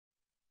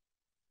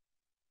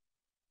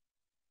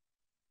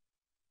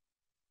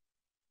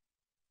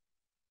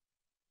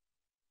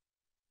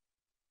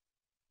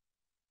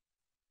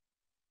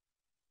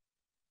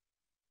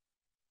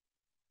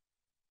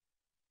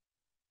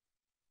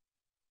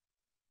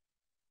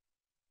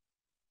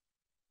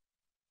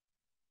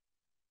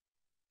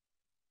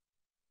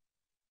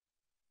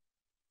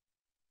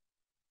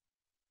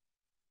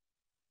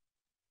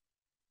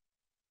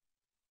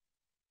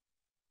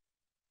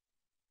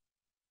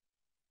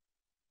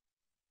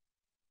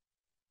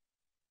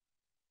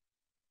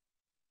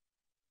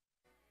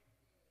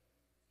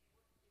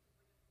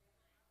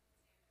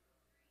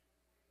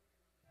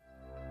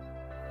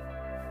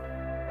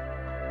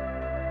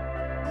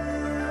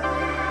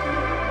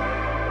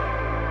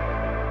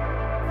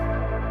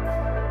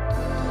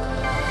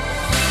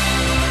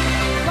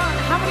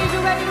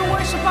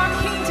worship our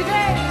King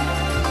today.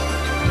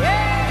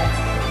 Yeah.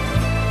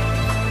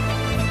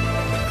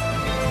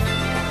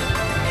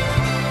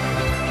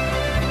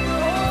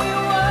 Oh,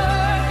 you're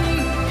worthy.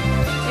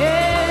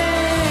 Yeah.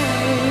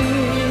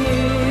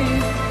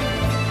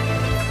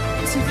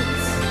 Listen to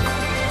this.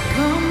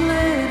 Come,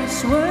 let us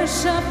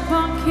worship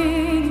our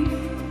King.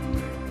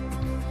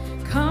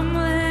 Come,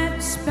 let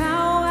us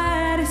bow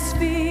at His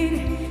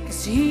feet,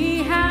 'cause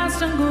He has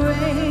done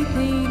great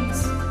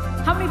things.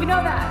 How many of you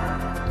know that?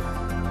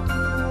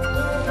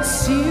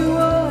 See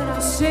what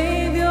our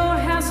Savior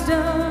has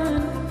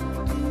done.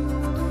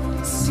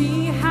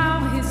 See how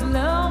His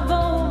love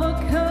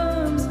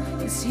overcomes,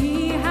 'cause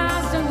He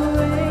has done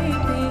great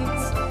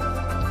things.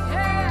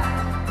 Yeah,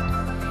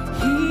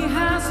 He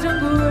has done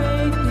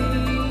great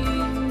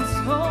things.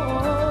 Oh,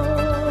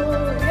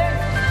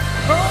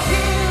 yeah. Oh,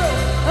 hero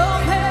of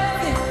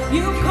heaven,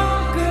 you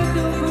conquered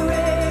the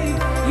grave.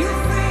 You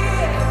free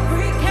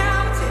every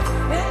captive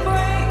and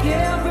break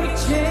every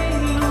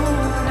chain.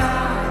 Oh,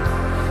 God,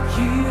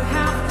 you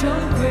have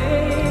done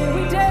great.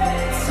 We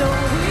dance, so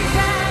we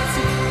dance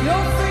in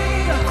your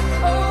freedom,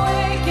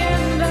 awake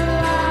and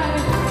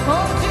alive.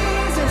 Oh,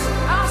 Jesus,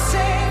 our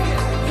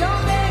Savior, your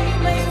name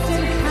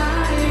lifted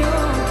high.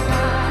 Oh,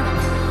 God,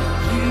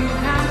 you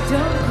have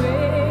done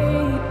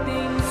great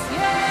things.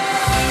 Yeah.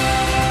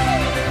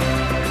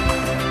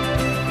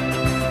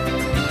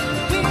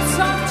 We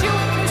exalt you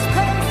in this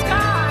place,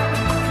 God.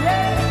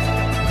 Yeah.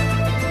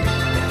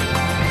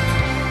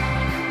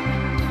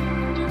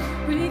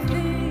 We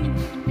think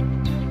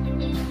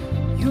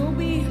you'll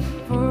be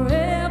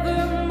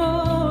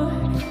forevermore,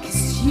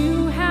 'cause you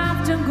have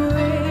done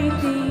great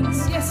things.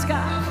 Yes,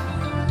 God.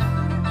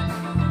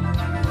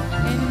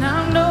 And I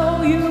know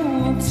you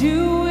will do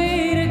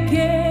it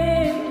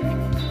again.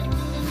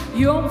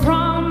 Your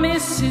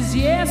promise is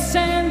yes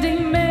and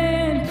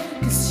amen,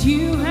 'cause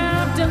you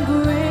have done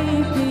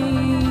great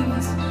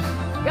things.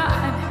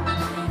 God,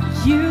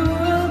 you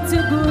will do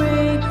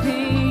great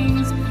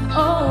things.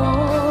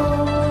 Oh,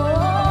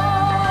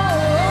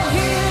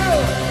 hero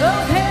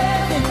of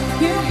heaven,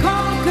 you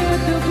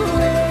conquered the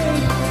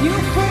grave. You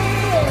free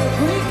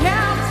every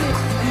captive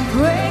and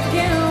break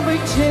every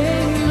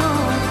chain.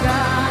 Oh,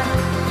 God,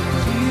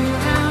 you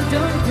have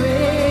done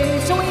great.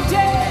 So we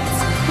dance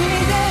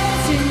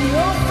in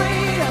your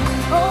freedom,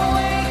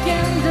 awake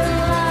and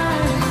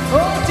alive.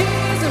 Oh,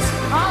 Jesus,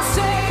 our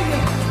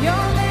Savior,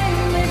 your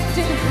name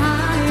lifted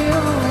high.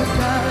 Oh,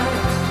 God,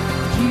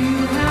 you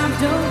have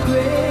done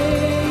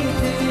great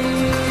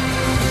things.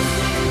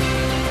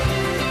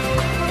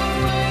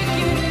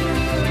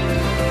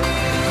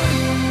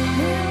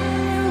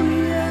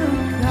 Hallelujah,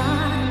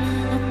 God,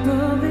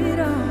 above it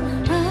all.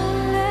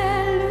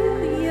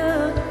 Hallelujah,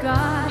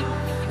 God,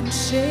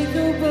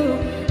 unshakable.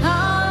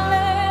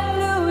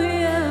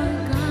 Hallelujah,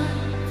 God,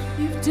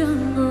 you've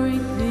done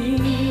great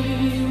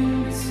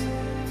things.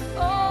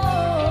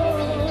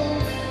 Oh,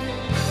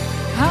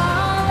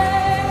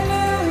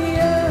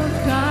 hallelujah,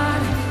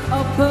 God,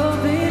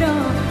 above it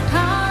all.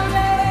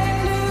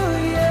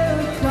 Hallelujah,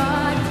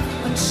 God,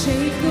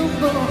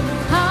 unshakable.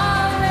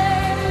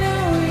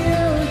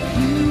 Hallelujah,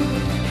 you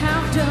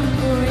have done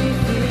great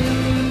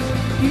things.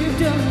 You've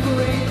done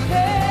great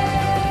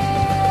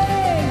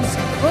things.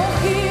 Oh,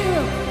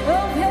 hero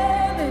of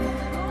heaven,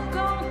 oh,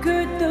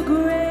 conquered the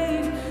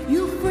grave.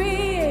 You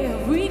free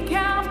every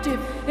captive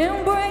and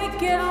break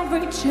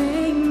every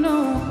chain.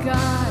 Oh,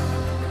 God,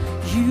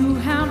 you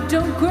have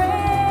done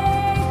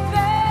great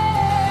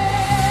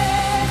things.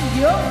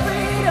 Your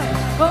freedom,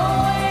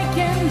 awake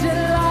and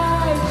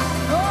alive.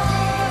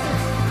 Oh,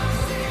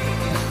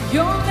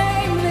 your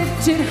name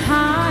lifted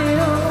high.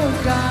 Oh,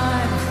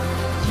 God,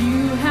 you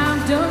have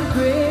done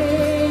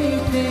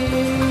great things.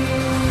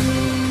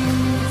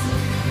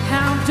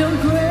 Have done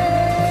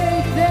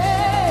great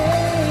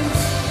things.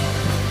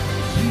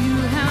 You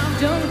have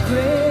done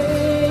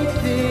great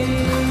things.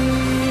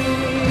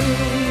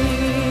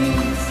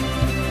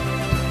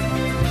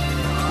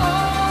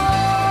 Oh,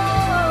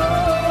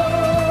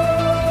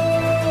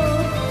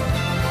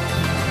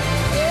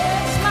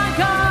 yes, my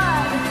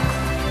God,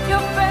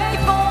 you're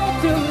faithful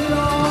through it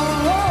all.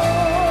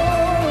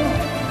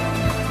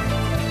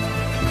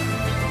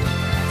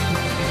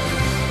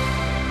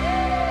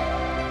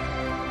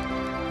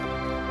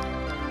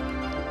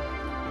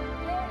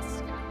 Yes,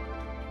 God.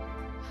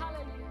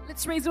 Hallelujah.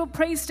 Let's raise our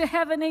praise to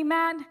heaven,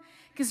 amen,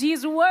 because He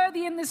is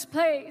worthy in this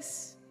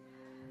place.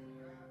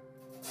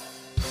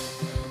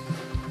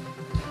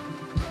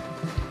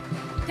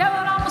 Te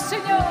adoramos,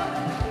 Señor.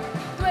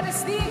 Tú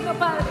eres digno,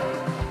 Padre.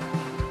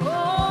 Oh,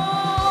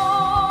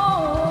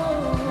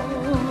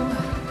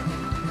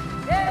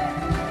 yeah.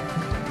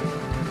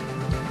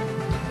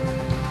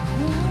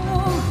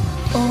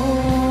 Oh,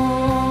 oh,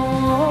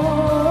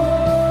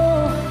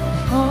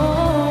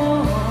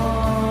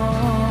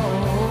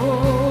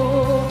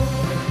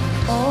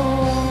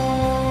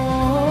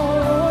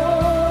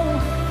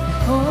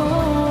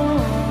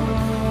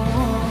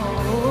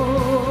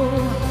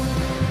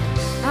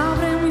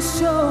 abre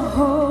mis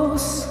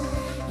ojos,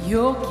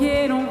 yo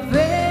quiero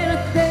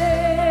verte.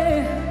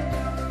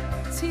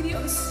 Sí,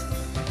 Dios.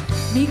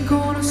 mi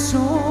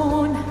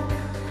corazón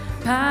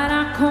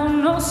para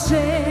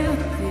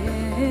conocerte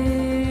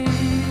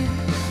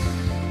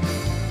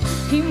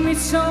y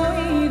mis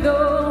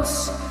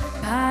oídos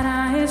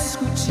para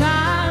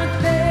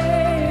escucharte.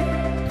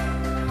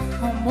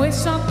 Oh,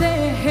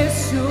 muéstrate,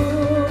 Jesús,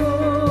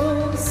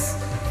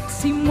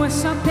 sí,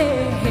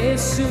 muéstrate,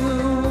 Jesús.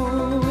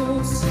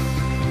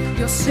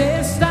 Dios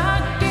está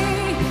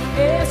aquí,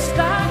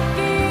 está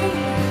aquí,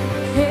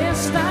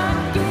 está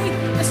aquí,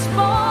 es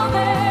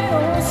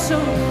poderoso.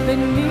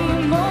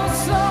 Venimos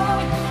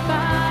hoy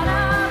para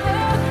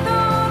ver tu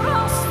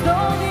rostro,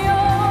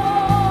 Dios.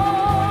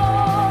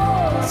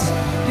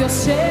 Dios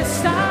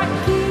está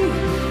aquí,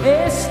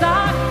 está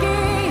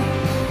aquí,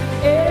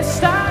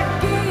 está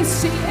aquí.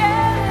 Si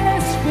Él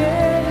es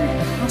fiel,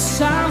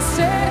 nos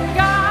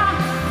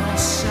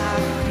acercamos a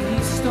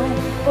Cristo.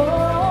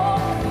 Oh,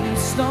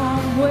 Cristo,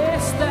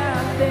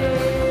 muéstrate.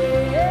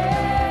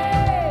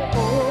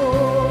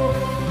 Oh,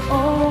 oh,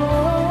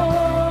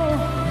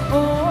 oh,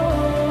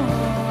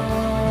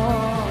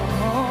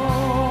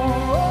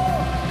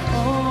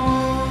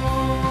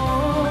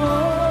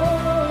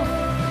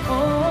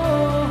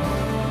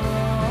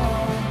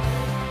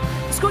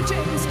 Escuchen,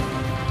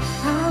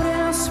 abre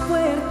las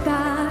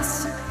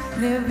puertas,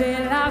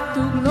 revela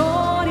tu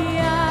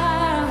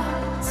gloria.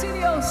 Sí,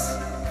 Dios.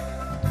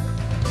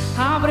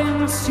 Abre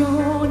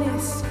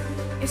naciones,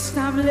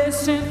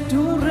 establece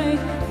tu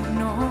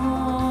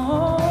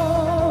reino.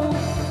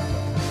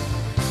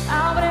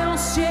 Abre los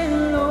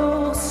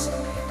cielos,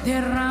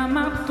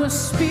 derrama tu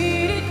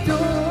espíritu.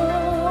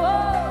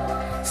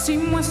 Sí,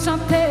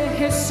 muéstrate,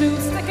 Jesús,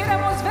 te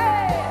queremos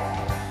ver.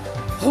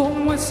 Oh,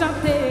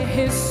 muéstrate,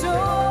 Jesús.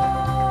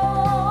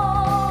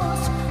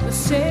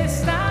 Dios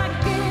está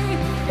aquí,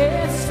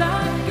 está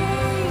aquí,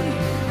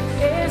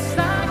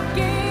 está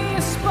aquí,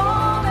 es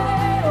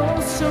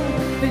poderoso.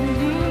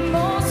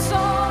 Venimos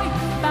hoy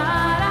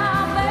para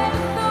ver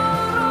tu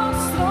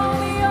rostro,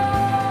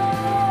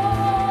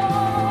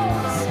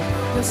 Dios.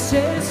 Dios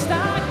está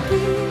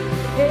aquí,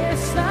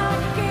 está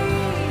aquí,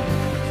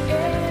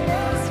 Él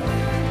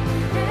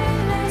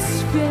es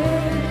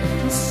fiel,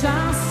 nos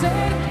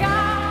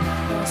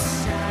acercamos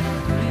a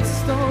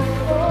Cristo.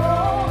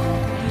 Oh,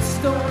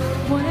 Cristo,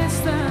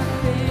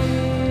 muéstrate.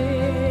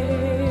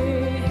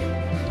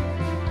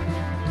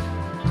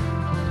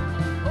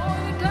 Hoy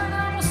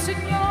declaramos,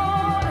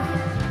 Señor,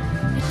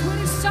 que tú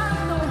eres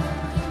santo,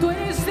 tú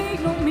eres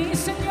digno, mi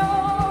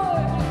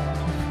Señor.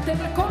 Te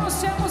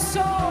reconocemos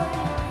hoy,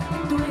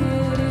 tú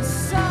eres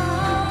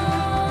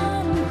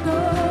santo,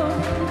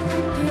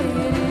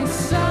 eres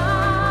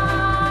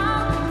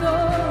santo.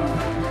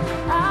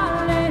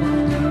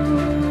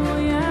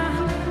 Aleluya,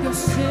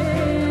 Dios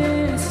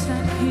está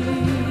aquí.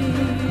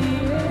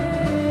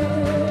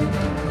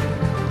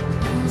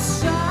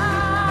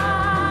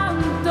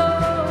 Santo,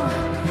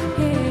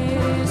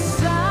 eres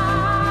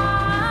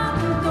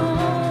santo,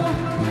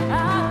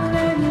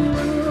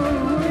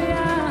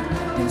 aleluya,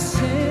 Dios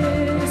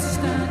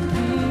está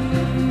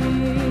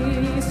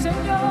aquí.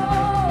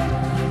 Señor,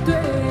 tú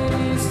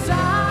eres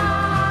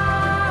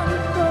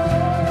santo,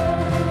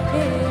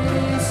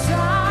 eres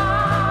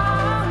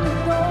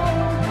santo.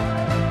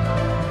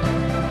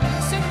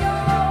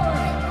 Señor,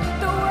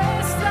 tú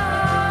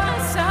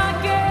estás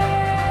aquí.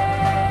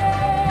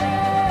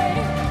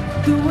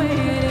 Tú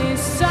eres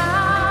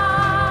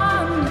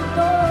santo,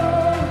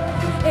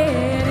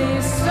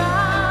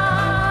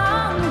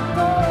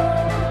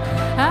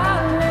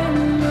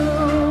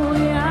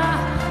 aleluya,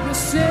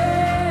 Dios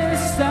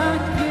está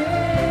aquí.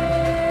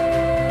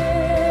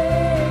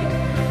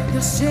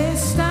 Dios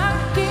está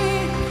aquí,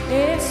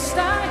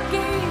 está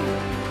aquí,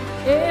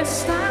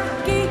 está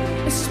aquí,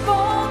 es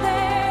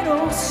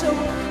poderoso.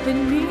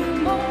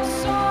 Venimos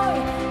hoy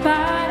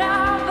para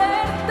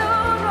ver tu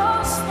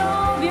rostro,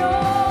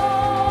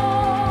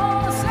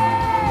 Dios.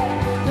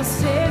 Dios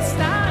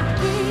está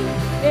aquí,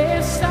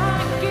 está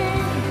aquí,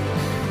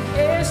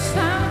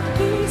 está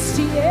aquí.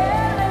 Si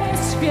Él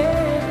es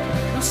fiel,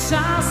 nos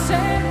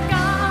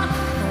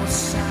acercamos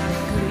a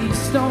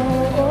Cristo.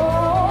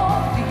 Oh,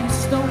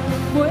 Cristo,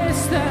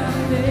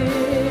 muéstrate.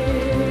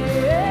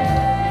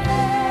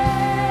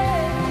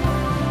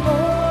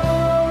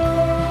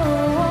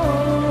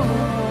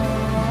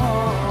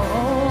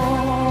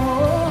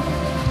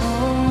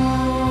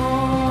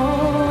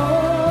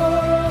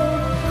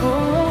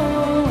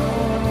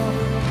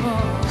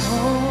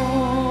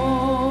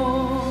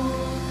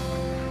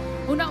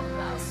 Un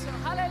aplauso,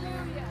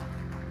 aleluya.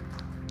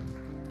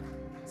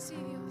 Sí,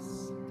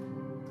 Dios.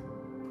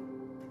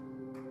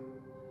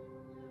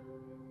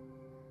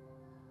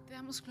 Te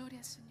damos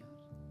gloria, Señor,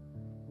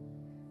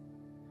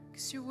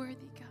 because you're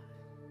worthy, God.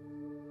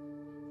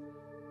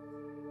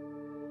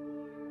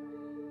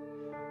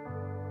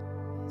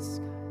 Yes,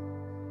 God.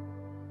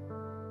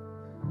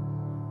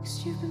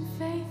 Because you've been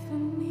faithful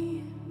to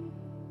me.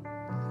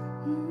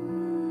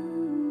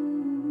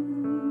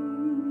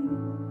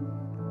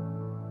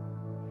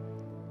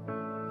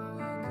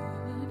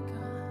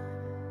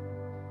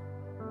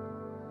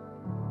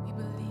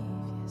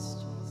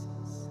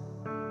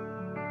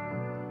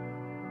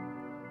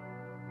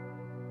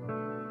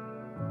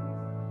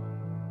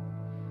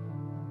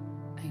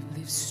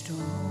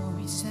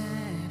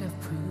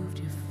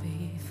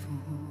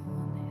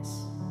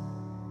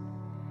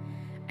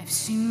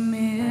 seen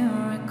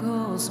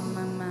miracles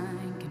my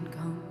mind can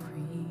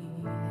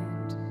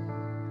comprehend,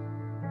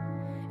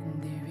 and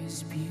there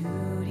is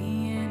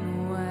beauty in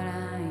what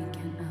I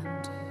can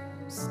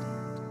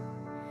understand.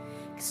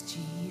 'Cause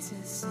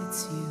Jesus,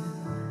 it's you.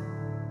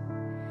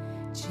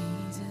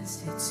 Jesus,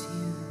 it's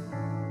you.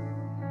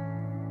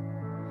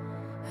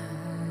 I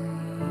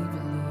believe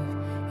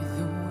you're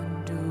the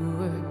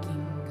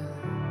wonder-working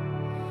God.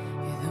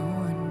 You're the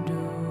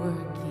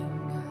wonder-working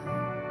God.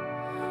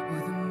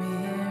 Oh, the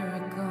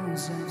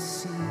miracles I've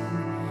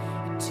seen,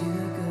 you're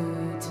too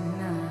good to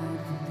not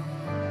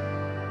believe.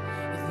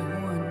 You're the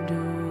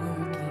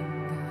wonder-working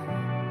God,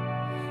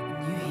 and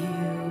you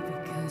heal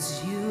because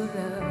you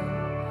love.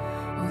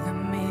 Oh, the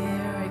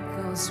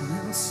miracles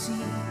we'll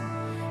see,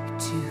 you're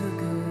too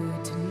good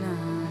to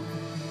not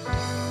believe.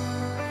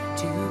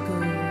 Too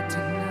good to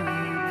not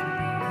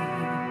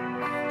believe.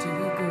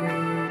 Too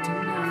good to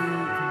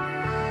not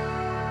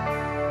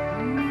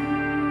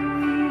believe.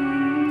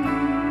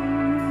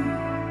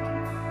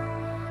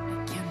 I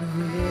can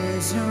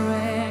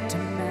resurrect a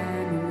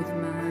man with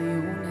my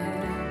own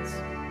hands,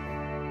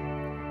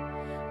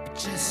 but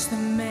just the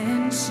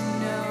mention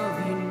of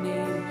your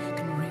name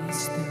can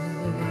raise the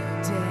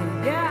dead.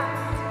 Yeah.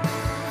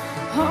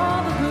 All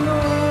the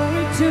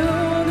glory to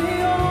the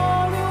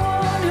only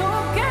one who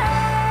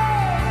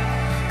can.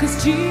 'Cause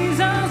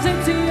Jesus,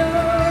 it's you.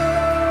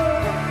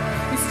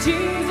 It's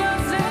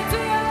Jesus, it's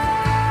you.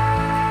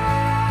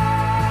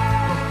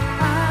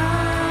 I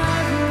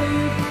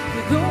believe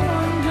you're the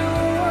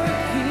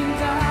wonder-working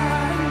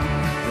God.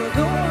 You're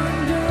the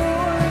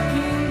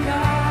wonder-working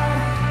God.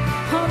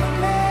 All the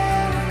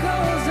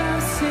miracles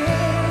I've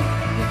seen,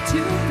 you're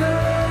too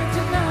good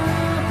to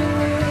not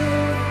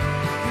believe.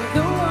 You're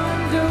the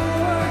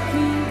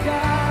wonder-working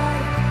God,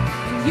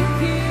 and you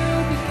heal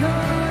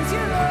because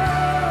you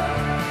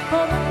love.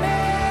 All the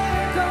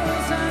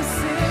miracles I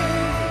see,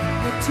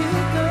 you're too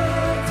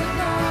good to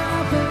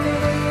not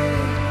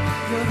believe.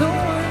 You're the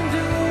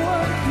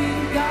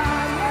wonder-working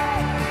God, yeah.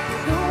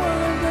 You're the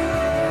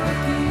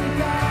wonder-working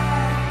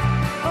God.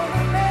 All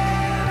the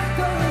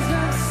miracles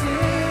I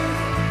see,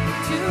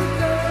 you're too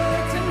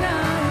good to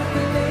not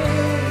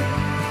believe.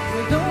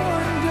 You're the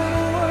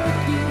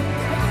wonder-working,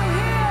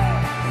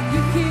 and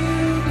you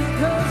heal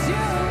because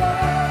you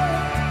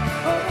love.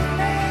 All the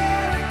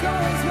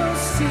miracles we'll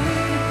see,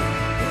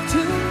 you're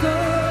too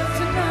good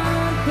to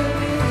not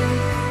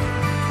believe.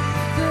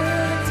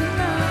 Good to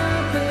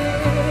not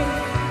believe.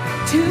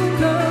 Too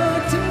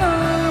good to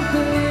not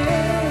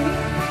believe.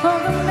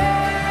 All the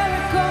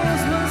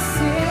miracles we'll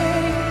see,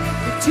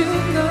 you're too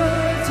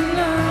good to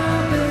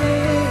not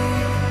believe.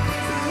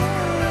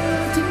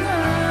 Good to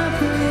not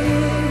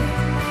believe.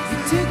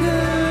 You're too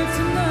good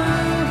to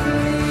not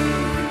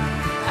believe.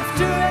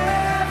 After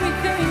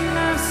everything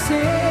I've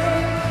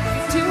said,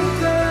 you're too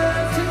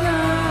good to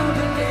not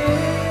believe.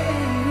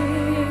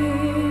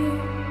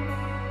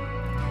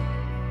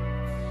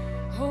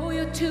 Oh,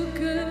 you're too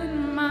good,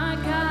 my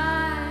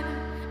God.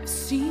 I've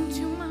seen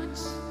too much.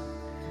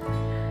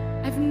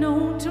 I've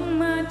known too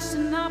much,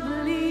 and I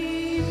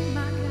believe,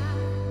 my God.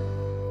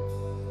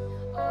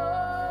 Oh,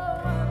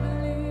 I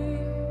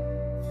believe.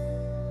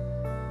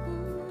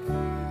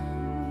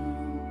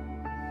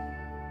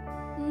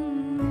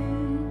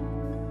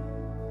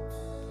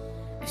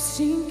 I've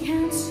seen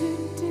cancer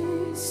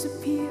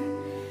disappear.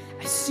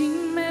 I've seen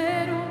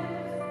metal.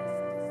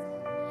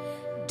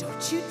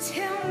 Don't you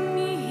tell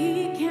me he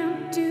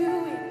can't do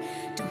it.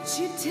 Don't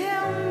you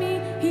tell me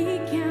he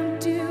can't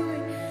do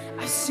it.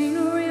 I've seen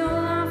real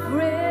life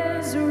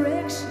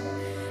resurrection.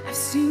 I've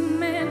seen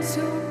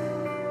mental.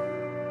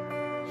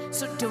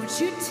 So don't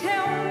you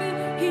tell me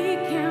he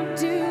can't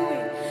do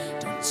it.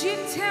 Don't you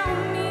tell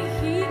me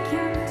he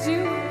can't do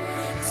it.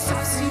 'Cause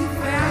I've seen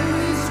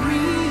families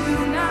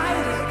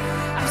reunited.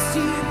 I've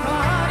seen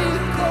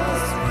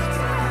prodigals.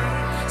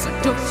 So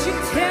don't you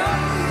tell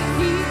me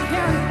he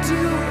can't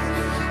do it.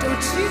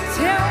 Don't you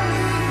tell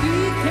me he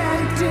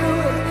can't do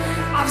it.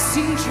 I've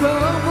seen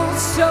troubled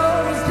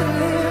souls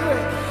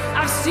delivered.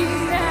 I've seen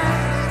that.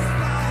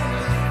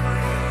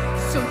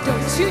 So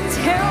don't you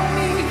tell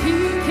me he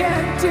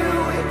can't do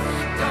it.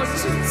 Don't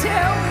you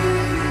tell me.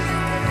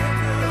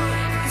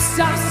 'Cause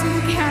I've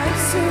seen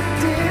cancer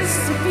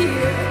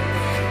disappear.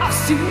 I've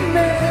seen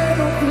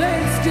metal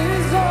plates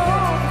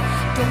dissolve.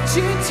 Don't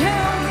you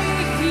tell me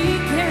he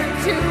can't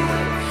do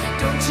it.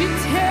 Don't you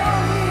tell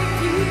me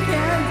he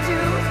can't do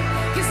it.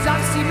 'Cause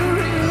I've seen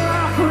real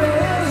life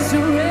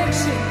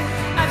resurrection.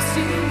 I've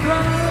seen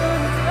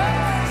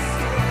brothers.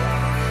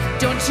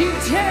 Don't you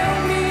tell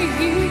me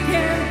he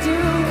can't do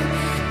it.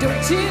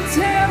 Don't you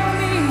tell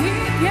me he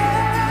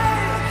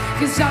can.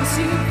 'Cause I've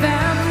seen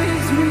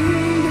families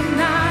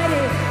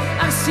reunited.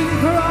 I've seen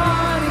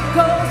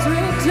prodigals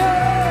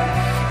return.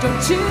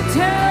 Don't you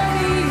tell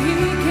me he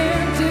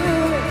can't do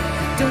it.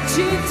 Don't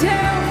you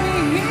tell me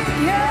he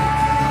can.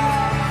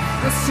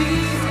 I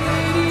see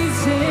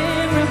ladies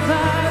in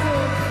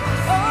revival.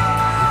 Oh,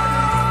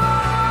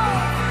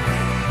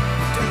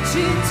 don't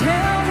you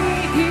tell me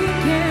he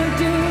can't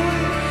do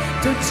it.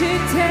 Don't you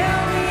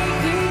tell me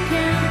he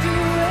can't do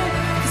it.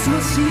 'Cause we'll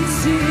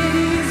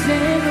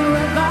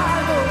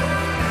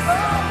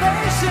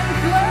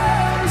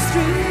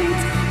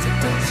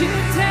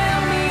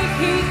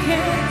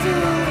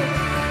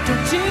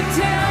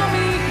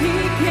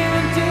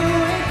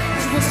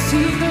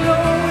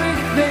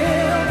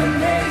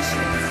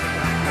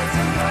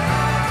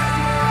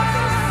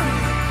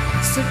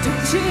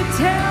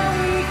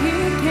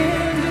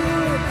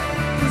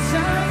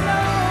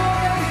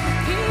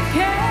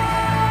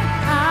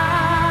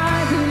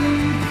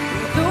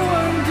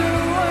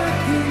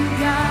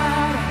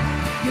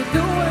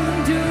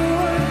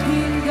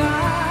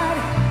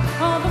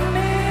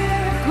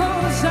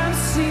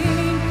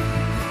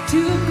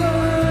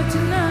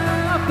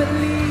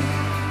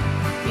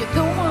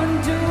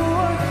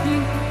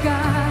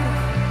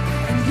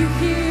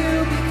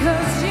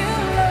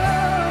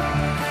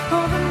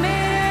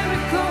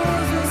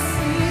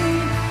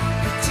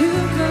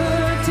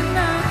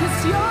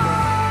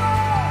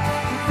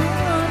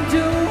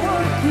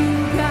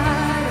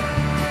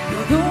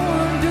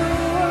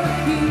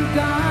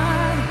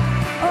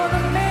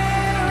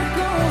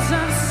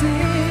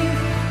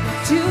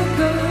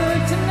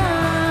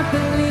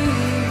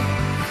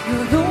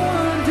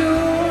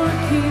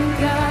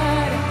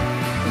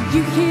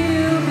You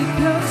heal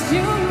because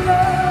you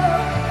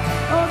love.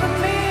 All the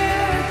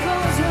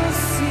miracles we'll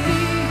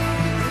see.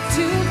 You're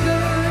too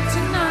good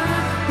to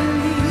not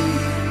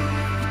believe.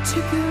 You're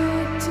too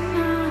good to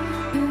not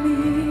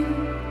believe.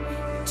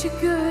 You're too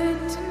good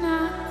to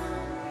not.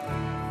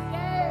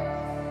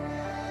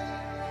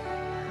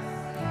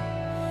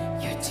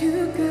 You're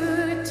too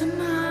good to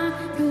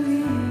not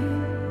believe.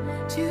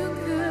 Too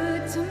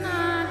good to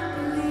not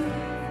believe.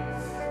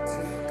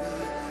 Too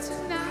good to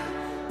not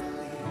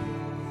believe.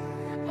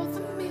 All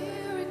the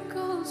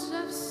miracles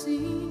I've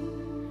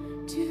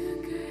seen.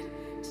 Too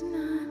good to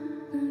not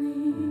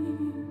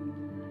believe.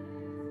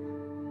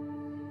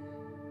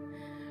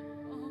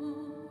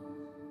 Oh.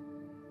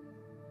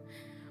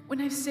 When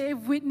I say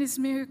I've witnessed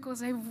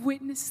miracles, I've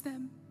witnessed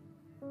them.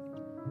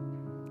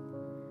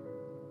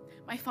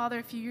 My father,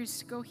 a few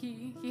years ago,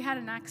 he had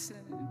an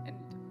accident, and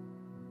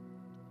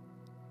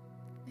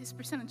his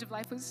percentage of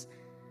life was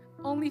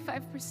only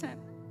 5%.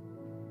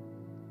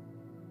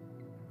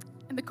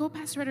 And the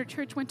co-pastor at our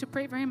church went to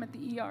pray for him at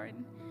the ER,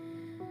 and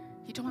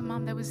he told my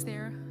mom that was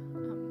there.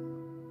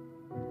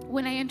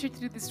 When I entered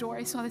through this door,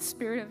 I saw the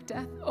spirit of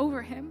death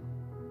over him.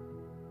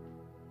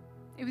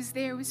 It was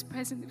there, it was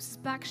present, there was this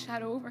black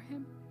shadow over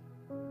him.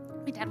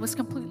 My dad was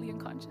completely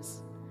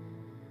unconscious.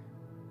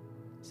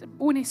 So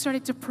when I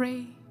started to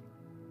pray,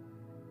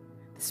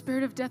 the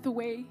spirit of death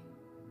away,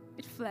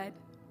 it fled.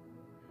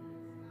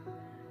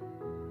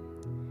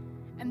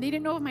 And they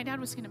didn't know if my dad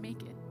was going to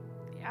make it.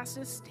 They asked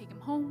us to take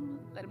him home,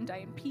 let him die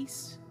in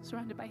peace,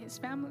 surrounded by his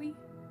family.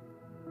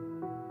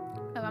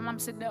 And my mom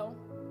said, no.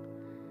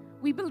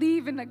 We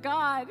believe in a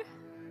God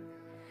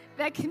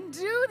that can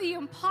do the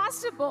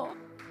impossible.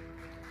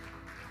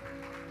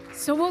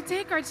 So we'll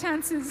take our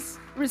chances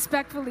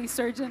respectfully,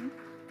 surgeon.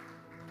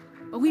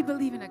 But we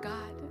believe in a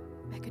God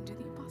that can do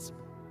the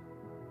impossible.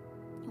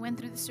 He went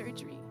through the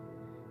surgery.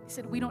 He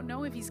said, we don't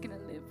know if he's going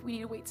to live. We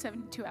need to wait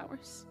 72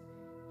 hours.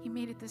 He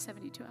made it to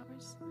 72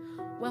 hours.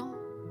 Well,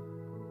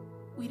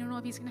 we don't know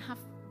if he's going to have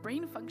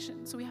brain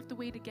function, so we have to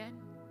wait again.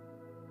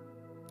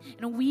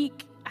 And a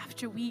week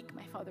after week,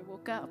 my father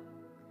woke up.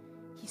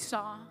 He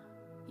saw,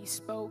 he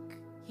spoke,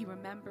 he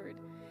remembered,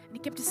 and he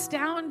kept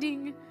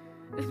astounding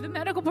the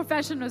medical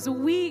professionals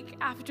week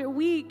after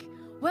week.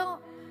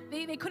 Well,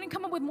 they couldn't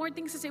come up with more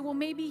things to say. Well,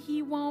 maybe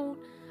he won't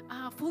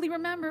fully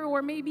remember,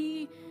 or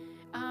maybe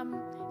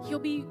he'll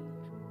be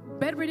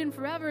bedridden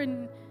forever,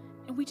 and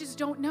we just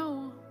don't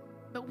know.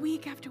 But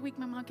week after week,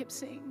 my mom kept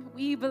saying,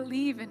 we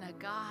believe in a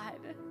God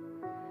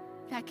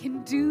that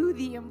can do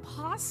the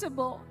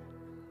impossible.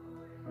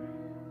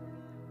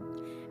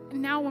 And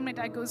now when my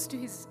dad goes to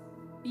his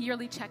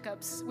yearly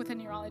checkups with a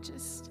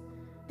neurologist,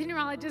 the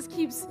neurologist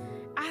keeps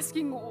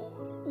asking,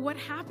 what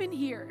happened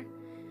here?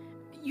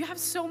 You have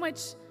so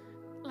much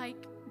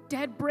like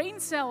dead brain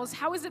cells.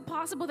 How is it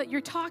possible that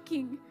you're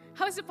talking?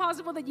 How is it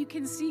possible that you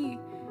can see?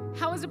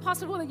 How is it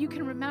possible that you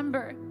can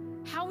remember?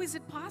 How is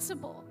it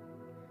possible?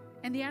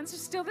 And the answer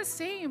is still the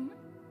same,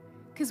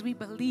 because we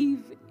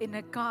believe in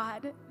a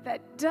God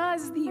that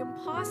does the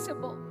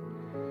impossible.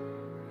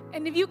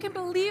 And if you can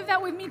believe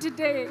that with me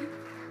today,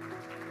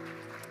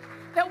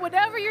 that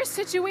whatever your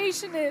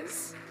situation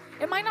is,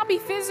 it might not be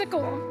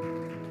physical,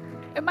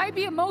 it might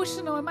be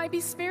emotional, it might be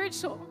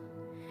spiritual,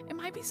 it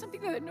might be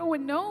something that no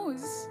one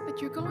knows that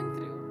you're going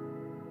through.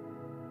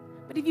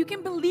 But if you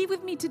can believe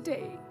with me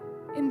today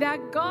in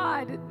that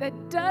God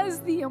that does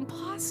the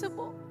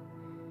impossible,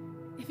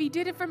 if he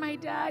did it for my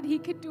dad, he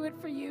could do it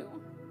for you.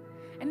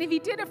 And if he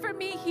did it for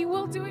me, he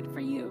will do it for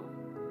you.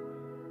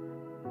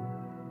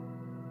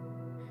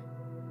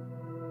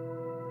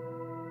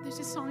 There's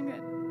a song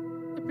that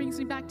brings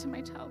me back to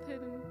my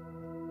childhood.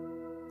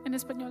 En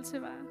español se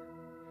va.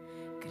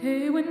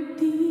 Creo en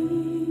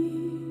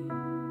ti,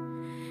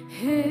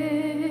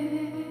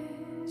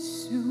 Jesús,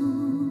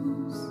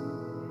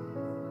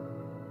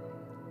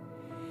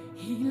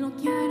 y lo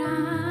que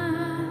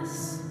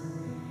harás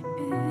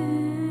en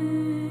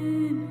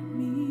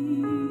mí.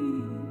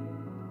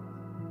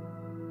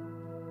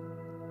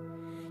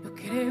 Yo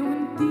creo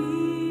en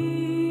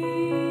ti,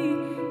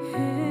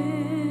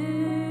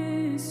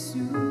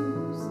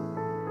 Jesús.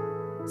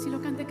 Si lo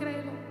cante,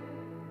 créelo.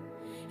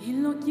 Y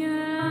lo que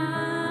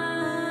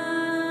harás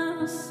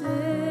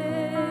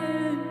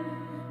en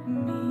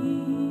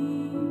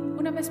mí.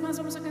 Una vez más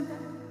vamos a cantar.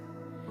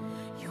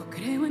 Yo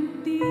creo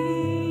en ti,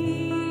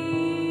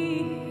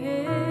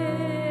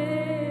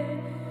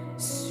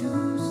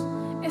 Jesús.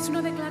 Es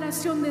una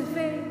declaración de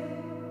fe.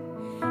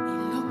 Y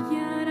lo que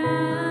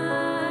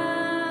harás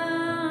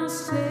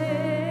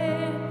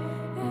en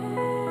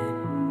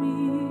mí.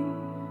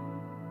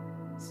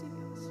 Sí,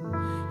 Dios.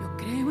 Yo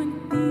creo en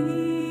ti,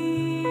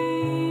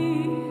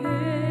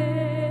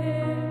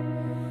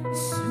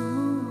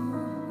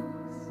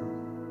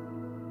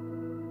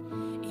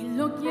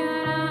 lo que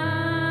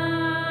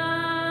harás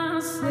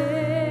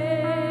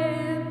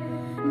en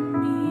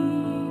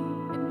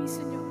mí,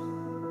 Señor,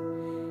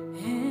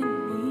 en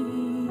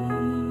mí.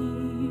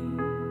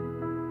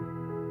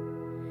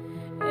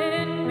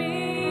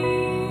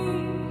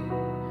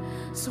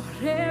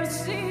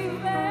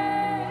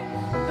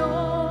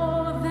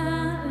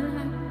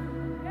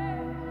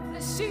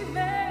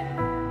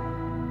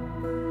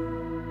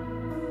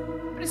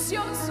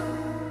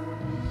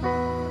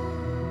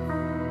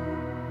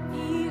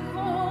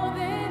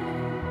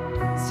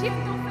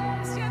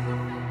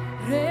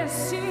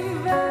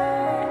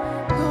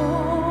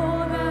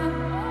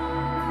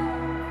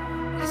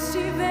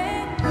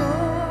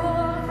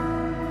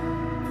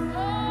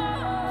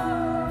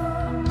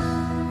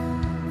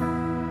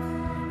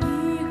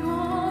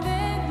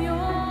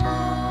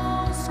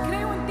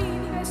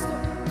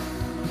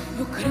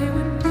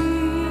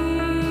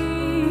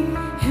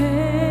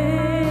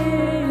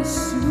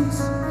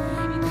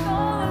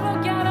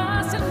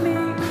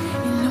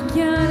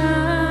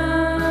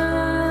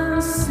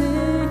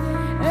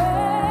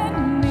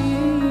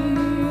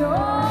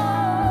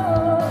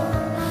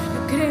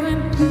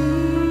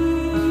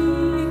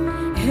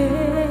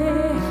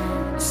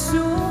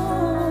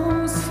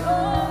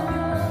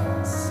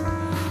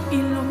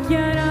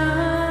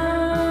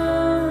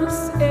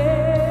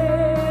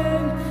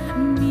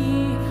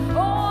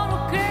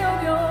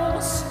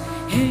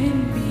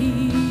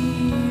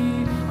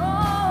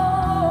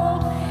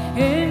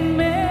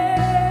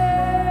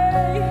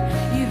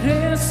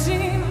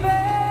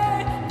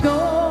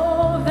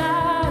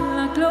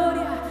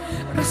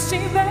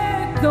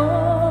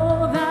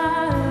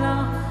 toda la,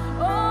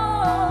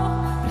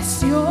 oh,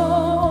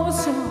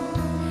 precioso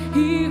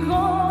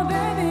Hijo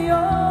de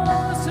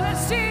Dios.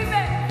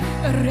 Recibe,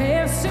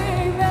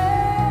 recibe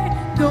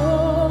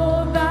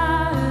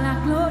toda la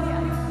gloria,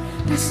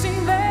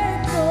 recibe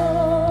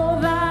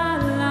toda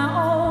la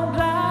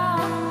honra,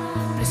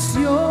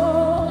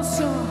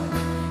 precioso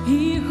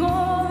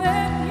Hijo de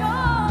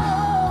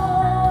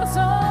Dios.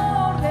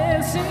 Oh,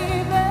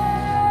 recibe,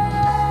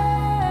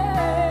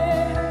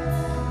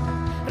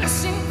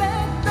 recibe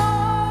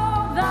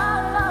toda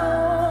la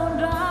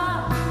honra,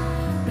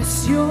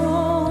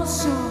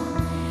 precioso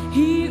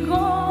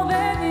Hijo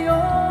de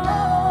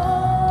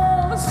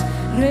Dios.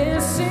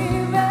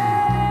 Recibe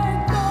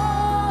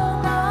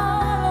toda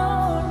la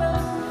honra,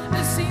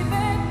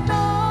 recibe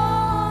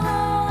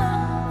toda,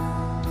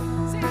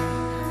 sí,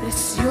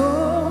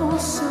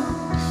 precioso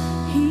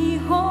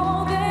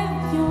Hijo de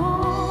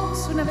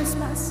Dios. Una vez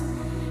más,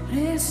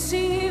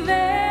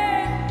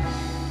 recibe,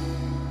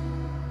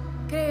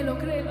 créelo,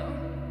 créelo,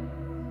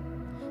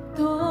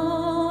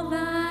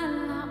 toda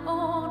la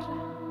honra,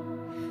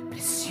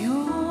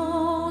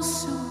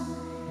 precioso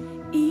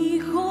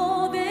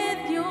Hijo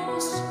de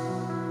Dios.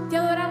 Te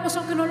adoramos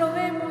aunque no lo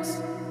vemos.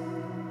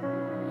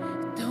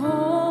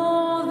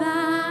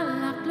 Toda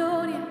la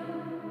gloria,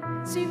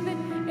 recibe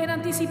en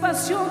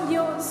anticipación,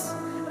 Dios.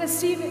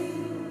 Recibe,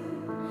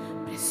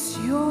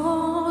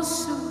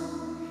 precioso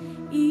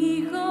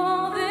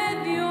Hijo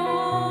de Dios.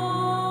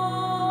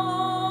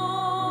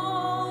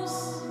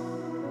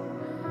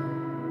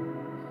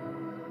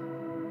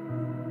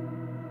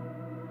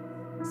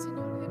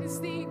 Señor, eres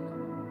digno.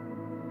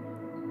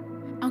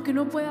 Aunque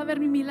no pueda ver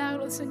mi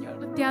milagro,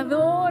 Señor, te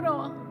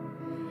adoro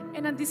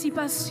en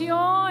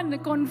anticipación,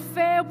 con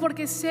fe,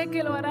 porque sé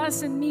que lo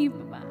harás en mí,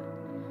 papá.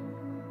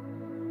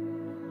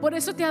 Por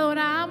eso te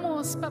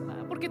adoramos, papá,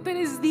 porque tú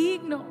eres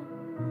digno,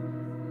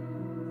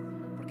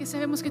 porque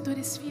sabemos que tú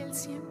eres fiel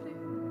siempre.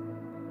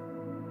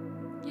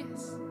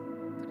 Yes,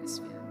 tú eres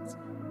fiel,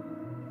 Señor.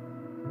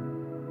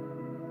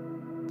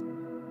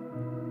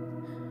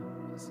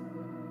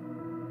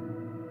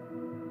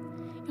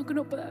 Y aunque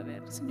no pueda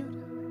ver, Señor,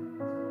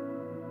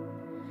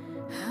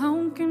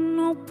 aunque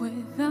no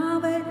pueda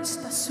ver,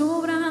 estás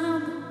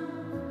sobrando.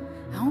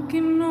 Aunque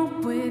no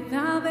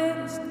pueda ver,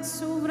 estás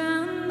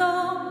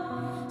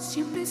sobrando.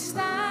 Siempre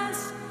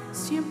estás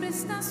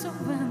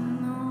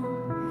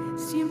sobrando.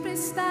 Siempre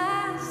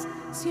estás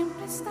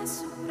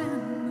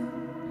sobrando.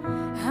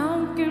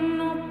 Aunque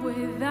no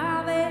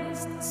pueda ver,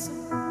 estás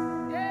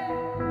sobrando.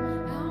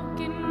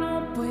 Aunque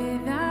no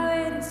pueda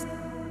ver,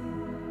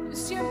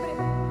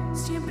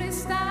 siempre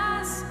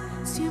estás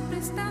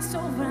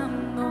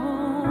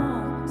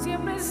sobrando.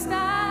 Siempre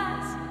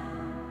estás,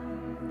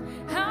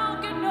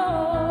 aunque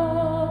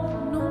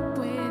no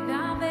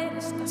pueda ver,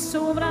 estás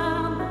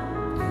sobrando.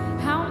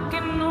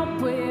 Aunque no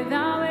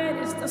pueda ver,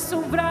 estás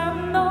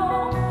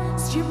sobrando.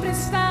 Siempre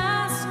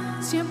estás,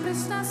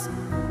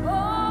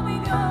 oh mi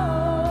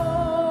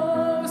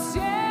Dios,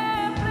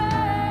 siempre.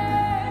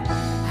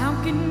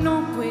 Aunque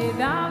no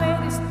pueda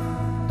ver, esta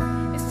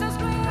es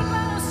nuestra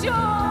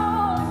declaración.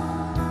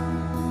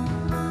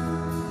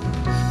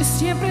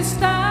 Siempre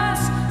estás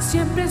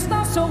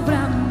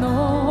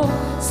sobrando.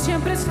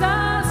 Siempre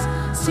estás,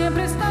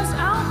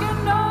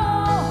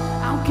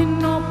 aunque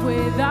no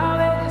pueda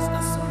ver,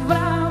 estás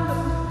sobrando.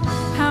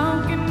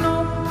 Aunque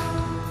no,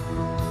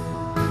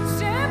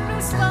 siempre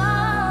estás.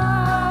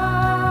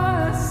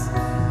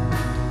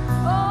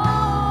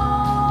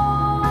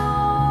 Oh,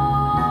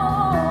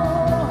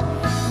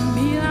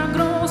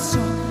 milagroso,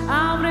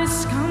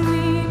 abres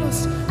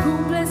caminos,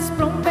 cumples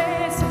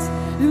promesas,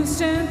 luz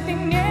en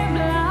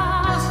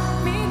tinieblas,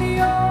 mi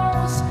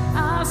Dios,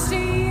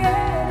 así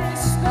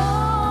eres tú.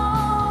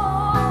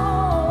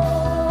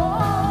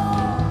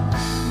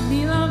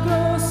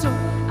 Milagroso,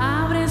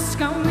 abres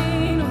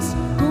caminos,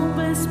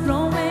 cumples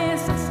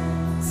promesas,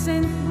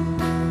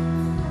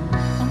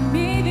 oh,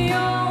 mi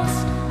Dios,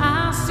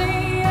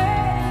 así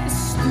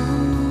eres tú.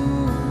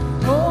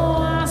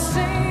 Oh, así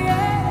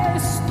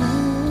eres tú.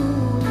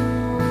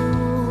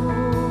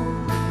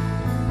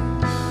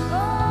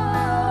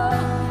 Oh,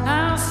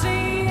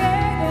 así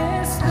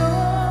eres tú.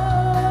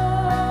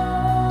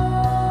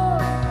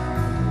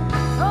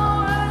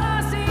 Oh,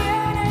 así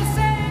eres,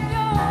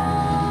 Señor.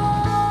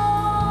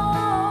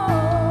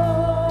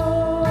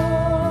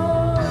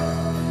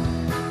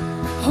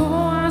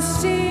 Oh,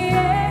 así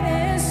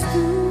eres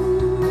tú.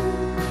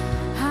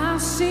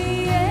 Así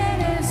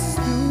eres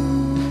tú.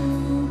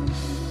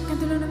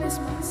 Cántalo una vez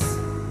más.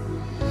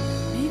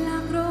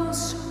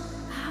 Milagroso,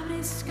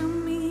 abres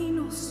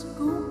caminos,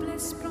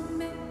 cumples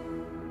promesas.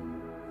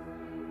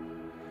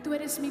 Tú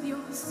eres mi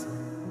Dios,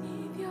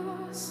 mi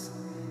Dios.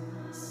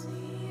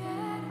 Así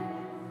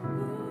eres tú.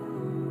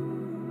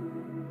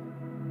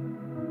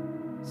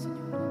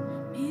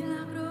 Señor,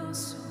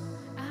 milagroso,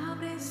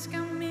 abres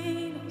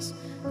caminos,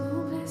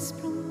 cumples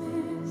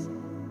promesas.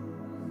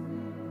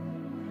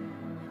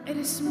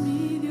 Eres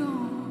mi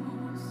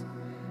Dios,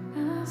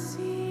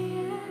 así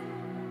eres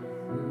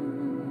tú.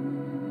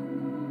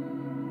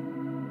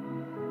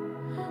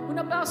 Un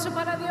aplauso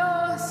para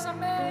Dios.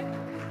 Amén.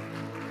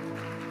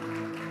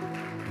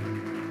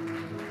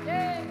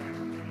 Yeah.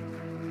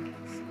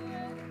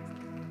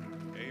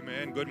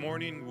 Amen. Good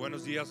morning.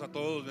 Buenos días a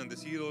todos,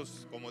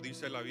 bendecidos. Como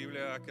dice la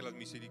Biblia, que las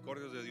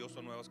misericordias de Dios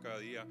son nuevas cada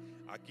día.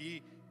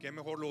 Aquí, qué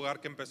mejor lugar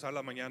que empezar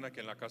la mañana que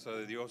en la casa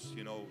de Dios.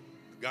 You know,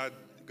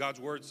 God's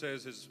word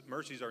says His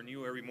mercies are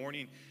new every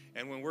morning.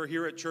 And when we're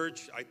here at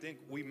church, I think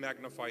we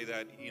magnify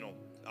that,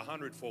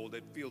 100-fold.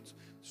 It feels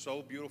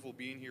so beautiful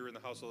being here in the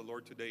house of the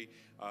Lord today.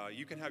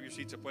 You can have your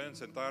seats, se pueden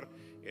sentar.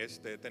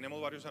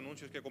 Tenemos varios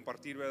anuncios que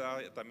compartir,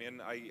 ¿verdad? También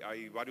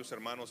hay varios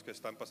hermanos que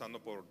están pasando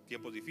por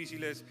tiempos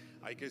difíciles.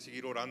 Hay que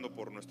seguir orando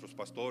por nuestros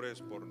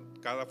pastores, por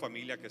cada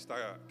familia que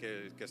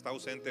está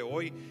ausente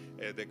hoy,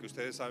 de que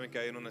ustedes saben que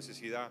hay una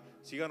necesidad.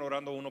 Sigan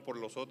orando uno por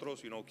los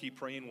otros, keep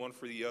praying one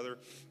for the other.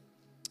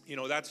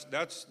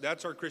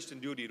 That's our Christian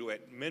duty, to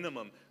at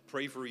minimum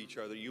pray for each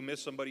other. You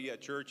miss somebody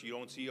at church, you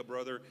don't see a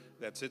brother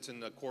that sits in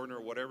the corner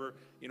or whatever,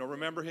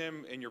 remember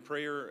him in your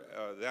prayer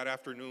that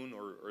afternoon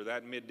or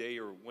that midday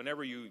or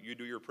whenever you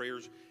do your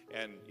prayers,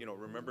 and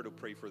remember to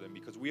pray for them,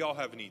 because we all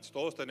have needs.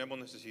 Todos tenemos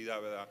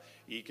necesidad, ¿verdad?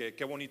 Y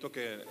qué bonito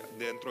que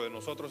dentro de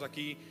nosotros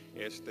aquí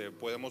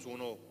podemos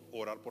uno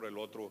orar por el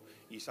otro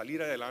y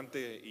salir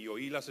adelante y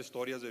oír las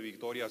historias de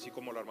victoria, así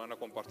como la hermana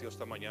compartió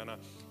esta mañana.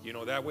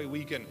 That way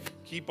we can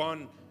keep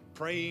on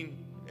praying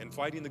and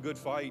fighting the good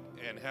fight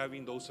and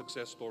having those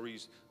success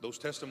stories, those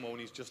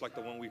testimonies, just like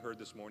the one we heard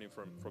this morning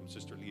from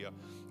Sister Leah.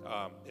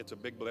 It's a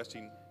big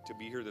blessing to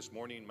be here this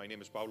morning. My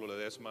name is Pablo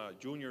Ledesma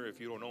Jr. If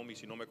you don't know me,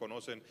 si no me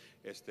conocen,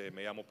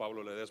 me llamo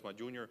Pablo Ledesma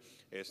Jr.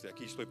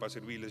 Aquí estoy para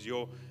servirles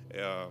yo.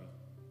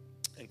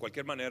 En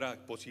cualquier manera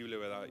posible,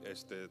 ¿verdad?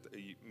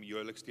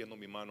 Yo le extiendo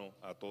mi mano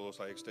a todos.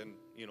 I extend,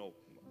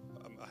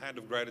 a hand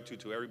of gratitude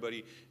to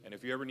everybody. And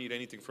if you ever need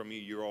anything from me,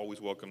 you're always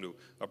welcome to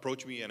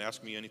approach me and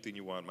ask me anything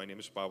you want. My name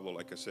is Pablo,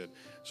 like I said.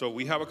 So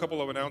we have a couple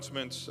of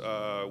announcements.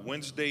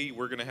 Wednesday,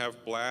 we're going to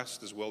have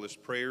blast as well as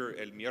prayer.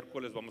 El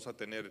miércoles vamos a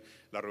tener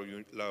la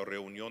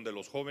reunión de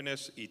los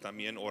jóvenes y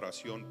también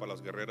oración para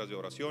las guerreras de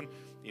oración.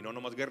 Y no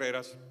nomás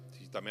guerreras,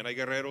 si también hay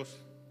guerreros,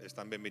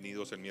 están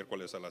bienvenidos el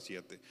miércoles a las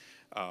 7.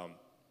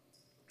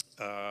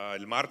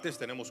 El martes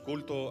tenemos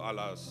culto a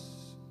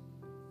las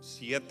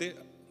 7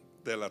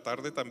 de la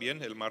tarde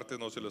también. El martes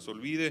no se les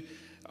olvide.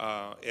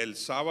 El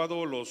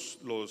sábado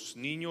los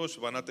niños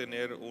van a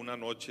tener una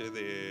noche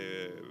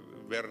de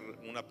ver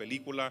una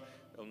película,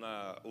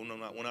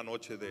 una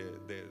noche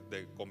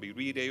de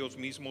convivir ellos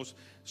mismos.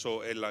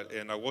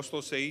 En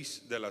agosto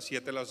 6 de las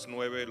 7 a las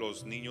 9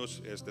 los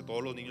niños,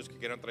 todos los niños que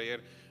quieran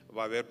traer,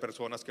 va a haber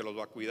personas que los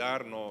va a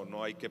cuidar,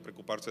 no hay que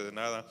preocuparse de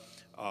nada.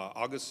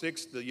 August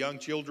 6th, the young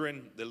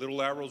children, the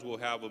Little Arrows, will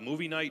have a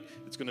movie night.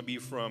 It's going to be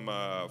from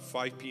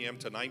 5 p.m.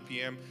 to 9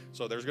 p.m.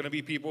 So there's going to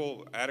be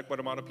adequate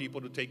amount of people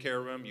to take care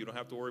of them. You don't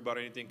have to worry about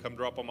anything. Come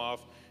drop them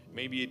off.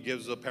 Maybe it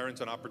gives the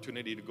parents an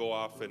opportunity to go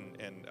off and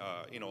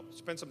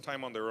spend some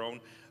time on their own.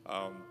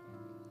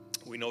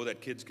 We know that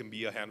kids can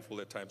be a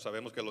handful at times.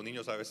 Sabemos que los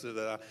niños a veces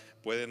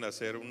pueden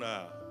hacer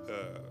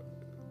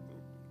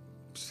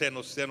se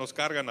nos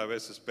cargan a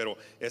veces, pero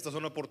esta es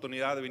una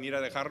oportunidad de venir a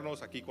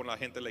dejarnos aquí con la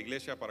gente de la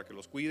iglesia para que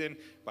los cuiden,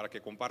 para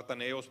que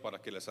compartan ellos, para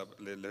que les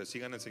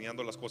sigan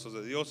enseñando las cosas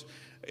de Dios.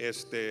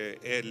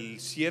 El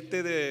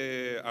 7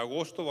 de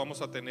agosto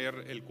vamos a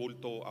tener el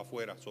culto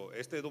afuera.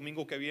 Este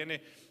domingo que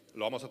viene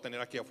lo vamos a tener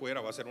aquí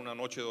afuera. Va a ser una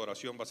noche de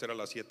oración, va a ser a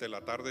las 7 de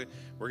la tarde.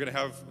 We're going to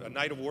have a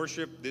night of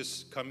worship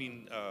this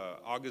coming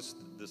August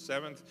the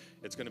 7th.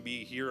 It's going to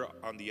be here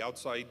on the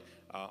outside,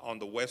 on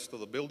the west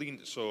of the building.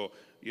 So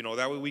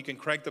that way we can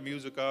crank the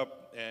music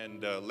up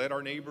and let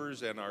our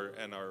neighbors and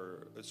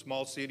our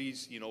small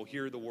cities,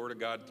 hear the word of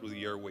God through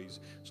the airways.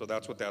 So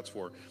that's what that's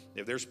for.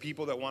 If there's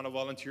people that want to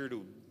volunteer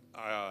to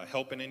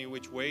help in any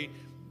which way,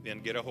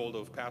 then get a hold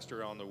of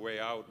Pastor on the way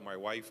out, my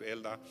wife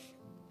Elda.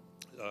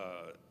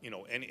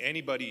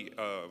 Anybody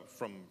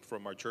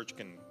from our church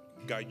can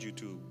guide you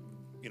to,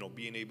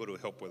 being able to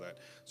help with that.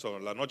 So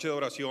la noche de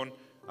oración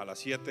a las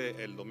 7,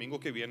 el domingo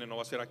que viene no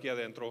va a ser aquí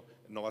adentro,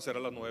 no va a ser a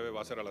las 9,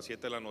 va a ser a las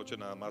 7 de la noche,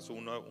 nada más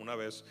una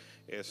vez.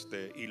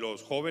 Y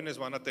los jóvenes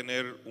van a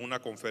tener una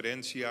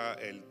conferencia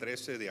el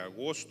 13 de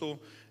agosto.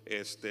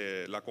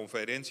 La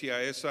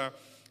conferencia esa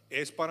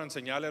es para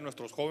enseñarle a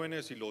nuestros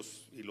jóvenes y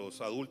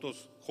los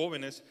adultos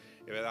jóvenes,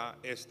 ¿verdad?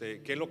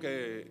 ¿Qué es lo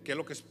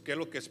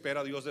que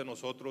espera Dios de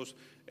nosotros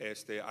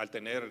al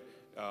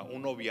tener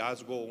un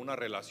noviazgo, una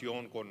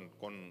relación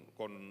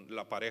con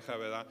la pareja,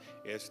 ¿verdad?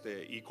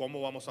 Y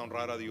cómo vamos a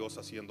honrar a Dios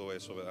haciendo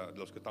eso, ¿verdad?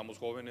 Los que estamos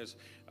jóvenes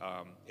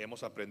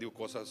hemos aprendido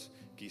cosas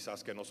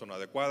quizás que no son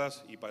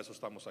adecuadas, y para eso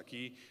estamos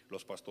aquí.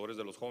 Los pastores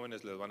de los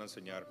jóvenes les van a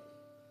enseñar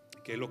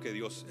qué es lo que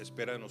Dios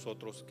espera de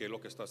nosotros, qué es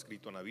lo que está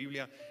escrito en la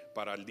Biblia,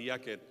 para el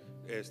día que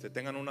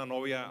tengan una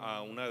novia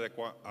a una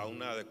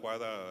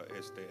adecuada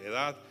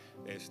edad,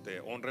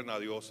 honren a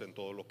Dios en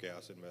todo lo que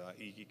hacen, ¿verdad?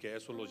 Y que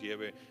eso los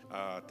lleve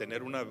a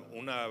tener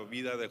una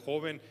vida de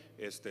joven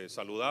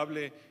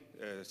saludable,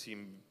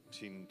 sin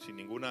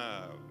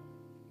ninguna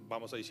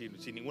vamos a decir,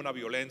 sin ninguna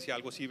violencia,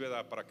 algo así,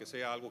 ¿verdad? Para que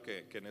sea algo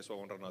que en eso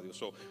honran a Dios.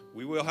 So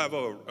we will have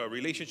a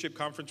relationship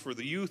conference for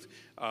the youth.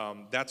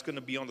 That's going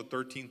to be on the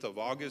 13th of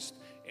August,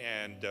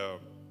 and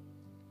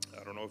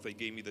I don't know if they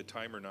gave me the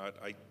time or not.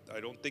 I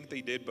don't think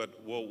they did, but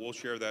we'll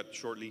share that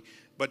shortly.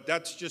 But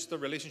that's just a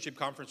relationship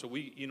conference. So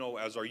we,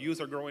 as our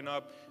youth are growing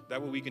up,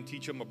 that way we can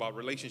teach them about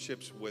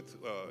relationships with,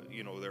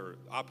 their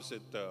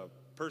opposite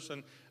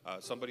person,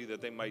 somebody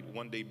that they might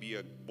one day be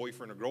a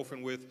boyfriend or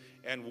girlfriend with,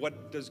 and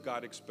what does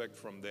God expect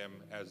from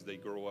them as they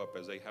grow up,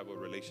 as they have a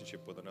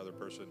relationship with another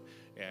person,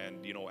 and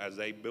as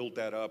they build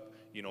that up,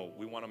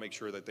 we want to make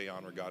sure that they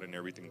honor God in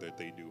everything that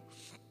they do.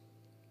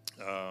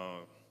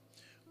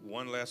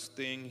 One last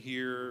thing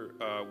here,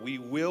 we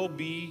will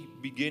be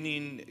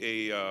beginning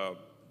a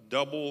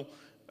double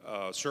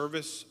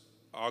service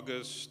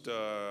August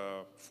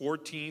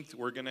 14th.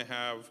 We're going to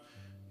have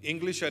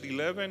English at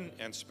 11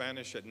 and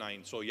Spanish at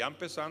 9. So ya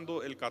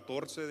empezando el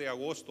 14 de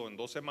agosto, en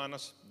 2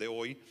 semanas de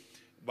hoy,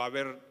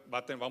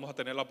 vamos a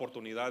tener la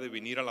oportunidad de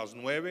venir a las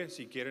 9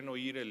 si quieren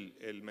oír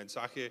el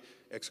mensaje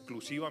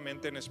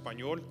exclusivamente en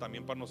español,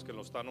 también para los que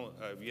lo están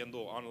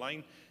viendo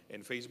online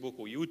en Facebook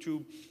o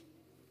YouTube.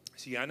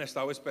 Si han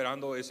estado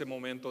esperando ese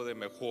momento de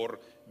mejor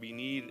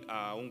venir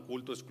a un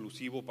culto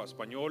exclusivo para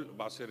español,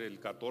 va a ser el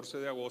 14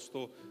 de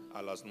agosto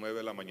a las 9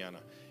 de la mañana.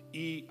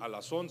 Y a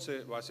las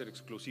 11 va a ser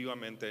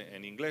exclusivamente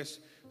en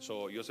inglés.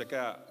 So, yo sé que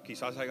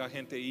quizás haya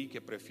gente ahí que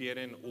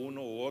prefieren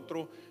uno u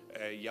otro.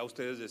 Ya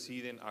ustedes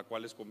deciden a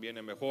cuál les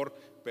conviene mejor.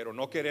 Pero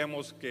no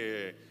queremos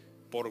que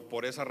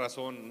por esa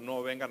razón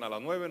no vengan a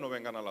las 9, no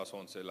vengan a las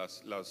 11.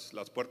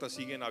 Las puertas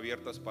siguen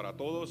abiertas para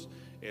todos.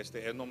 Es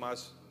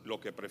nomás lo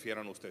que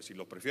prefieran ustedes. Si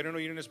lo prefieren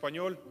oír en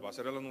español, va a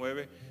ser a las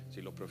 9.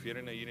 Si lo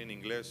prefieren oír en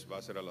inglés, va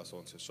a ser a las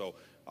 11. So,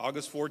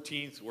 August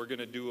 14th, we're going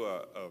to do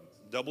a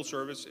double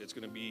service. It's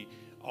going to be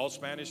all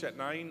Spanish at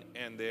 9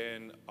 and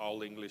then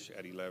all English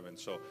at 11.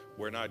 So,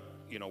 we're not,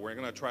 we're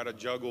going to try to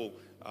juggle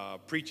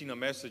preaching a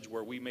message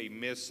where we may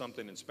miss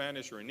something in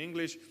Spanish or in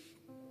English.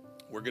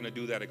 We're going to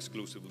do that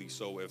exclusively.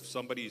 So if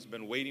somebody's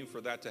been waiting for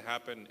that to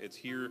happen, it's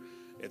here,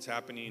 it's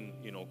happening.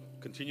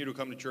 Continue to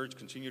come to church,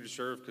 continue to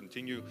serve,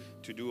 continue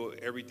to do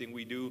everything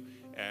we do.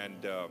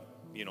 And,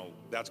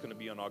 that's going to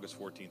be on August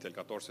 14th, el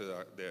 14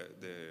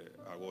 de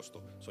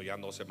agosto. So ya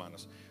en 2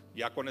 semanas.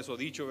 Ya con eso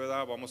dicho,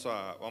 ¿verdad? Vamos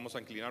a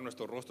inclinar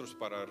nuestros rostros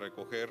para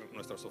recoger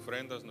nuestras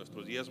ofrendas,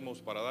 nuestros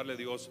diezmos, para darle a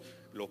Dios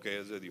lo que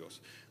es de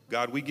Dios.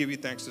 God, we give you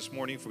thanks this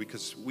morning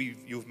because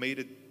we've made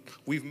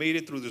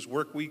it through this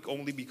work week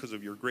only because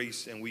of your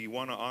grace, and we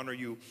want to honor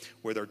you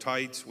with our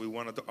tithes. We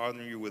want to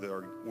honor you with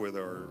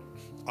our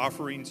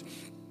offerings.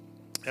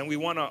 And we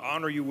want to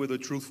honor you with a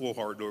truthful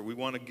heart, Lord. We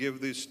want to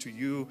give this to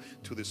you,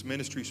 to this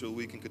ministry, so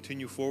we can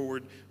continue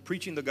forward,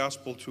 preaching the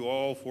gospel to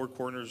all 4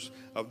 corners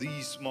of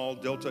these small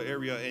Delta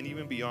area and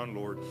even beyond,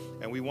 Lord.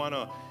 And we want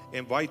to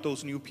invite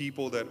those new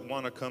people that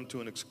want to come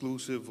to an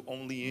exclusive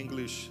only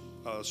English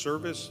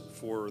service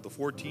for the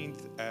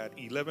 14th at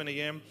 11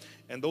 a.m.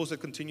 And those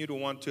that continue to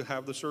want to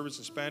have the service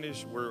in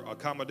Spanish, we're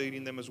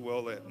accommodating them as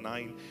well at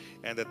 9,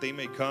 and that they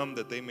may come,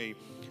 that they may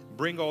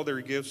bring all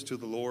their gifts to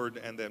the Lord,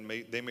 and then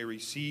they may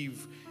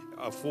receive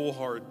a full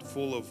heart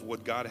full of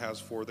what God has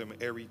for them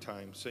every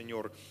time.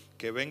 Señor,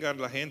 que venga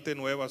la gente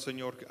nueva,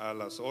 Señor, a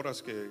las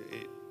horas que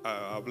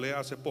hablé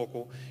hace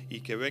poco,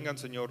 y que vengan,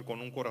 Señor,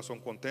 con un corazón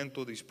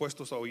contento,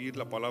 dispuestos a oír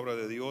la palabra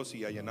de Dios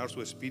y a llenar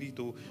su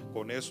espíritu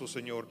con eso,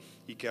 Señor,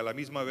 y que a la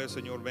misma vez,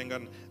 Señor,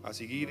 vengan a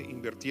seguir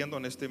invirtiendo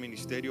en este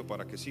ministerio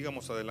para que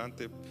sigamos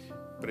adelante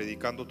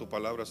predicando tu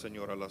palabra,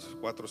 Señor, a las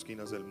 4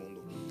 esquinas del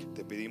mundo.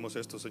 Te pedimos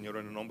esto, Señor,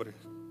 en el nombre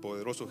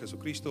poderoso de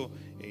Jesucristo.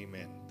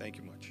 Amen. Thank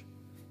you much.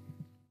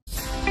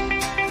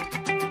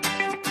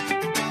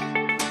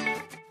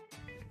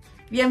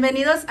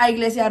 Bienvenidos a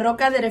Iglesia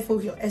Roca de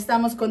Refugio.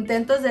 Estamos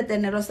contentos de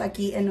tenerlos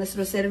aquí en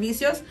nuestros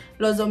servicios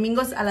los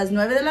domingos a las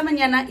 9 de la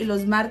mañana y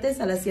los martes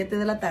a las 7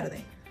 de la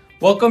tarde.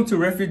 Welcome to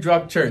Refuge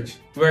Church.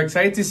 We're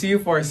excited to see you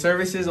for our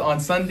services on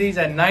Sundays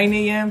at 9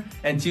 a.m.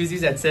 and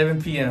Tuesdays at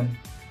 7 p.m.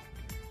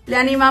 Le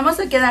animamos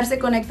a quedarse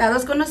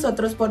conectados con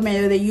nosotros por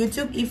medio de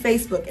YouTube y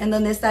Facebook, en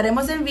donde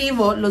estaremos en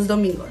vivo los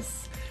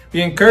domingos.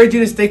 We encourage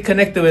you to stay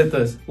connected with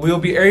us. We will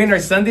be airing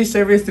our Sunday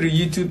service through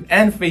YouTube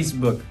and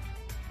Facebook.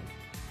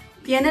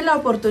 Tiene la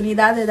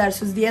oportunidad de dar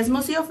sus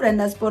diezmos y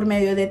ofrendas por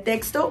medio de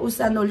texto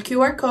usando el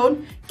QR code,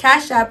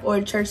 Cash App o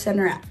el Church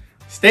Center app.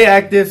 Stay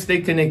active,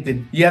 stay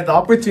connected. You have the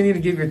opportunity to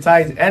give your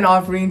tithes and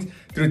offerings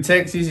through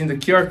text using the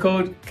QR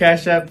code,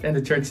 Cash App, and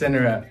the Church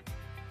Center app.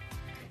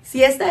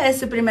 Si esta es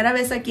su primera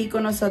vez aquí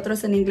con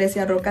nosotros en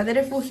Iglesia Roca de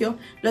Refugio,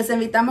 los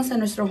invitamos a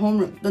nuestro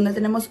homeroom, donde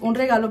tenemos un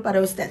regalo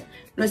para usted.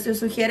 Nuestros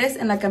sugieres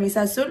en la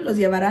camisa azul los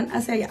llevarán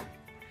hacia allá.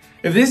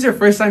 If this is your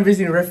first time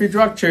visiting Refuge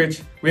Rock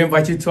Church, we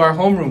invite you to our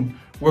homeroom,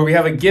 where we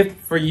have a gift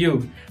for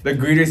you. The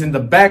greeters in the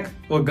back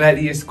will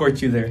gladly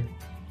escort you there.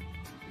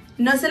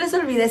 No se les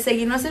olvide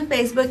seguirnos en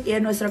Facebook y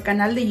en nuestro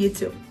canal de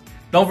YouTube.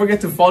 Don't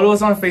forget to follow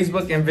us on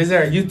Facebook and visit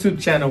our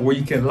YouTube channel, where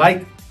you can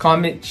like,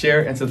 comment,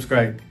 share, and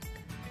subscribe.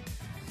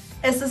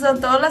 Estos son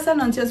todos los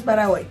anuncios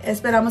para hoy.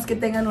 Esperamos que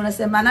tengan una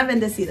semana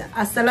bendecida.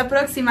 Hasta la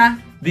próxima.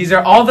 These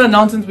are all the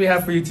announcements we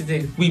have for you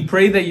today. We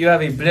pray that you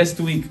have a blessed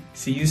week.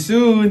 See you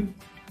soon.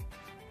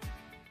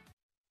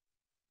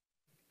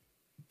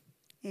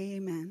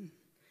 Amen.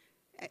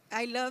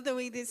 I love the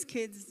way these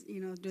kids,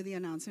 do the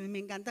announcement.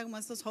 Me encanta como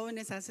estos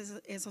jóvenes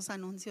hacen esos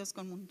anuncios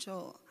con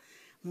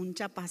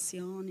mucha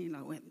pasión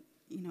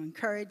y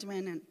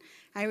encouragement, and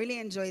I really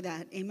enjoy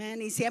that. Amen.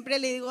 Y siempre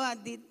le digo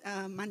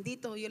a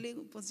Mandito, yo le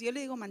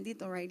digo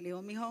Mandito, right? Le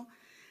digo, mijo,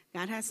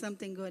 God has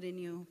something good in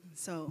you.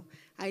 So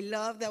I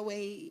love the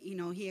way,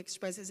 he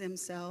expresses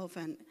himself,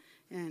 and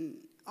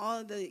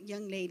all the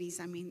young ladies.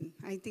 I mean,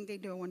 I think they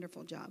do a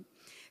wonderful job.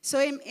 So,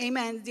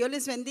 amen. Dios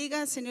les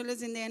bendiga. Señor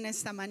les bendiga en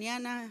esta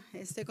mañana.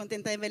 Estoy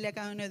contenta de verle a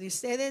cada uno de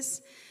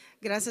ustedes.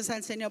 Gracias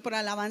al Señor por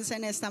alabanza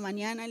en esta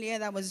mañana, Leah.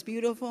 That was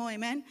beautiful.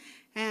 Amen.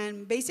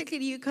 And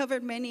basically, you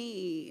covered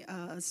many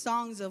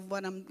songs of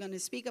what I'm going to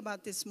speak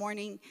about this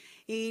morning.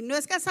 Y no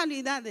es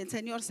casualidad, el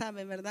Señor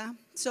sabe, ¿verdad?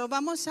 So,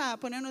 vamos a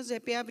ponernos de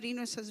pie, abrir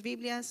nuestras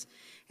Biblias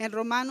en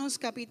Romanos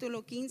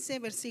capítulo 15,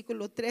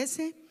 versículo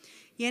 13.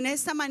 Y en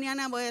esta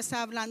mañana voy a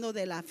estar hablando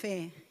de la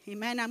fe.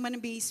 Amen. I'm going to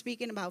be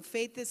speaking about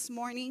faith this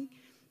morning.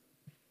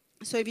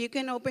 So if you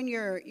can open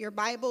your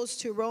Bibles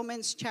to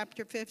Romans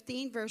chapter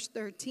 15, verse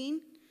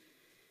 13.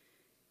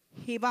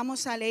 Y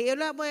vamos a leer. Yo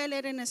la voy a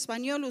leer en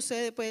español.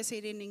 Usted puede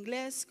seguir en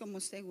inglés, como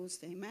usted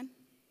guste. Amen.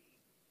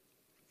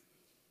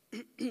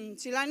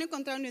 Si la han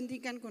encontrado, lo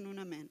indican con un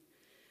amén.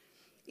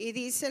 Y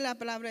dice la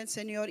palabra del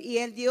Señor: y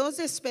el Dios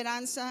de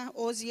esperanza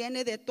os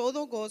llene de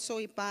todo gozo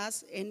y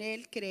paz en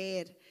el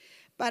creer,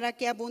 para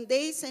que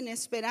abundéis en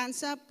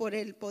esperanza por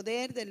el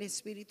poder del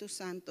Espíritu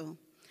Santo.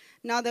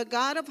 Now the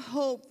God of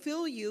hope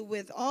fill you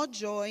with all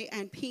joy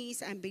and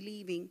peace and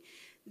believing,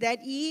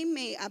 that ye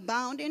may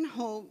abound in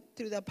hope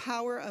through the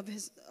power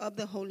of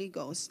the Holy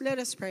Ghost. Let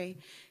us pray.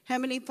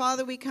 Heavenly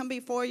Father, we come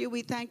before you.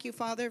 We thank you,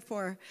 Father,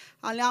 for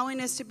allowing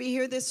us to be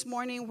here this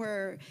morning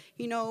where,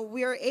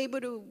 we are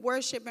able to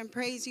worship and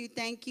praise you.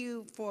 Thank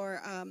you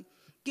for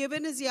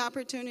giving us the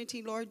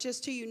opportunity, Lord,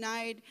 just to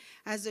unite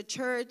as a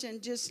church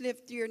and just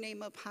lift your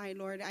name up high,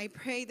 Lord. I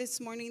pray this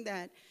morning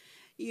that,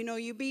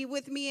 you be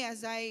with me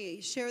as I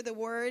share the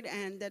word,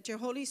 and that your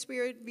Holy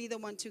Spirit be the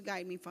one to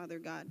guide me, Father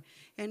God.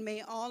 And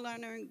may all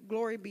honor and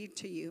glory be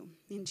to you.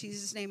 In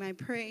Jesus' name I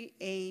pray,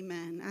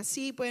 amen.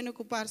 Así pueden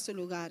ocupar sus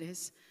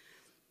lugares.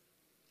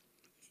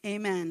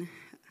 Amen.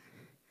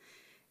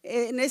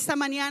 En esta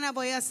mañana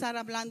voy a estar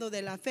hablando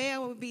de la fe. I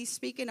will be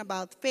speaking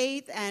about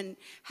faith and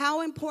how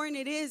important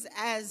it is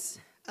as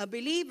a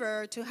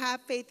believer to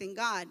have faith in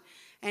God.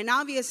 And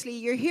obviously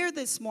you're here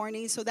this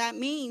morning, so that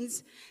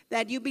means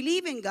that you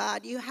believe in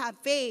God, you have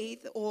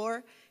faith,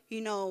 or,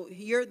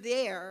 you're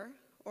there,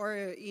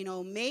 or,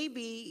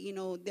 maybe,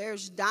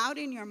 there's doubt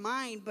in your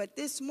mind. But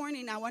this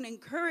morning I want to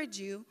encourage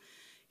you,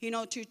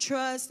 to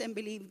trust and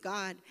believe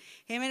God.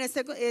 Amen. Es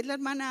la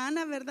hermana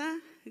Ana, ¿verdad?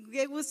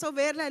 Qué gusto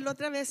verla. El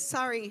otra vez,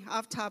 sorry,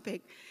 off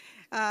topic.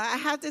 I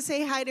have to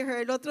say hi to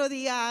her. El otro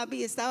día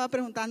Abby estaba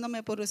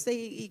preguntándome por usted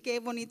y qué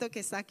bonito que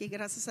está aquí,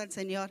 gracias al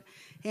Señor.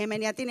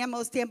 Amen. Ya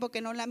teníamos tiempo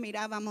que no la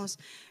mirábamos.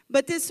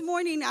 But this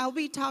morning I'll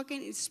be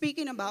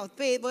speaking about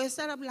faith. Voy a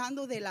estar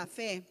hablando de la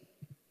fe.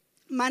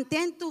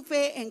 Mantén tu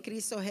fe en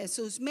Cristo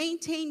Jesús.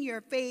 Maintain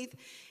your faith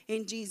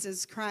in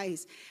Jesus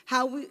Christ.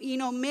 How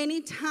many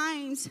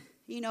times,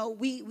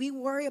 we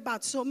worry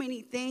about so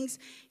many things,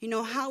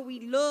 how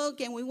we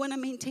look, and we want to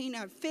maintain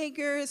our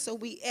figure, so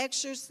we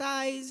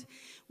exercise,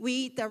 we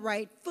eat the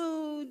right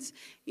foods,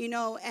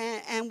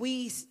 and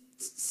we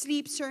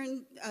sleep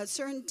a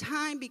certain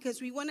time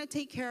because we want to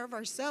take care of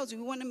ourselves.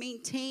 We want to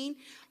maintain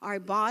our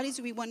bodies.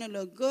 We want to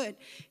look good.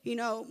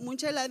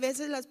 Muchas de las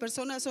veces las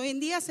personas hoy en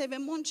día se ve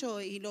mucho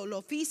y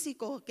lo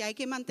físico, que hay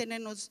que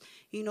mantenernos,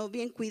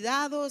 bien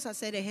cuidados,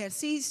 hacer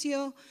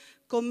ejercicio,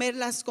 comer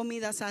las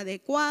comidas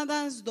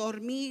adecuadas,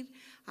 dormir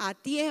a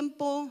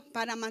tiempo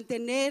para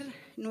mantener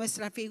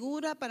nuestra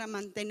figura, para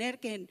mantener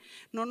que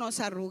no nos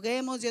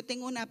arruguemos. Yo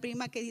tengo una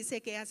prima que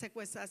dice que ella se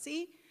cuesta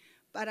así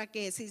para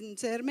que si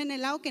se duerme en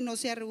el lado que no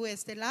se arrugue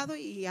este lado,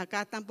 y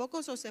acá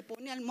tampoco, se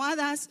pone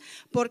almohadas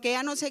porque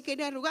ella no se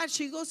quiere arrugar.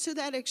 She goes to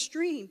that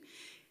extreme.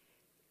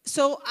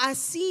 So,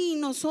 así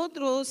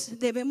nosotros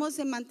debemos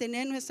de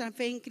mantener nuestra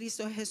fe en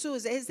Cristo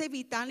Jesús. Es de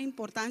vital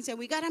importancia.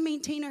 We got to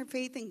maintain our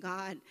faith in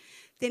God.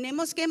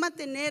 Tenemos que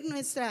mantener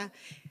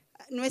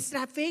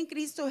nuestra fe en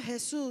Cristo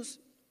Jesús,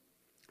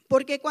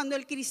 porque cuando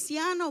el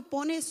cristiano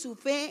pone su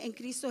fe en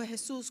Cristo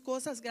Jesús,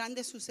 cosas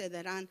grandes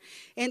sucederán.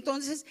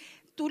 Entonces,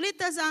 tú le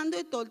estás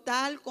dando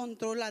total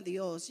control a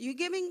Dios. You're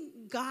giving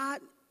God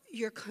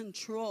your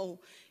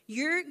control.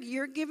 You're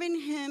giving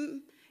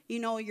him,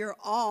 your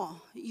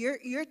all.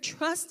 You're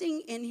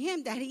trusting in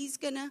him that he's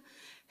gonna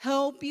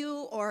help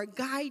you or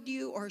guide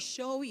you or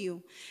show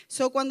you.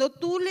 So cuando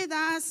tú le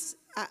das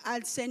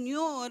al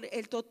Señor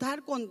el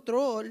total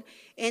control,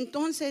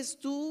 entonces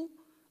tú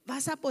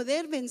vas a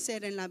poder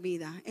vencer en la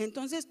vida.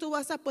 Entonces tú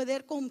vas a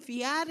poder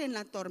confiar en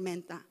la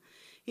tormenta.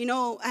 You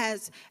know,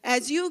 as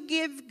you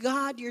give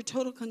God your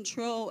total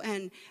control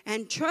and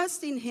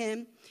trust in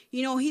him,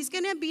 you know, he's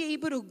going to be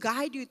able to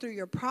guide you through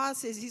your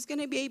process. He's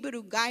going to be able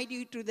to guide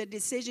you through the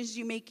decisions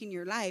you make in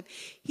your life.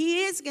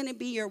 He is going to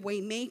be your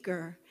way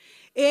maker.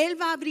 Él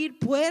va a abrir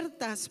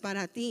puertas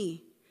para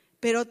ti,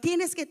 pero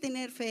tienes que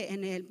tener fe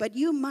en él. But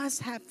you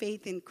must have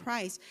faith in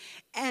Christ.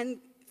 And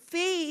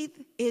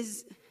faith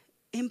is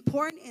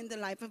important in the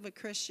life of a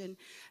Christian.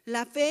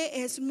 La fe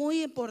es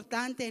muy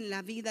importante en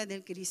la vida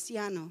del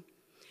cristiano.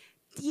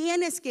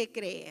 Tienes que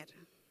creer.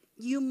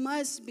 You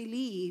must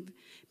believe.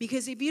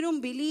 Because if you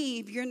don't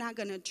believe, you're not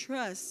going to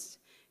trust.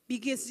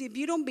 Because if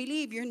you don't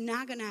believe, you're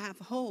not going to have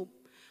hope.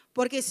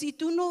 Porque si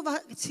tú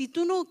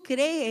no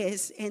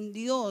crees en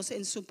Dios,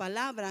 en su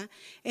palabra,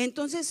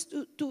 entonces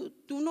tú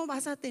no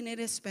vas a tener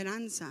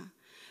esperanza.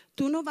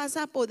 Tú no vas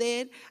a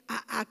poder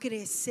a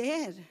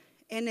crecer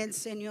en el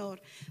Señor.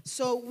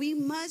 So we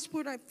must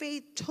put our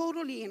faith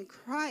totally in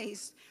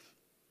Christ,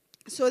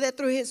 so that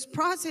through his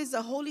process,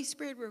 the Holy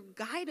Spirit will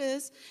guide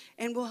us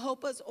and will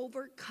help us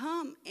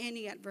overcome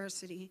any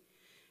adversity.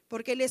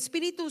 Porque el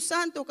Espíritu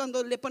Santo,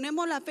 cuando le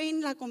ponemos la fe y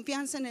la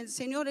confianza en el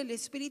Señor, el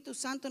Espíritu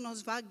Santo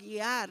nos va a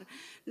guiar,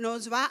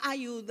 nos va a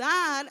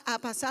ayudar a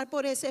pasar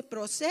por ese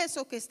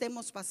proceso que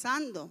estemos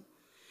pasando.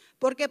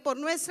 Porque por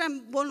nuestra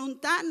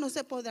voluntad no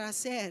se podrá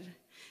hacer.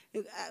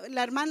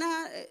 La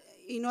hermana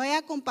y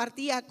Nora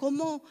compartía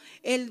cómo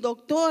el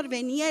doctor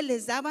venía y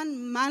les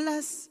daban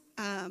malas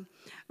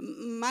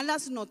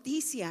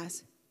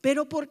noticias.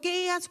 Pero ¿por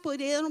qué ellas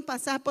pudieron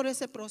pasar por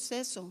ese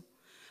proceso?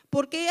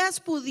 Porque ellas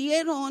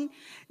pudieron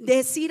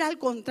decir al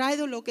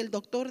contrario de lo que el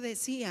doctor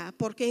decía,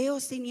 porque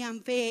ellos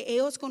tenían fe,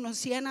 ellos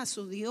conocían a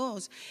su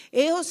Dios,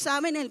 ellos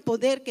saben el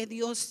poder que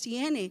Dios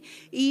tiene,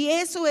 y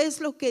eso es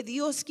lo que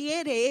Dios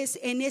quiere. Es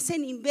en ese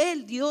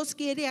nivel Dios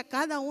quiere a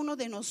cada uno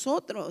de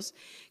nosotros,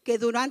 que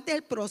durante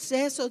el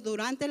proceso,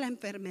 durante la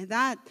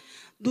enfermedad,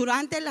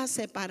 durante la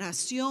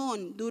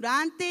separación,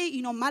 durante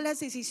malas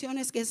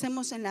decisiones que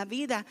hacemos en la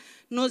vida,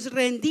 nos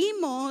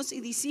rendimos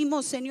y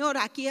decimos: Señor,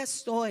 aquí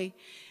estoy.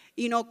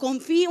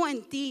 Confío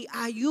en ti,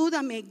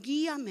 ayúdame,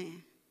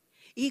 guíame.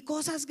 Y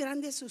cosas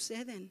grandes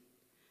suceden.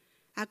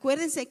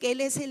 Acuérdense que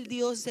Él es el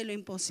Dios de lo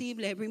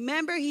imposible.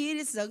 Remember, He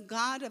is the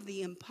God of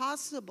the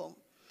impossible.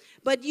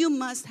 But you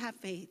must have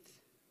faith.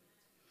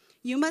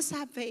 You must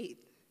have faith.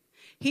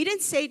 He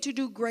didn't say to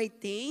do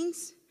great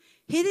things.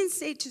 He didn't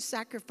say to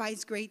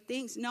sacrifice great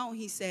things. No,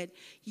 He said,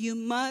 you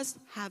must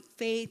have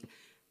faith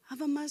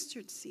of a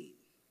mustard seed.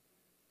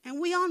 And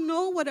we all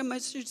know what a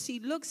mustard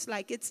seed looks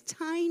like. It's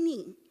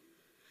tiny.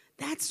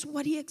 That's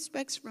what He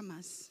expects from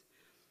us.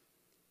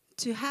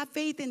 To have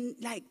faith in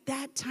like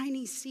that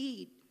tiny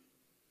seed.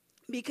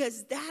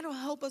 Because that'll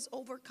help us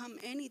overcome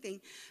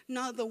anything.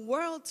 Now the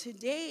world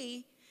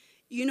today,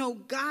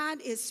 God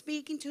is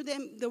speaking to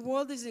them. The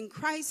world is in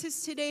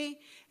crisis today.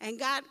 And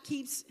God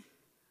keeps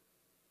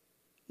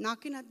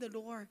knocking at the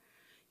door,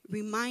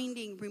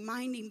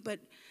 reminding. But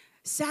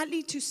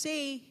sadly to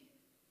say,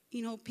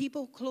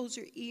 people close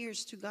their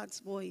ears to God's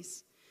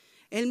voice.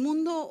 El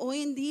mundo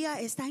hoy en día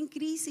está en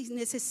crisis,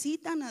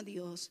 necesitan a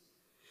Dios,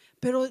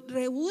 pero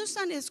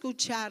rehúsan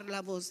escuchar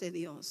la voz de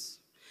Dios.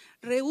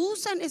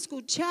 Rehúsan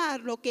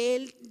escuchar lo que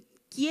Él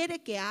quiere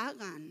que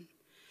hagan.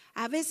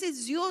 A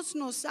veces Dios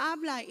nos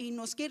habla y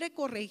nos quiere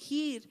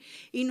corregir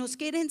y nos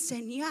quiere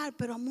enseñar,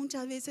 pero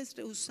muchas veces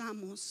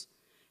rehusamos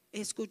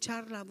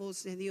escuchar la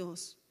voz de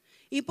Dios.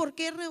 ¿Y por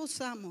qué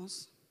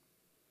rehusamos?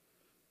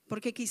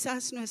 Porque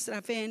quizás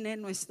nuestra fe en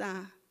Él no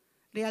está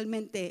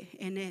realmente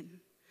en Él.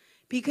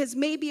 Because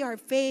maybe our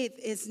faith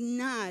is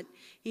not,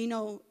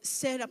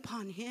 set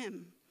upon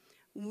Him.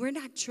 We're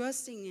not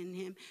trusting in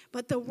Him.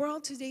 But the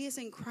world today is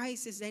in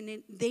crisis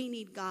and they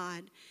need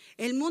God.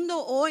 El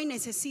mundo hoy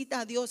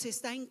necesita a Dios,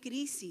 está en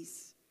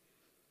crisis.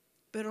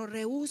 Pero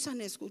rehusan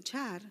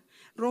escuchar.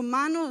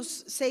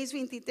 Romanos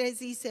 6:23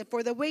 dice,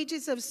 for the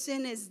wages of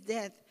sin is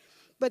death,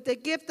 but the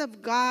gift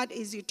of God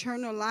is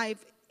eternal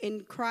life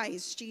in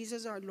Christ,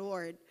 Jesus our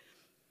Lord.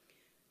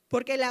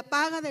 Porque la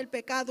paga del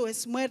pecado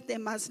es muerte,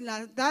 mas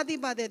la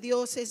dádiva de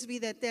Dios es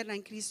vida eterna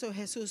en Cristo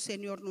Jesús,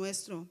 Señor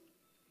nuestro.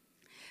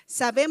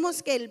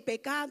 Sabemos que el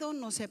pecado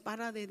nos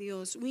separa de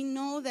Dios. We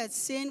know that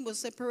sin will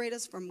separate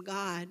us from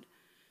God.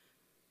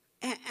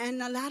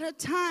 And a lot of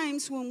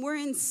times when we're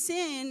in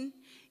sin,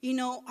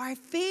 our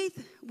faith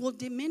will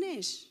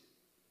diminish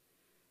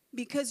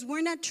because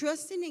we're not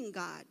trusting in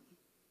God.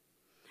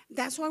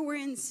 That's why we're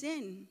in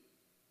sin.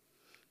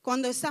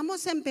 Cuando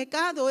estamos en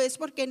pecado es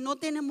porque no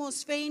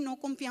tenemos fe y no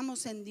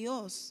confiamos en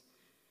Dios.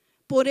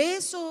 Por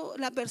eso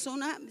la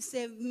persona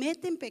se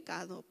mete en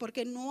pecado,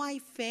 porque no hay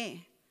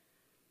fe.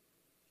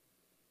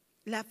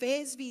 La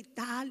fe es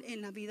vital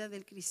en la vida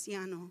del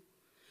cristiano.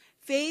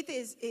 Faith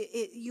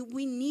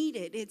we need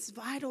it. It's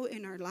vital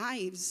in our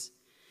lives.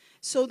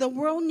 So the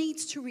world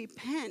needs to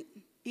repent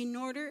in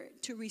order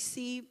to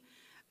receive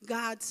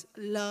God's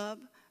love,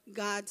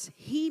 God's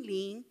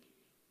healing.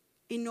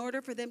 In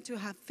order for them to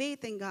have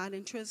faith in God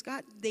and trust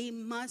God, they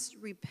must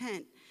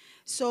repent.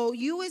 So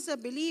you as a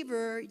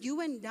believer,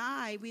 you and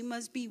I, we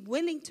must be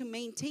willing to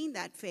maintain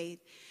that faith.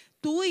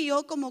 Tú y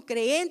yo como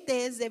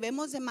creyentes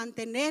debemos de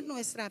mantener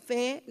nuestra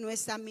fe,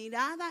 nuestra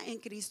mirada en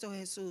Cristo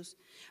Jesús,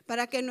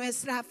 para que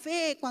nuestra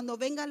fe, cuando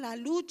venga la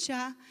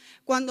lucha,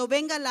 cuando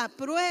venga la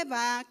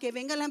prueba, que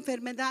venga la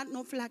enfermedad,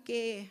 no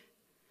flaquee.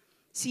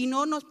 Si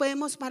no, nos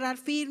podemos parar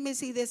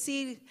firmes y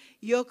decir,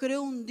 yo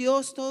creo un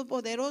Dios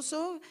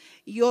todopoderoso,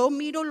 yo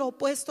miro lo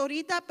opuesto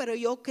ahorita, pero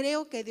yo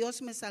creo que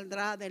Dios me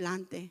saldrá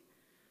adelante.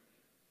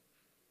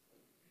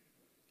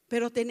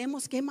 Pero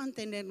tenemos que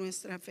mantener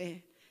nuestra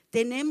fe.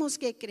 Tenemos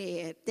que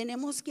creer,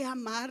 tenemos que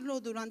amarlo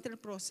durante el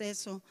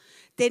proceso,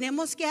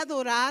 tenemos que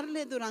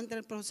adorarle durante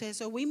el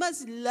proceso. We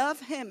must love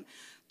him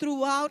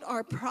throughout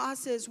our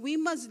process. We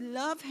must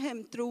love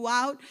him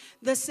throughout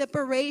the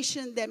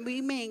separation that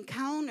we may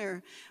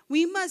encounter.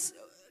 We must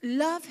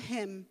love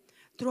him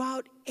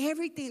throughout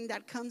everything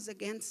that comes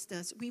against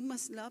us. We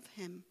must love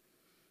him.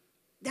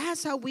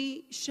 That's how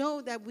we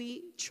show that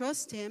we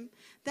trust him.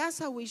 That's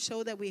how we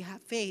show that we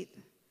have faith.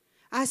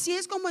 Así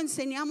es como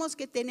enseñamos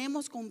que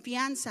tenemos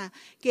confianza,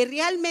 que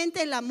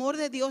realmente el amor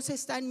de Dios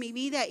está en mi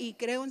vida y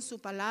creo en su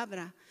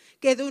palabra.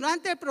 Que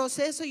durante el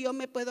proceso yo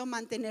me puedo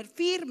mantener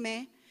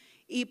firme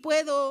y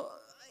puedo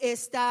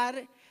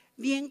estar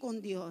bien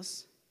con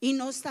Dios y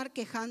no estar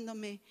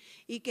quejándome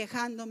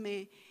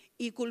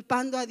y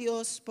culpando a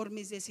Dios por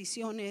mis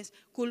decisiones,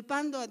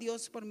 culpando a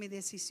Dios por mi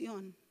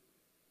decisión.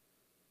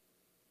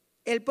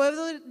 El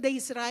pueblo de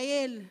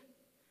Israel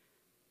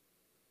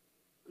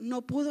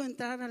no pudo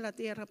entrar a la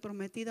tierra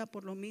prometida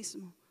por lo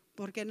mismo,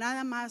 porque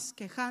nada más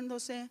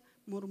quejándose,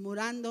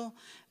 murmurando,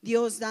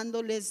 Dios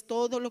dándoles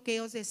todo lo que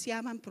ellos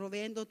deseaban,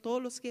 proveyendo todo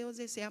lo que ellos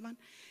deseaban,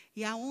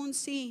 y aún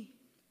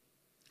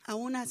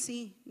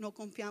así no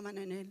confiaban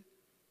en Él.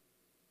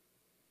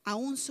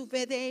 Aún su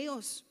fe de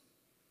ellos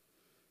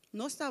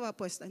no estaba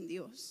puesta en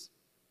Dios.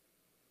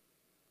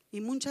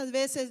 Y muchas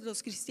veces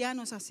los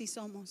cristianos así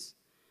somos.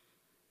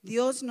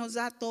 Dios nos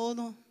da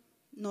todo,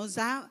 nos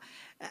da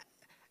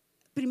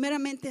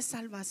primeramente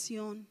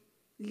salvación,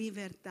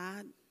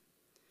 libertad.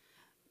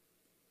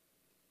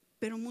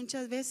 Pero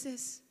muchas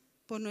veces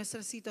por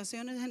nuestras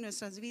situaciones en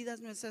nuestras vidas,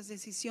 nuestras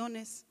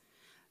decisiones,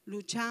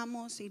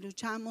 luchamos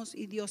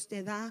y Dios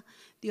te da,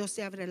 Dios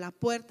te abre la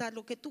puerta,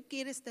 lo que tú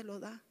quieres te lo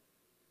da.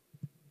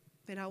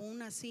 Pero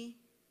aún así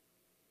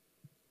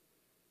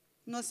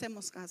no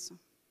hacemos caso.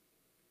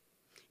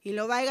 Y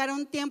luego va a llegar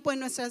un tiempo en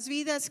nuestras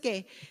vidas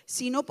que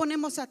si no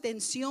ponemos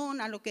atención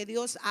a lo que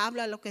Dios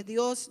habla, a lo que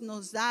Dios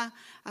nos da,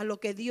 a lo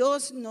que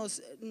Dios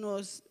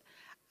nos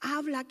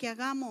habla que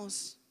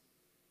hagamos,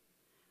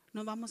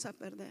 nos vamos a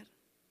perder.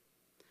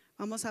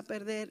 Vamos a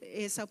perder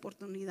esa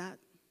oportunidad.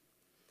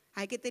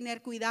 Hay que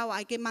tener cuidado,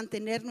 hay que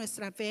mantener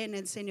nuestra fe en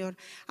el Señor.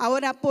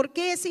 Ahora, ¿por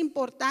qué es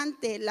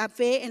importante la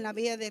fe en la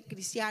vida del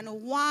cristiano?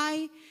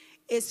 Why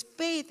is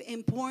faith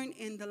important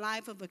in the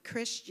life of a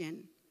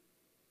Christian?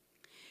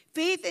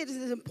 Faith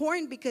is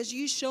important because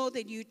you show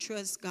that you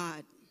trust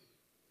God.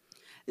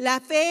 La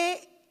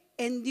fe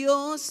en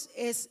Dios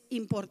es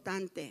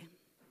importante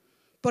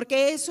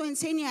porque eso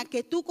enseña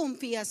que tú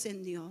confías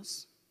en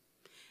Dios.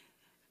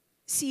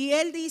 Si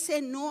Él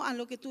dice no a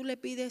lo que tú le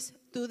pides,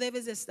 tú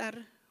debes de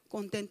estar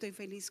contento y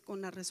feliz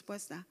con la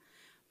respuesta,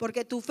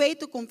 porque tu fe y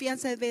tu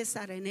confianza debe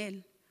estar en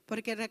Él,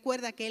 porque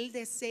recuerda que Él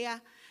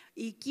desea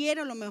y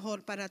quiere lo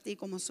mejor para ti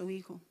como su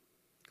hijo,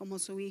 como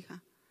su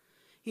hija.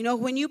 You know,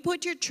 when you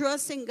put your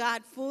trust in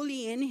God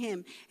fully in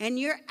Him and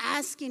you're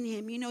asking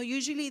Him, you know,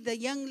 usually the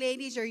young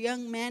ladies or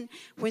young men,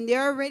 when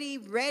they're already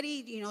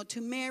ready, you know,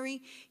 to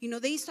marry, you know,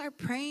 they start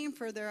praying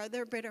for their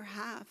other better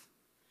half.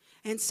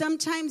 And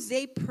sometimes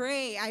they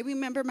pray. I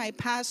remember my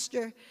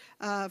pastor,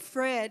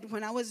 Fred,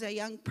 when I was a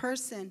young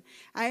person.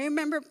 I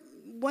remember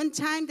one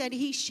time that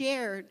he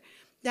shared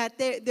that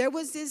there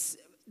was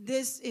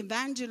this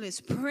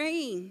evangelist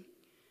praying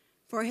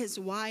for his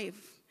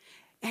wife.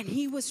 And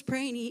he was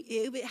praying.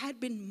 It had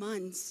been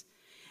months.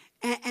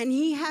 And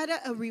he had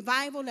a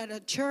revival at a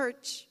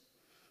church.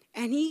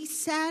 And he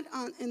sat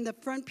in the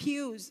front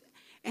pews.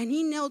 And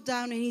he knelt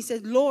down and he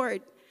said,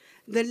 Lord,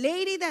 the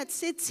lady that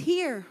sits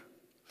here,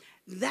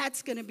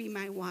 that's going to be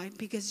my wife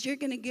because you're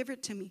going to give her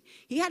to me.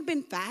 He had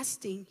been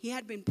fasting. He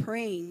had been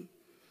praying.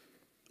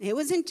 It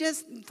wasn't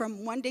just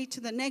from one day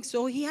to the next.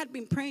 So he had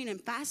been praying and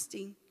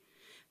fasting.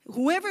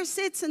 Whoever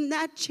sits in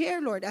that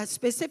chair, Lord, a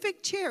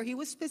specific chair, he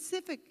was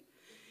specific.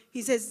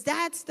 He says,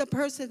 that's the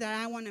person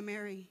that I want to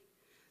marry.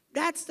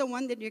 That's the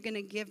one that you're going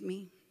to give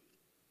me.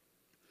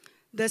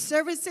 The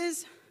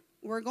services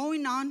were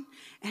going on,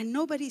 and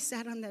nobody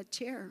sat on that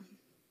chair.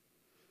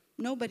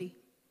 Nobody.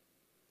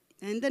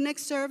 And the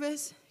next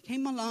service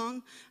came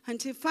along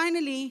until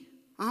finally,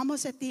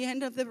 almost at the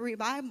end of the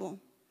revival,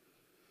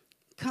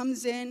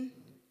 comes in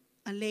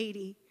a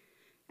lady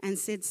and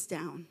sits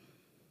down.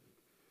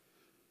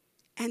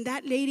 And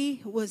that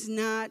lady was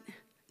not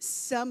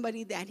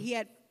somebody that he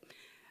had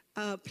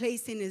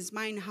placed in his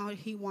mind how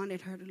he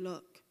wanted her to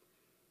look.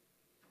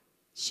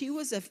 She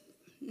was a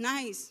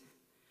nice,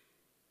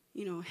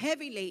 you know,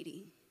 heavy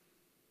lady.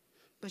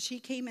 But she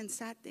came and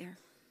sat there.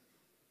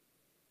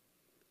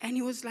 And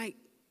he was like,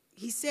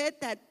 he said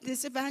that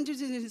this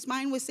evangelist in his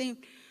mind was saying,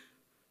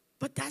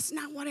 But that's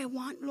not what I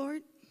want,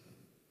 Lord.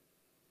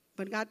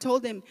 But God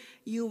told him,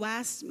 you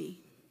asked me.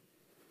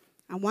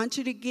 I want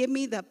you to give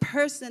me the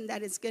person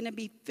that is going to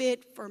be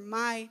fit for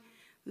my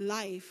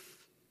life.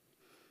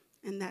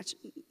 And that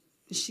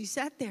she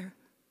sat there.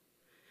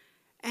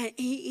 And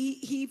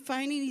he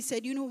finally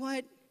said, you know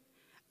what?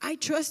 I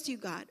trust you,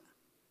 God.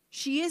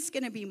 She is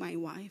going to be my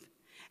wife.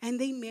 And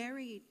they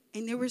married,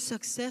 and they were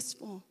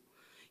successful.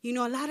 You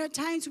know, a lot of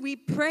times we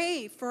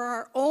pray for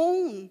our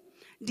own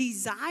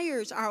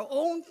desires, our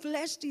own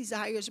flesh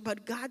desires,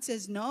 but God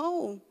says,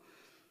 no.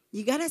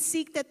 You got to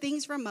seek the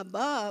things from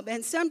above.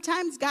 And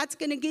sometimes God's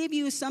going to give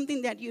you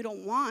something that you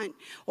don't want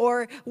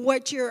or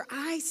what your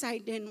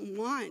eyesight didn't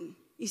want.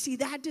 You see,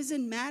 that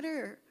doesn't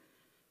matter.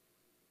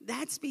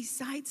 That's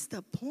besides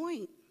the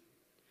point.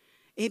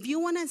 If you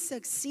want to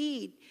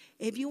succeed,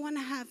 if you want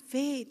to have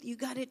faith, you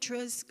got to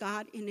trust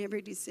God in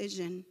every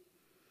decision.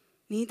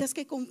 Necesitas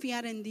que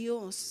confiar en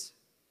Dios.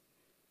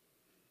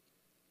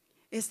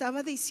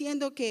 Estaba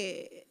diciendo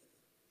que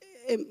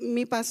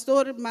mi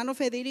pastor, hermano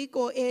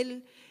Federico,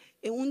 él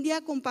un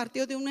día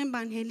compartió de un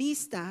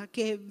evangelista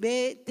que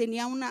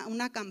tenía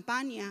una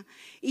campaña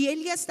y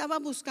él ya estaba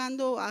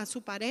buscando a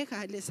su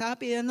pareja, le estaba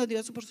pidiendo a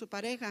Dios por su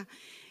pareja.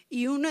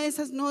 Y una de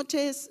esas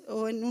noches,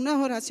 o en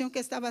una oración que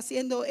estaba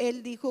haciendo,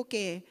 él dijo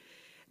que,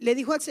 le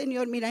dijo al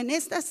Señor, mira, en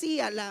esta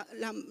silla,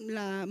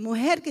 la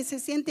mujer que se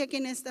siente aquí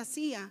en esta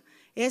silla,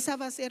 esa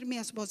va a ser mi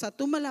esposa,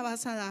 tú me la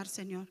vas a dar,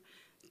 Señor,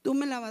 tú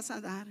me la vas a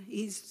dar.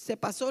 Y se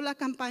pasó la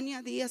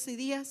campaña días y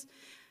días,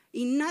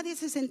 y nadie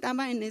se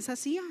sentaba en esa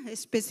silla,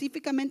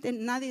 específicamente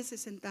nadie se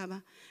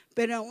sentaba.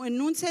 Pero en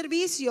un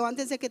servicio,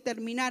 antes de que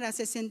terminara,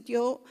 se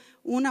sentó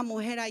una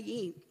mujer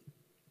allí.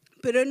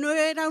 Pero no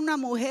era una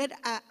mujer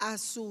a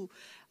su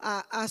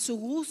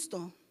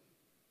gusto,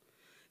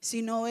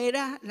 sino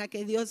era la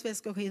que Dios había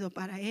escogido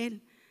para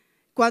él.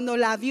 Cuando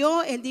la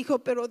vio, él dijo,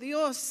 pero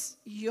Dios,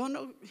 yo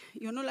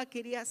no la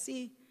quería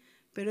así.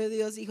 Pero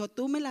Dios dijo,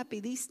 tú me la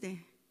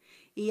pidiste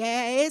y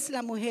ella es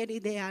la mujer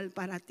ideal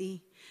para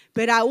ti.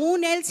 Pero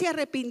aún él se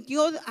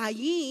arrepintió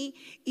allí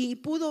y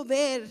pudo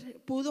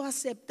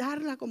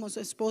aceptarla como su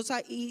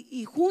esposa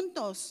y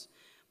juntos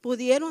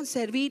pudieron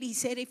servir y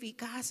ser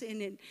eficaces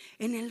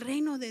en el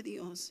reino de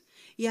Dios.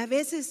 Y a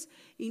veces,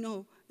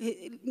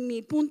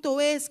 mi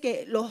punto es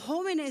que los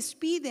jóvenes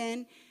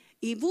piden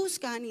y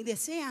buscan y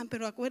desean,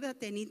 pero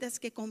acuérdate, necesitas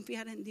que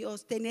confiar en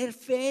Dios, tener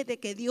fe de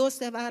que Dios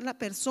te va a dar la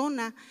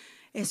persona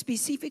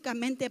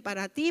específicamente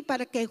para ti,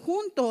 para que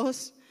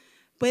juntos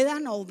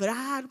puedan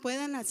obrar,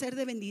 puedan hacer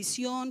de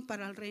bendición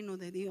para el reino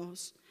de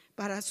Dios,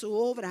 para su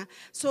obra.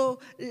 So,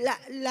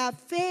 la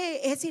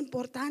fe es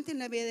importante en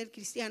la vida del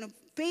cristiano.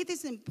 Faith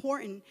is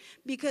important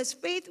because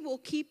faith will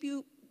keep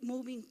you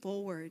moving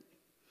forward.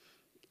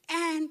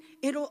 And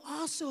it'll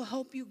also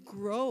help you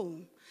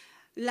grow.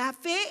 La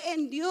fe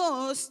en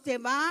Dios te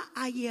va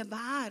a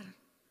llevar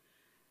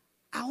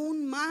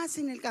aún más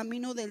en el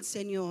camino del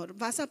Señor.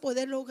 Vas a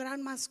poder lograr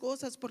más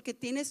cosas porque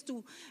tienes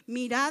tu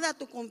mirada,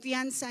 tu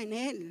confianza en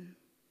Él.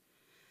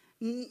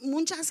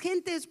 Muchas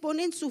gentes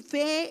ponen su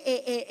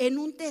fe en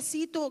un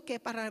tecito que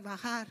para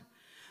bajar.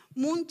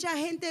 Mucha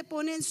gente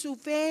pone su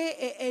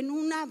fe en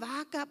una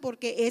vaca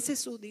porque ese es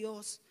su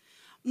Dios.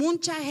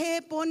 Mucha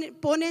gente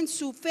pone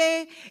su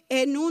fe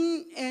en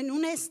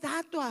una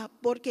estatua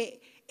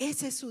porque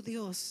ese es su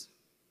Dios.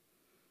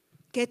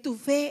 Que tu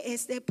fe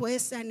esté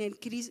puesta en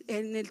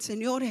el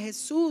Señor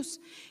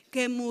Jesús,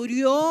 que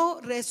murió,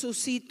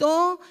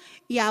 resucitó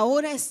y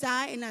ahora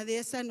está en la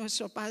diestra de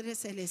nuestro Padre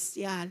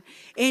Celestial.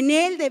 En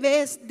Él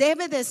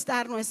debe de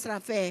estar nuestra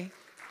fe.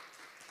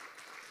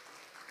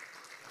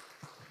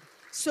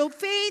 So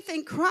faith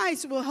in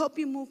Christ will help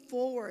you move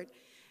forward.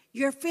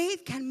 Your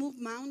faith can move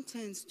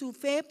mountains. Tu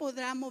fe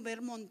podrá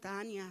mover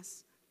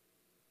montañas.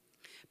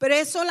 Pero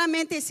es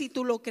solamente si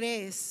tú lo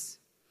crees.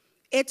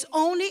 It's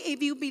only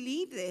if you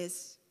believe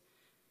this.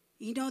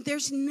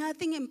 There's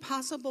nothing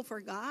impossible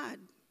for God.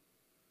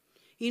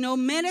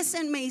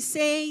 Medicine may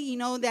say,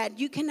 that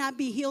you cannot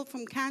be healed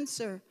from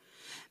cancer.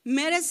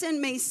 Medicine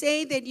may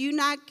say that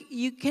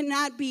you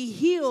cannot be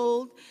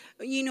healed,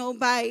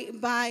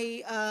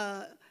 by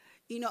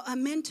a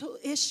mental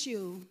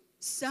issue,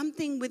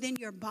 something within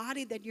your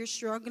body that you're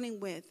struggling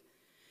with.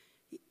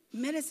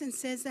 Medicine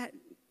says that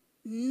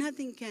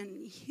nothing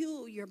can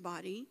heal your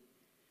body.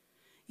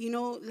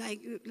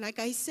 Like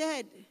I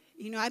said,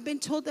 I've been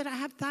told that I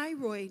have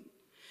thyroid.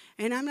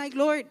 And I'm like,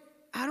 Lord,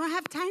 I don't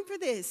have time for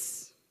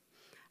this.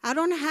 I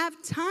don't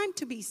have time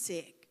to be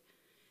sick.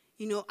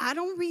 I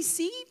don't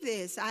receive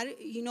this.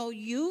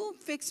 You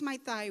fix my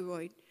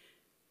thyroid.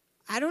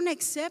 I don't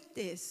accept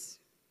this.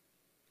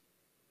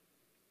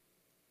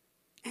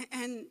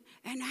 And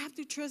I have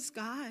to trust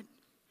God.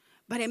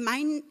 But am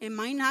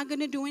I not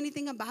going to do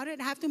anything about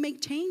it? I have to make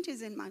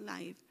changes in my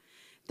life.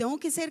 Tengo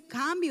que hacer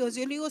cambios.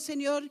 Yo le digo,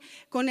 Señor,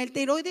 con el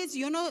tiroides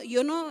yo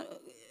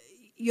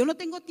no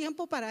tengo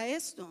tiempo para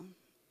esto.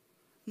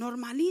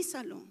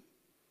 Normalízalo.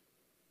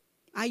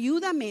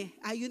 Ayúdame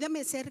a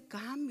hacer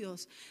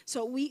cambios.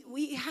 So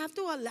we have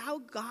to allow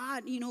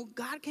God,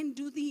 God can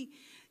do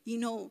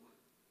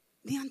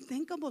the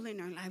unthinkable in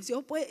our lives.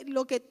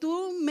 Lo que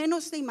tú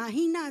menos te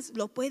imaginas,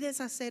 lo puedes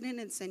hacer en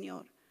el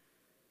Señor.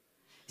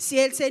 Si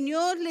el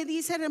Señor le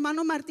dice al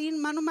hermano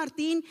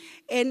Martín,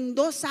 en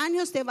 2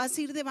 años te vas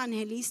a ir de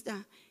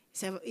evangelista.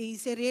 Y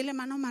se ríe el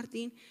hermano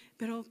Martín,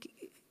 pero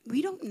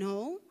we don't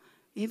know.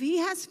 If he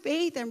has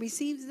faith and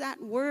receives that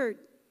word,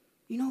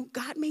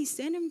 God may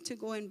send him to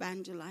go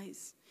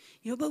evangelize.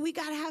 But we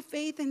got to have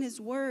faith in his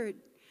word.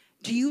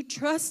 Do you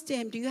trust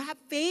him? Do you have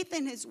faith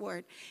in his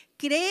word?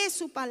 ¿Crees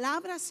su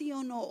palabra, sí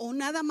o no? O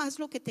nada más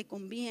lo que te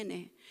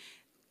conviene.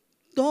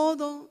 No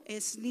todo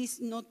es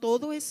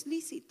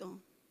lícito.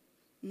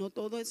 No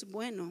todo es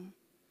bueno.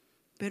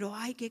 Pero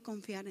hay que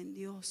confiar en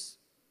Dios.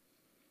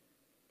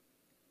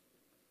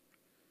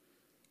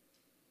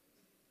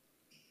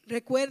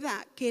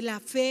 Recuerda que la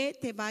fe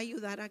te va a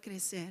ayudar a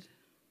crecer.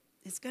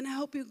 It's going to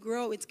help you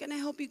grow. It's going to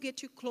help you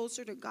get you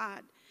closer to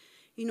God.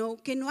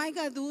 Que no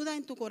haya duda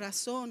en tu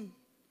corazón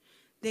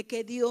de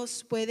que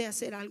Dios puede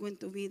hacer algo en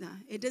tu vida.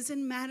 It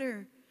doesn't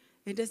matter.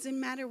 It doesn't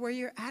matter where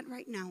you're at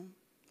right now.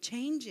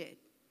 Change it.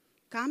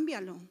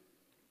 Cámbialo.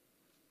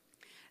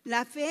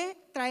 La fe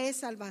trae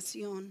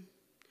salvación.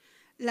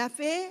 La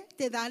fe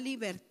te da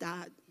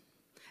libertad.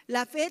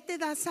 La fe te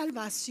da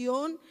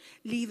salvación,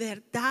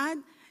 libertad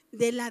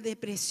de la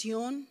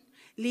depresión,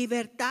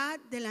 libertad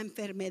de la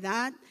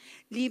enfermedad,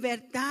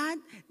 libertad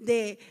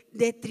de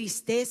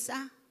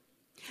tristeza,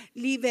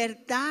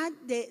 libertad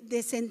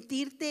de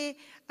sentirte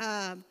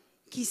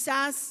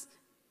quizás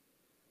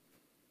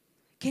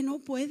que no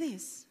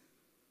puedes.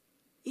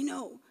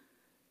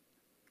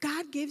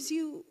 God gives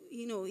you,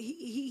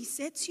 he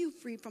sets you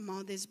free from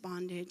all this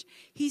bondage.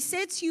 He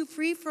sets you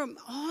free from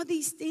all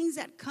these things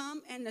that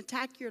come and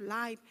attack your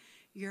life,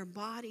 your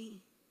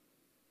body.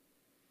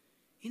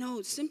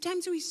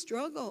 Sometimes we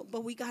struggle,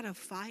 but we got to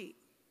fight.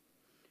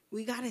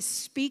 We got to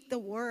speak the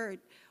word.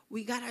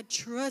 We got to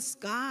trust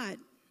God,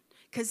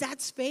 because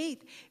that's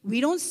faith.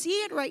 We don't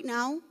see it right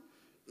now,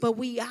 but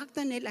we act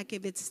on it like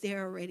if it's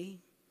there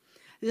already.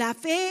 La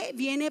fe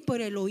viene por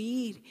el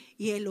oír,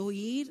 y el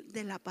oír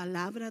de la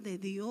palabra de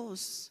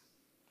Dios.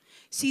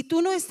 Si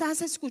tú no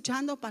estás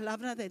escuchando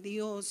palabra de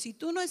Dios, si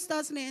tú no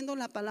estás leyendo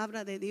la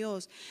palabra de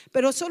Dios,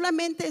 pero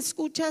solamente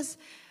escuchas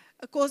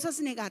cosas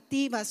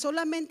negativas,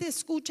 solamente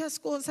escuchas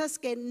cosas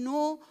que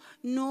no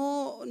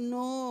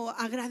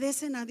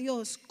agradecen a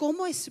Dios,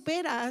 ¿cómo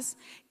esperas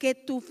que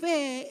tu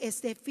fe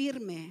esté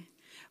firme?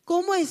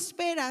 ¿Cómo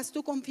esperas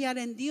tú confiar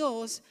en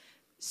Dios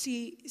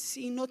si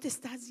no te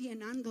estás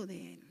llenando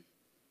de Él?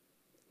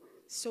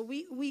 So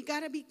we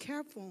got to be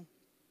careful.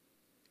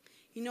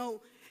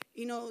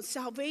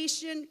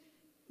 Salvation,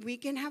 we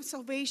can have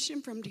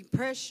salvation from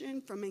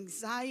depression, from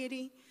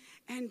anxiety,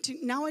 and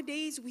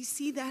nowadays we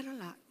see that a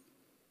lot.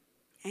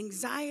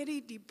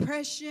 Anxiety,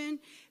 depression,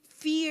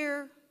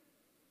 fear.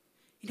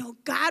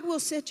 God will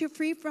set you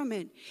free from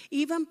it.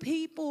 Even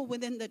people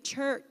within the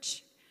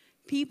church,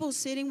 people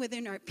sitting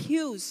within our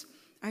pews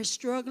are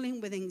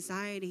struggling with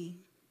anxiety,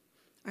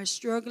 are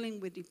struggling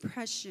with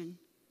depression.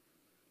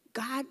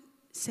 God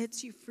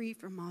sets you free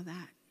from all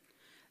that.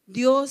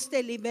 Dios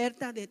te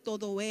liberta de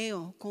todo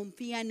ello.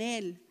 Confía en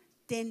Él.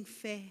 Ten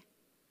fe.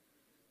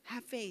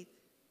 Have faith.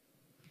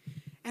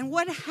 And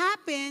what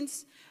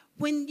happens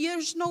when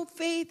there's no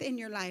faith in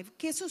your life?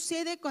 ¿Qué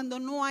sucede cuando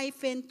no hay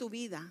fe en tu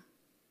vida?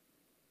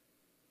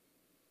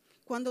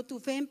 Cuando tu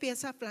fe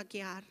empieza a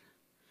flaquear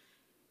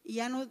y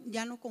ya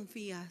no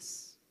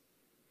confías,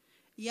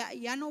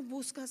 ya no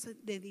buscas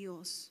de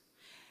Dios,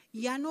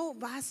 ya no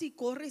vas y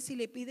corres y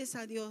le pides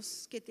a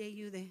Dios que te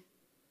ayude,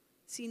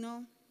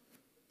 sino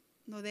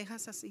lo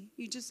dejas así.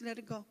 You just let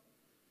it go.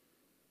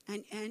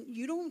 And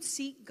you don't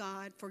seek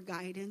God for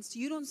guidance.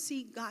 You don't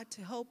seek God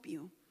to help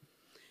you.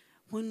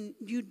 When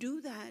you do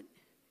that,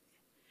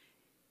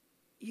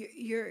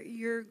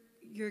 you're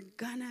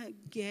gonna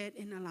get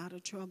in a lot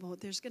of trouble.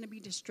 There's gonna be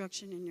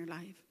destruction in your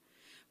life.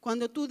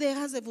 Cuando tú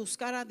dejas de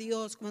buscar a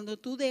Dios, cuando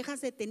tú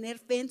dejas de tener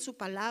fe en su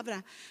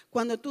palabra,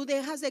 cuando tú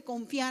dejas de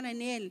confiar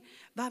en Él,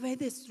 va a haber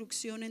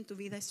destrucción en tu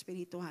vida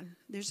espiritual.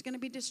 There's gonna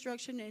be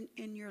destruction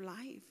in your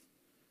life.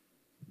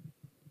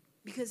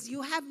 Because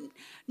you have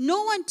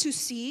no one to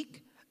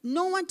seek,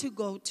 no one to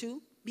go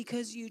to,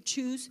 because you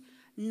choose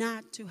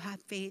not to have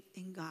faith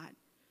in God.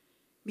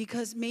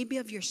 Because maybe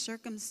of your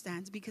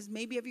circumstance, because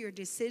maybe of your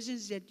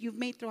decisions that you've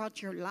made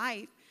throughout your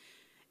life,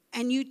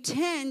 and you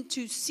tend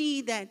to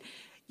see that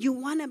you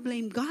want to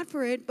blame God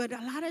for it, but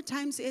a lot of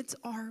times it's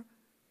our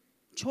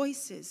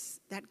choices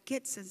that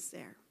gets us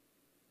there.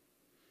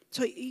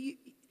 So,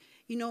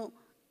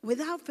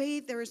 without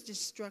faith there is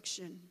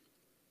destruction.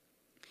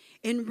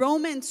 In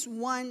Romans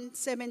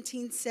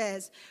 1:17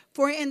 says,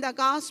 "For in the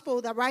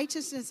gospel the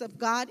righteousness of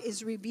God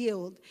is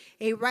revealed,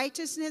 a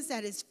righteousness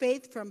that is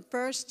faith from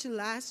first to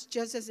last,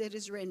 just as it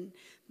is written,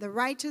 the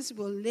righteous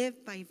will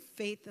live by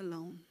faith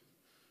alone."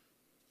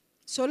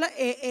 Solo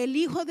el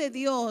Hijo de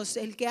Dios,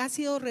 el que ha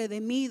sido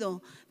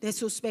redimido de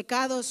sus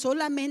pecados,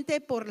 solamente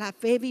por la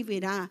fe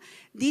vivirá.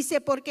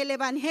 Dice, porque el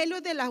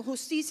evangelio de la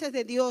justicia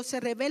de Dios se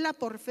revela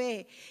por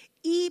fe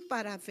y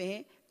para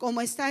fe, como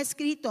está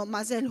escrito,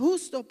 mas el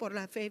justo por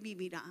la fe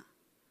vivirá.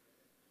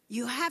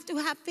 You have to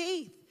have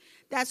faith.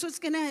 That's what's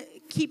going to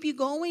keep you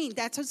going.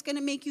 That's what's going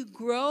to make you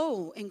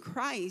grow in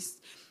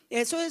Christ.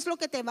 Eso es lo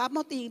que te va a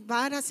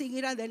motivar a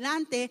seguir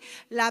adelante.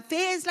 La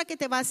fe es la que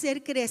te va a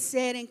hacer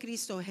crecer en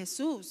Cristo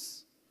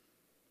Jesús.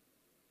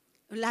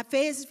 La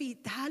fe es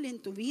vital en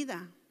tu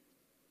vida.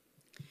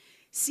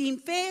 Sin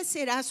fe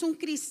serás un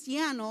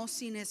cristiano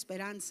sin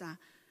esperanza.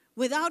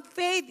 Without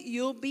faith,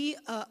 you'll be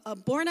a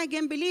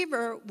born-again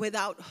believer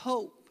without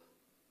hope.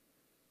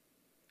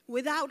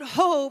 Without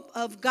hope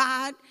of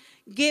God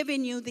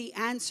giving you the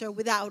answer.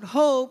 Without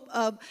hope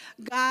of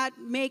God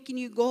making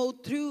you go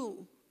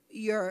through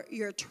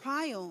your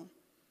trial.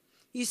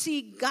 You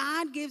see,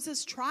 God gives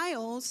us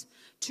trials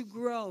to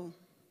grow.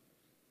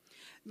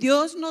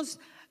 Dios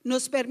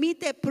nos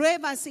permite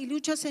pruebas y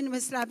luchas en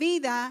nuestra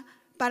vida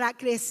para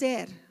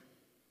crecer.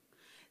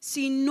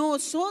 Si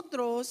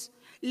nosotros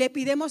le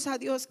pidemos a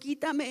Dios,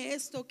 quítame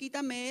esto,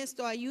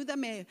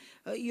 ayúdame,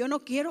 yo no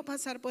quiero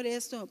pasar por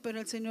esto, pero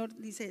el Señor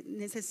dice,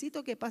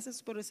 necesito que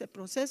pases por ese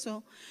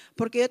proceso,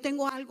 porque yo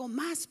tengo algo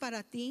más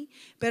para ti,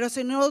 pero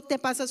si no te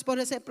pasas por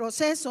ese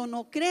proceso,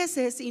 no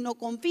creces y no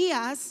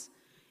confías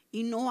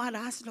y no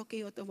harás lo que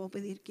yo te voy a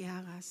pedir que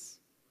hagas.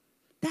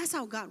 That's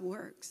how God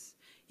works.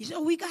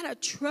 So we got to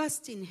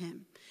trust in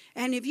Him.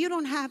 And if you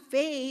don't have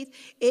faith,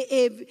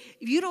 if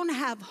you don't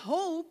have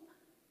hope,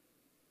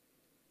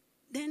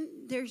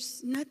 then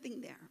there's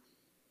nothing there.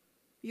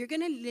 You're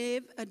going to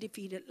live a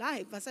defeated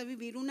life. Vas a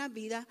vivir una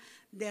vida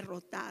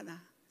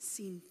derrotada,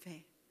 sin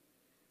fe,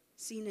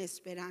 sin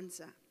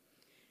esperanza.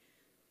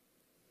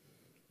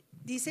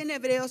 Dice en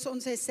Hebreos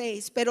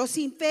 11:6, pero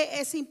sin fe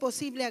es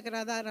imposible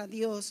agradar a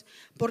Dios,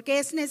 porque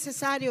es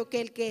necesario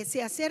que el que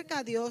se acerca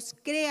a Dios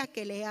crea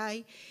que le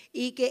hay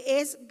y que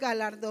es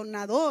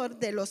galardonador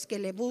de los que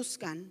le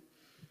buscan.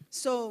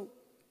 So,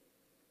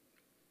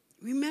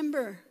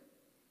 remember,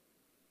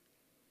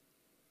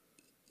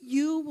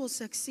 you will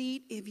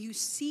succeed if you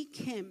seek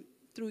Him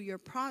through your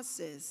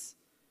process.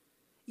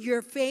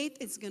 Your faith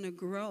is going to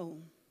grow.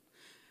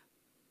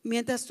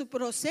 Mientras tu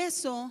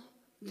proceso,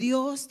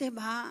 Dios te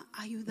va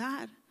a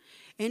ayudar.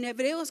 En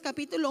Hebreos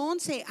capítulo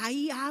 11,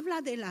 ahí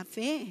habla de la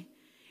fe.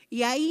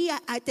 Y ahí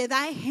te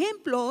da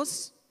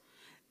ejemplos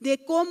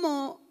de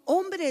cómo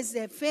hombres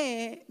de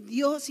fe,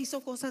 Dios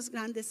hizo cosas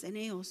grandes en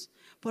ellos,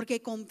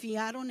 porque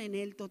confiaron en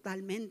Él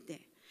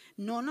totalmente.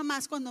 No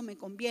nomás cuando me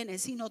conviene,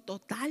 sino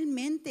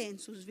totalmente en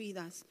sus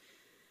vidas.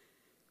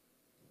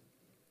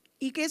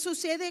 ¿Y qué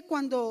sucede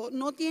cuando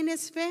no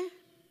tienes fe?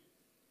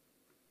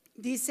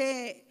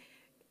 Dice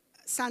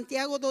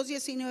Santiago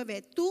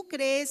 2:19, tú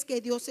crees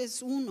que Dios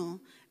es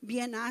uno,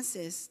 bien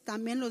haces,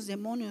 también los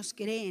demonios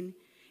creen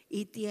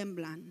y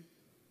tiemblan.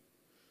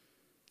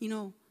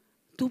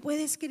 Tú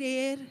puedes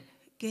creer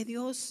que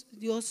Dios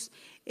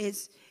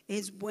es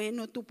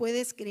bueno, tú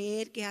puedes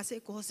creer que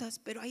hace cosas,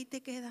 pero ahí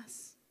te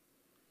quedas.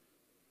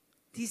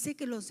 Dice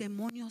que los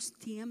demonios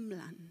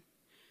tiemblan.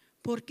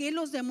 ¿Por qué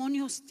los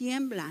demonios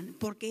tiemblan?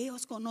 Porque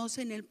ellos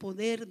conocen el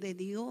poder de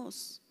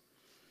Dios.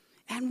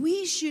 And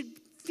we should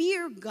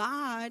fear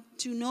God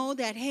to know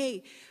that,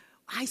 hey,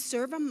 I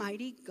serve a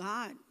mighty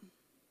God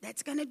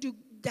that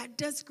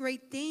does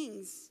great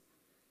things.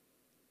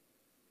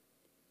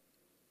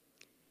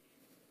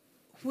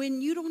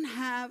 When you don't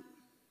have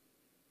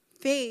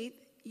faith,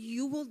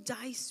 you will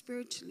die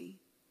spiritually.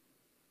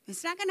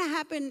 It's not going to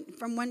happen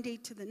from one day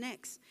to the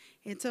next.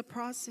 It's a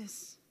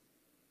process.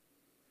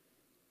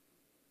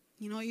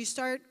 You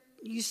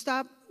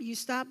stop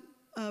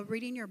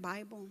reading your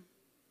Bible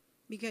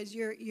because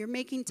you're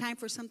making time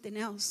for something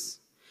else.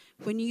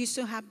 When you used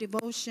to have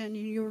devotion and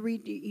you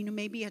read,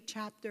 maybe a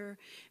chapter,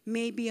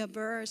 maybe a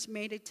verse,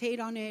 meditate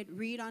on it,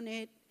 read on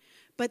it.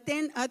 But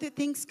then other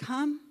things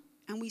come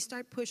and we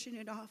start pushing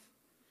it off.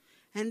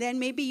 And then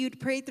maybe you'd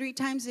pray 3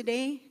 times a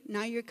day.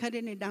 Now you're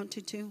cutting it down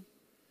to 2.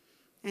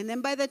 And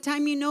then by the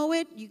time you know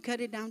it, you cut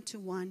it down to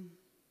 1.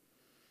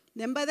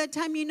 Then by the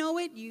time you know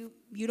it, you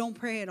don't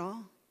pray at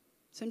all.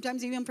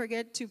 Sometimes you even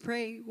forget to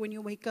pray when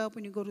you wake up,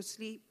 when you go to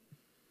sleep.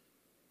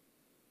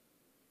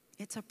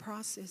 It's a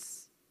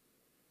process.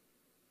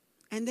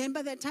 And then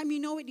by the time you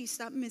know it, you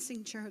stop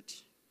missing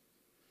church.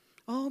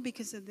 Oh,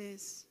 because of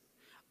this.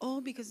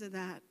 Oh, because of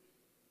that.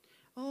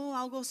 Oh,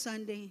 I'll go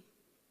Sunday.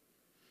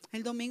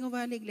 El domingo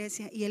voy a la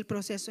iglesia y el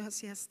proceso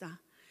así está.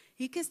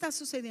 ¿Y qué está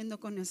sucediendo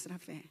con nuestra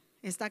fe?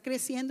 ¿Está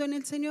creciendo en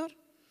el Señor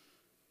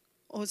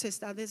o se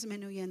está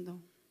disminuyendo?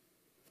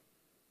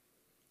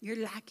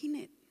 You're lacking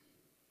it.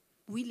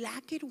 We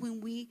lack it when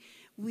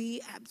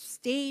we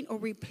abstain or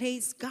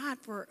replace God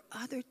for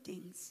other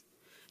things.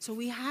 So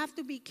we have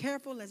to be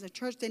careful as a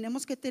church.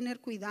 Tenemos que tener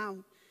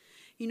cuidado.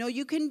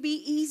 You can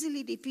be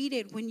easily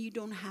defeated when you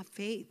don't have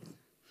faith.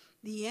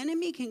 The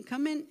enemy can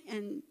come in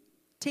and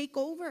take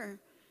over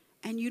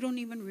and you don't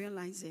even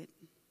realize it.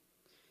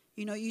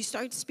 You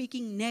start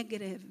speaking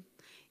negative.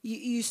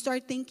 You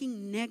start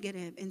thinking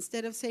negative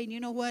instead of saying,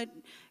 you know what,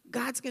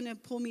 God's going to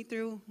pull me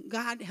through.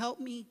 God, help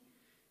me.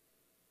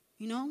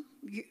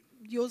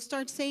 you'll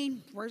start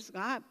saying, where's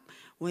God?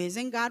 Well,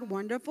 isn't God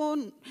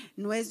wonderful?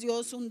 ¿No es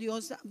Dios un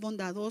Dios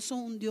bondadoso,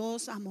 un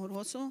Dios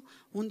amoroso,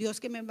 un Dios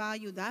que me va a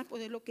ayudar?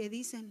 Pues es lo que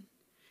dicen.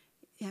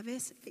 Y a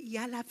veces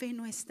ya la fe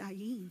no está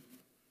ahí.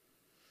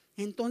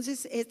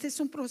 Entonces, este es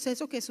un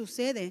proceso que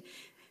sucede.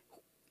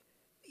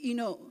 You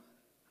know,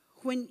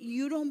 when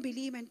you don't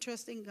believe and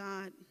trust in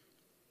God,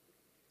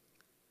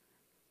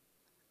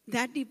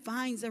 that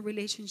defines the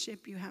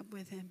relationship you have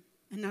with Him.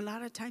 And a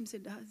lot of times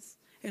it does.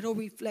 It'll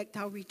reflect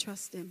how we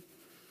trust Him.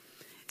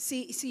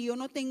 Si yo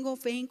no tengo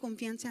fe y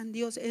confianza en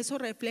Dios, eso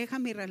refleja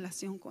mi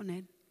relación con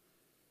Él.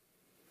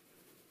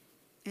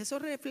 Eso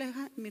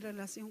refleja mi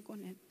relación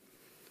con Él.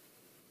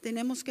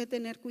 Tenemos que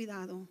tener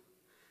cuidado.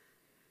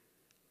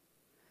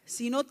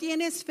 Si no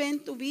tienes fe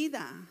en tu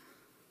vida,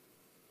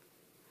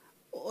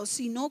 o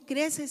si no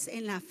creces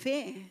en la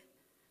fe,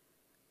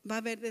 va a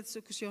haber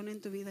destrucción en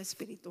tu vida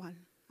espiritual.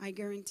 I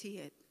guarantee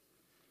it.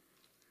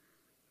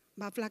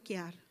 Va a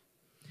flaquear.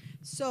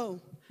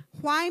 So,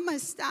 why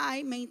must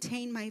I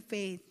maintain my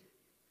faith?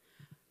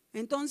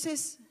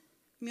 Entonces,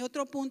 mi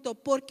otro punto,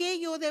 ¿por qué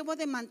yo debo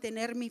de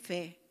mantener mi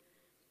fe?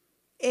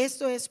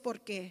 Esto es por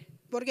qué.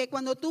 Porque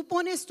cuando tú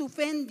pones tu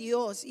fe en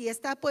Dios y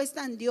está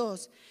puesta en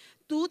Dios,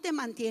 tú te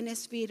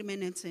mantienes firme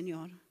en el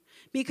Señor.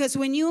 Because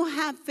when you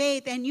have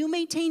faith and you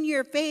maintain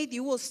your faith,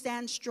 you will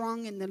stand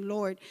strong in the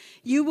Lord.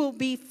 You will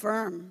be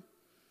firm.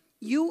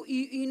 You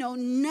know,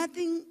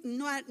 nothing,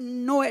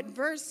 no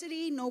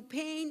adversity, no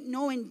pain,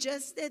 no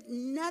injustice,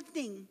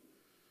 nothing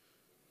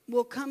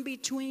will come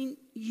between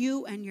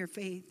you and your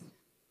faith.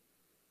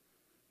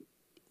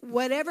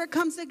 Whatever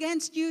comes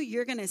against you,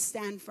 you're going to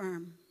stand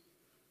firm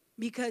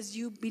because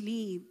you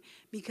believe,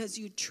 because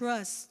you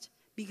trust,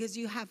 because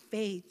you have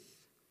faith.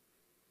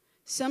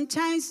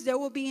 Sometimes there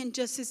will be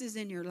injustices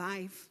in your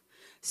life.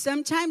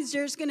 Sometimes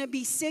there's going to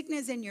be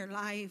sickness in your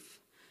life.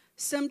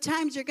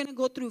 Sometimes you're going to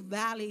go through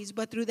valleys,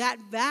 but through that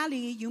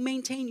valley, you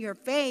maintain your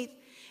faith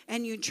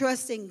and you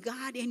trust in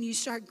God and you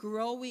start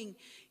growing,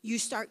 you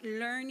start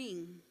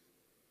learning.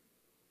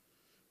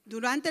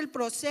 Durante el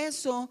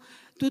proceso,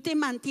 tú te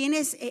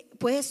mantienes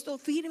puesto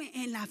firme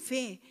en la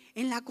fe,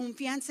 en la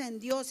confianza en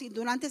Dios, y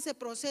durante ese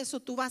proceso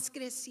tú vas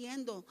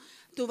creciendo,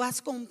 tú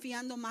vas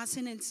confiando más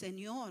en el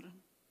Señor.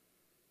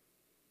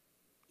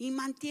 Y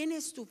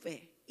mantienes tu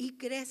fe y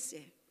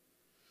crece.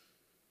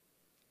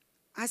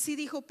 Así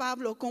dijo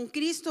Pablo, con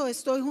Cristo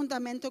estoy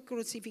juntamente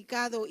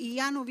crucificado y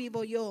ya no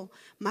vivo yo,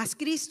 mas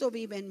Cristo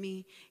vive en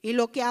mí. Y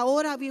lo que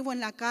ahora vivo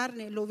en la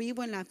carne, lo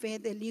vivo en la fe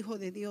del Hijo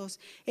de Dios,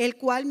 el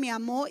cual me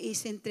amó y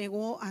se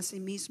entregó a sí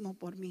mismo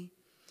por mí.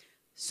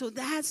 So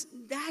that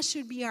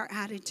should be our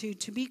attitude,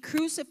 to be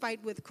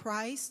crucified with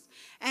Christ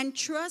and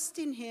trust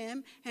in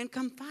Him and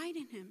confide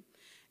in Him.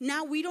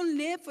 Now we don't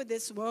live for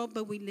this world,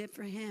 but we live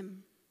for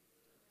Him.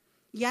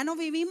 Ya no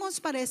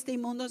vivimos para este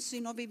mundo,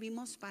 sino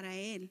vivimos para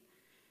Él.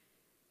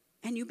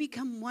 And you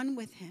become one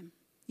with Him.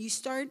 You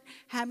start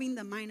having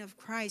the mind of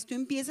Christ. Tú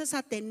empiezas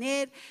a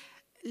tener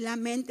la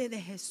mente de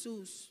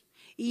Jesús.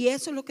 Y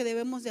eso es lo que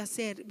debemos de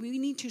hacer. We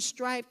need to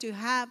strive to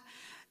have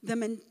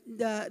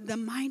the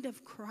mind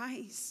of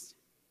Christ.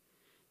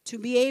 To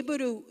be able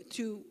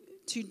to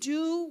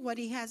do what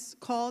He has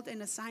called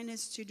and assigned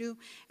us to do.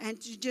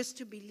 And just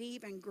to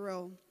believe and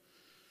grow.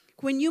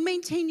 When you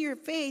maintain your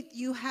faith,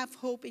 you have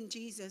hope in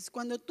Jesus.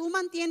 Cuando tú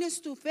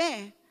mantienes tu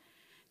fe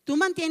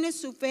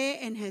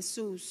en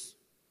Jesús.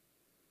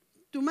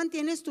 Tú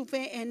mantienes tu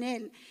fe en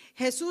Él.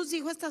 Jesús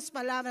dijo estas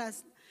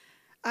palabras.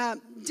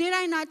 Did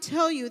I not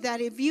tell you that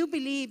if you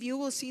believe, you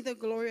will see the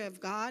glory of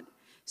God?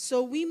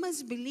 So we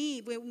must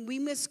believe. We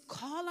must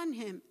call on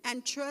Him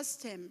and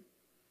trust Him.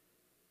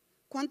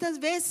 ¿Cuántas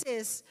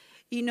veces,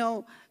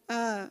 viene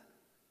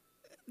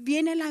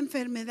la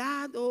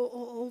enfermedad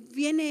o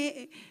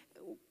viene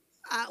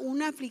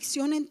una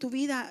aflicción en tu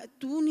vida?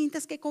 Tú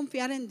necesitas que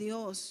confiar en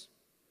Dios.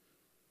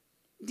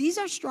 These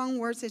are strong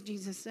words that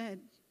Jesus said.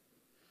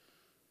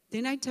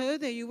 Didn't I tell you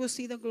that you will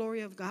see the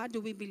glory of God? Do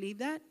we believe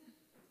that?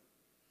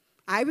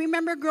 I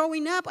remember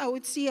growing up, I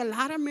would see a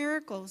lot of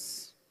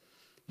miracles,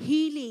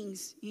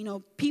 healings,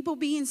 people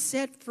being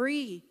set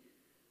free.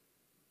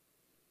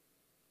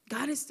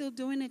 God is still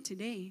doing it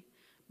today.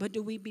 But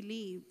do we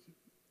believe?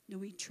 Do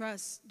we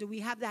trust? Do we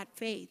have that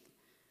faith?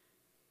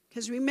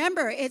 Because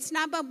remember, it's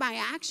not by my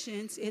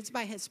actions, it's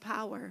by His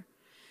power.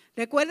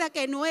 Recuerda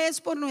que no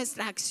es por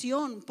nuestra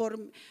acción,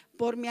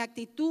 por mi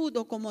actitud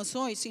o como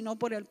soy, sino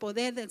por el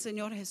poder del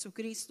Señor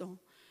Jesucristo.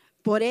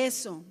 Por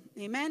eso,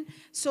 amen.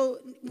 So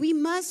we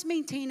must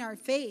maintain our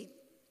faith.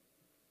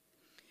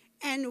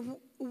 And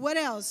what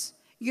else?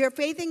 Your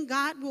faith in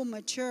God will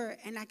mature,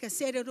 and like I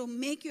said, it'll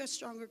make you a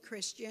stronger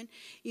Christian.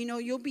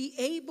 You'll be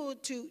able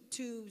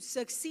to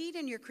succeed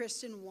in your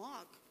Christian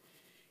walk.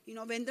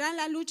 Vendrá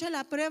la lucha,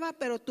 la prueba,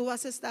 pero tú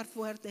vas a estar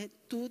fuerte,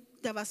 tú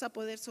te vas a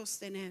poder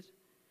sostener.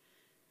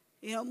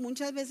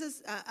 Muchas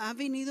veces han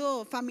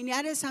venido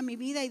familiares a mi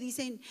vida y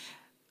dicen,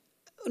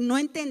 no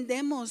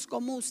entendemos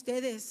cómo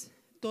ustedes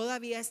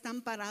todavía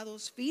están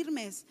parados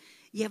firmes,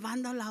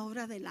 llevando la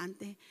obra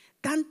adelante.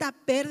 Tanta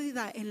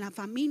pérdida en la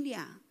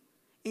familia.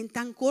 en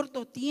tan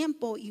corto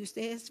tiempo y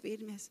ustedes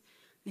firmes?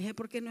 Le dije,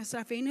 porque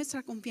nuestra fe y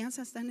nuestra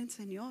confianza están en el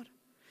Señor.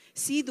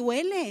 Sí,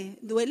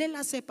 duele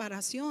la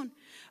separación,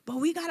 but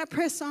we gotta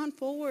press on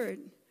forward.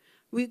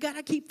 We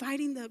gotta keep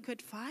fighting the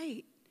good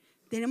fight.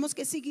 Tenemos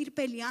que seguir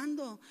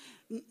peleando.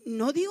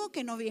 No digo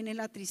que no viene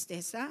la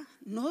tristeza,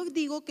 no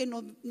digo que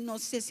no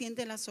se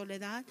siente la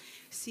soledad.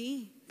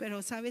 Sí,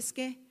 pero ¿sabes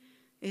qué?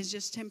 It's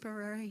just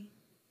temporary.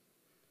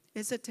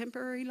 It's a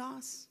temporary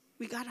loss.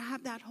 We gotta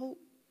have that hope.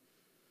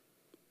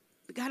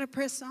 We gotta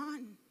press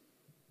on.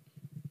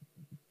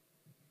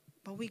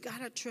 But we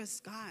gotta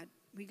trust God.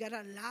 We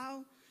gotta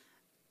allow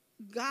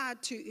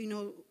God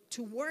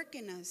to work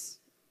in us,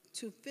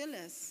 to fill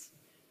us.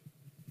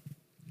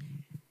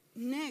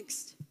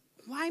 Next,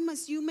 why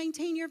must you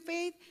maintain your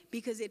faith?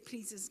 Because it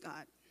pleases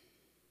God.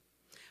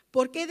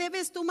 ¿Por qué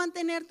debes tú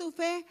mantener tu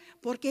fe?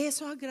 Porque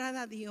eso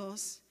agrada a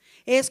Dios.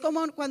 Es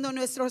como cuando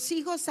nuestros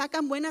hijos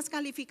sacan buenas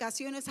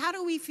calificaciones. How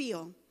do we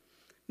feel?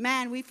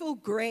 Man, we feel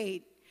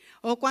great.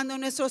 O cuando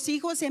nuestros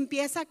hijos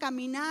empiezan a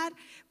caminar,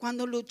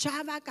 cuando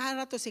luchaba, cada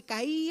rato se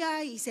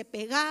caía y se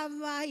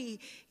pegaba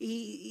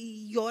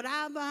y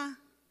lloraba,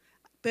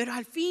 pero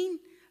al fin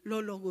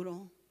lo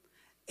logró.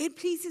 It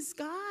pleases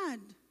God.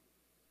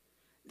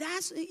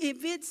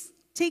 If it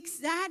takes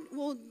that,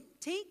 we'll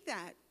take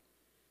that.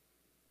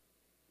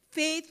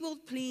 Faith will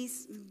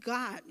please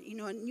God,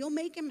 and you'll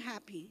make him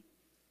happy.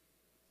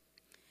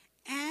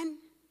 And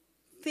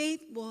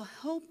faith will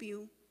help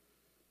you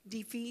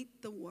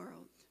defeat the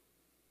world.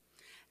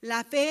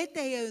 La fe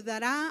te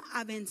ayudará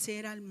a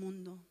vencer al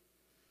mundo,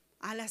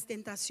 a las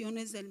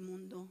tentaciones del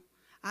mundo,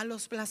 a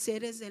los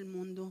placeres del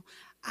mundo,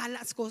 a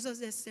las cosas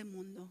de este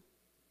mundo.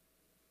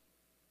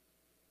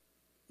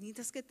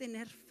 Necesitas que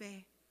tener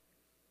fe.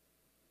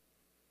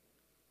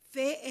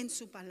 Fe en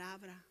su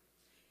palabra.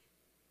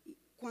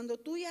 Cuando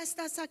tú ya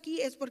estás aquí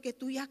es porque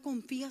tú ya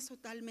confías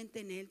totalmente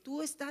en Él.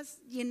 Tú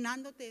estás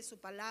llenándote de su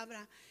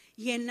palabra,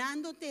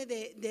 llenándote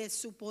de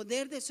su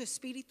poder, de su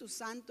Espíritu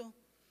Santo,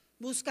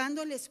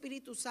 buscando el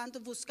Espíritu Santo,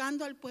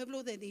 buscando al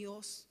pueblo de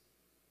Dios.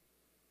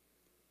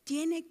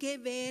 Tiene que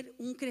haber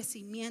un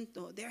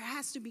crecimiento. There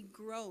has to be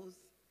growth.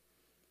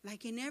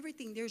 Like in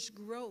everything, there's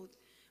growth.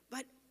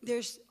 But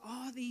there's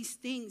all these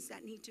things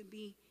that need to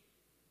be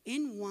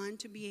in one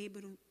to be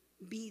able to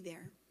be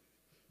there.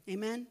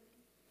 Amen.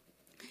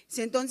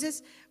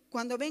 Entonces,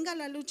 cuando venga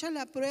la lucha,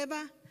 la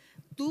prueba,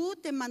 tú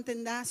te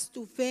mantendrás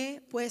tu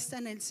fe puesta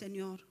en el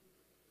Señor,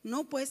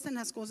 no puesta en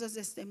las cosas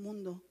de este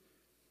mundo.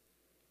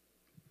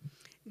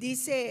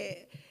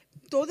 Dice,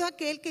 todo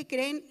aquel que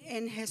cree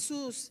en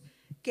Jesús,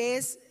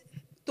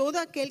 todo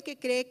aquel que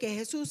cree que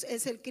Jesús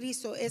es el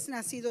Cristo, es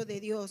nacido de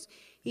Dios.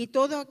 Y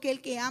todo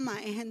aquel que ama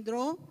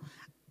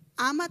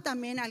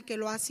también al que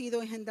lo ha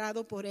sido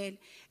engendrado por Él.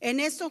 En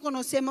esto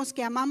conocemos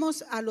que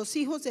amamos a los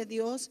hijos de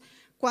Dios,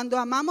 cuando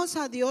amamos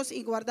a Dios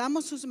y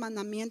guardamos sus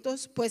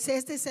mandamientos, pues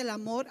este es el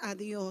amor a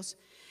Dios,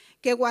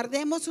 que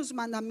guardemos sus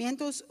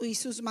mandamientos y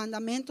sus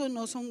mandamientos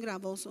no son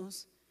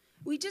gravosos.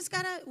 We just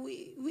gotta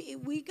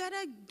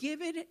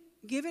give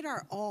it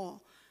our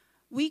all.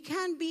 We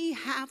can't be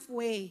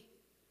halfway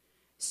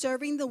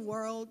serving the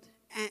world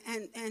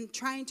and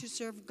trying to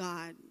serve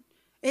God.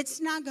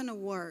 It's not going to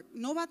work.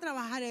 No va a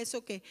trabajar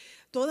eso que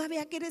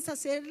todavía quieres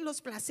hacer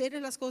los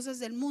placeres, las cosas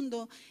del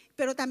mundo,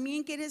 pero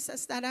también quieres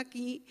estar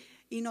aquí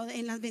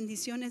en las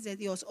bendiciones de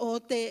Dios.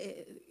 O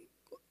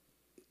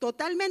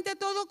totalmente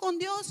todo con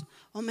Dios,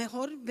 o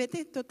mejor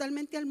vete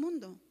totalmente al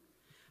mundo.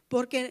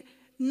 Porque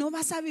no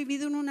vas a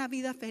vivir en una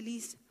vida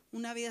feliz,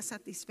 una vida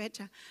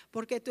satisfecha,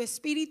 porque tu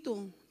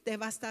espíritu te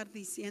va a estar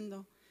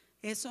diciendo,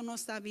 eso no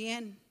está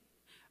bien.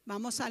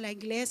 Vamos a la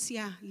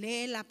iglesia,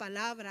 lee la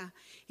palabra.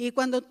 Y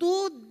cuando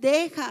tú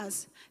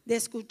dejas de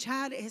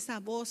escuchar esa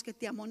voz que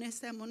te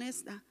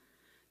amonesta,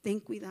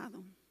 ten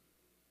cuidado.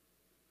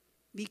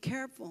 Be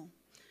careful.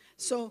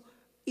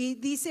 Y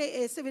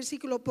dice este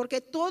versículo,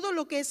 porque todo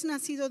lo que es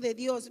nacido de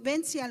Dios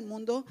vence al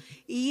mundo,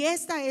 y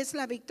esta es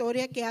la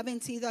victoria que ha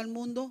vencido al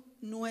mundo,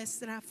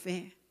 nuestra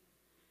fe.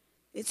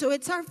 So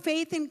it's our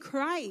faith in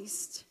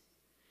Christ.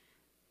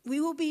 We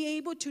will be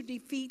able to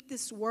defeat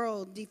this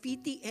world,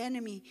 defeat the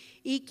enemy.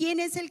 ¿Y quién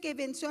es el que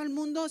venció al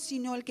mundo?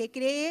 Sino el que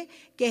cree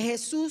que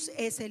Jesús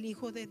es el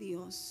Hijo de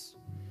Dios.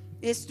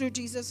 It's through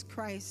Jesus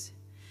Christ.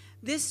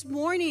 This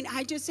morning,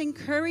 I just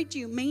encourage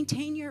you,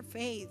 maintain your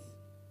faith.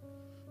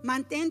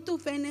 Mantén tu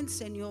fe en el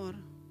Señor.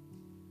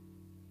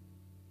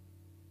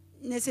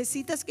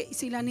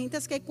 Si la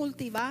necesitas que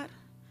cultivar,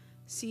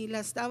 si la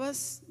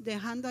estabas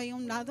dejando ahí a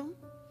un lado,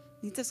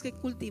 necesitas que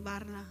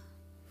cultivarla.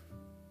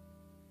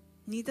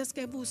 Necesitas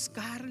que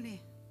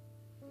buscarle.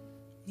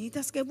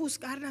 Necesitas que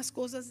buscar las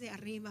cosas de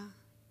arriba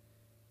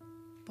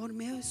por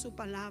medio de su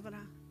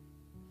palabra,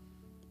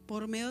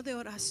 por medio de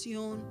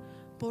oración,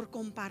 por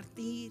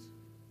compartir,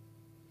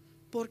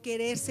 por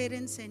querer ser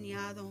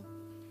enseñado.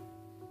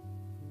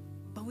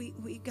 But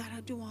we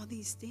gotta do all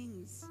these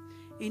things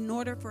in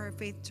order for our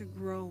faith to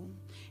grow,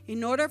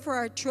 in order for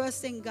our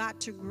trust in God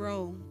to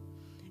grow,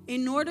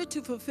 in order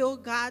to fulfill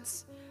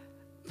God's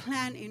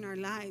plan in our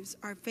lives.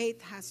 Our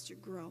faith has to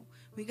grow.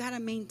 We got to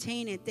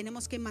maintain it.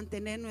 Tenemos que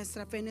mantener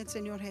nuestra fe en el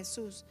Señor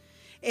Jesús.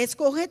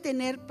 Escoge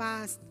tener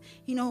paz.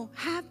 You know,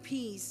 have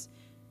peace.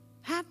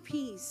 Have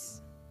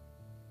peace.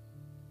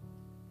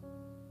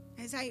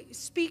 As I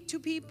speak to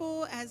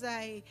people, as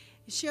I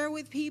share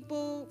with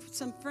people,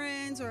 some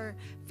friends or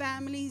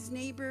families,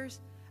 neighbors,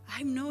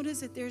 I've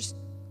noticed that there's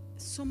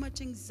so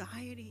much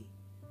anxiety.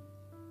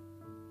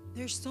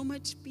 There's so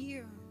much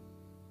fear.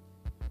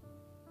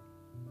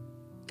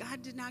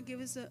 God did not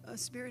give us a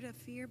spirit of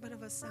fear, but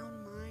of a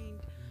sound mind,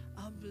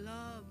 of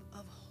love,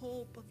 of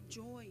hope, of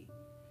joy.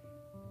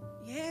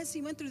 Yes,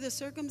 he went through the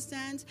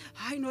circumstance.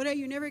 I know that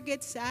you never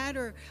get sad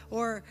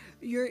or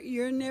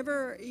you're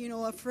never,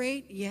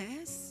 afraid.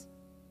 Yes.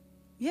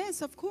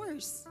 Yes, of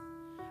course.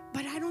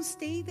 But I don't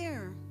stay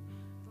there.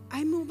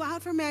 I move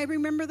out from it. I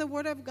remember the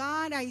word of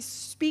God. I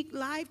speak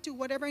life to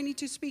whatever I need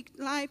to speak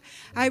life.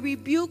 I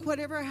rebuke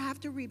whatever I have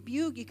to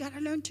rebuke. You got to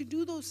learn to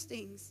do those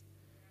things.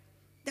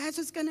 That's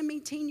what's going to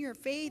maintain your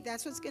faith.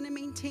 That's what's going to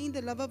maintain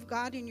the love of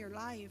God in your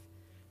life.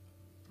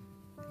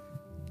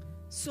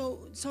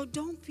 So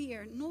don't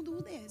fear. No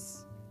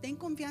dudes. Ten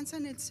confianza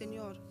en el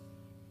Señor.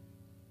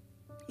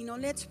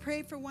 Let's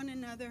pray for one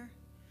another.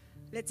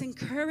 Let's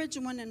encourage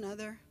one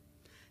another.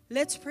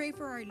 Let's pray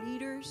for our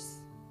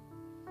leaders.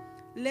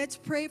 Let's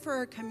pray for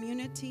our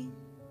community.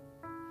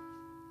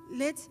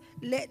 Let's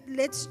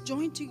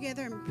join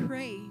together and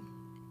pray.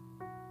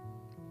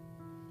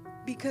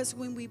 Because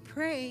when we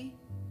pray,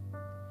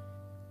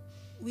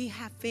 we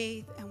have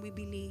faith and we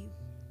believe.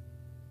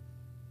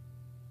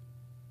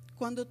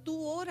 Cuando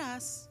tú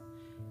oras,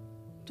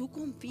 tú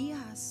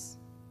confías.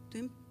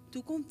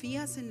 Tú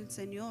confías en el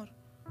Señor.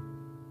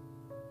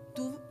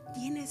 Tú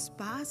tienes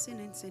paz en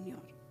el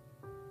Señor.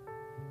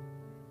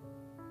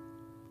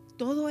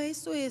 Todo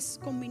esto es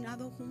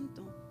combinado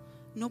junto.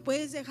 No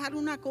puedes dejar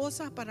una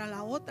cosa para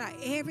la otra.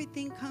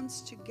 Everything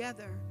comes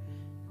together,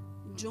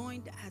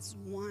 joined as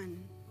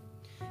one.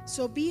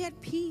 So be at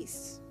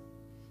peace.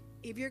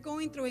 If you're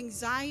going through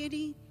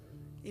anxiety,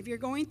 if you're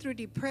going through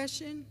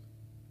depression,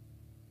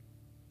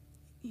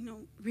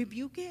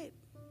 rebuke it.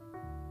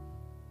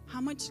 How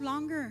much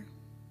longer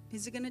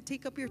is it going to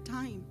take up your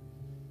time?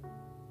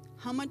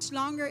 How much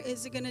longer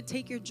is it going to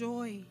take your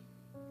joy?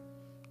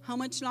 How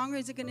much longer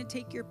is it going to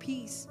take your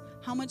peace?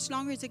 How much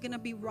longer is it going to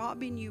be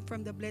robbing you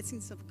from the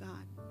blessings of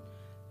God?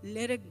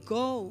 Let it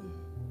go.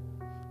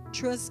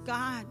 Trust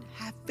God.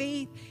 Have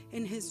faith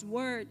in His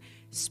word.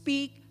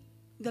 Speak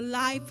the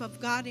life of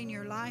God in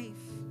your life.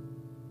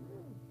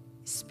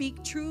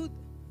 Speak truth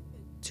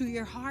to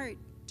your heart,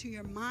 to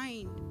your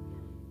mind.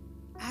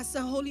 Ask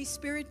the Holy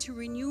Spirit to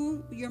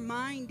renew your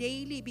mind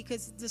daily,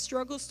 because the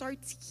struggle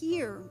starts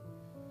here.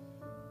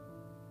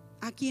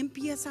 Aquí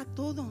empieza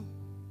todo.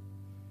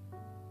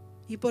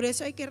 Y por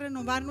eso hay que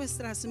renovar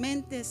nuestras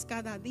mentes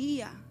cada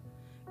día.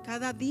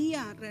 Cada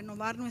día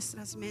renovar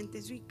nuestras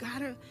mentes. We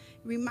gotta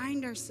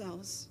remind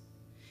ourselves.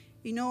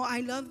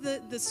 I love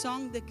the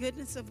song, The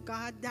Goodness of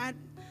God.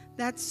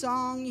 That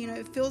song,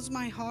 it fills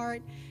my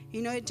heart.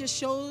 It just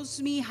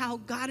shows me how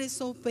God is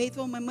so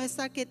faithful. Me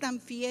muestra qué tan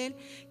fiel,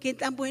 qué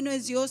tan bueno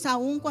es Dios,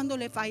 aun cuando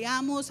le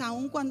fallamos,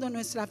 aun cuando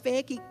nuestra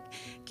fe,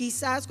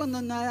 quizás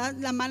cuando nos da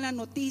la mala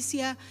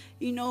noticia,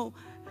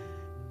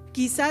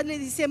 quizás le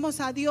decimos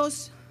a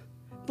Dios,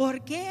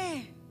 ¿por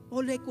qué?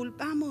 O le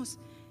culpamos,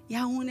 y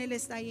aún Él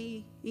está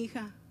ahí.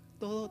 Hija,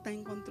 todo está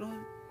en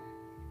control.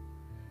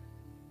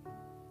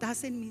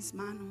 Estás en mis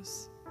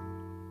manos.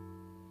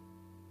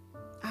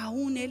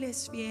 Aún Él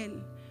es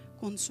fiel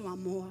con su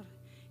amor.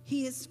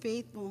 He is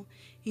faithful.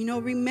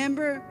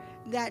 Remember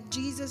that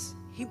Jesus,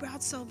 He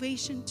brought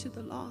salvation to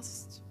the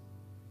lost.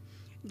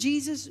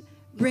 Jesus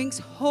brings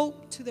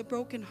hope to the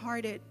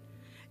brokenhearted.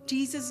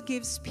 Jesus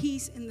gives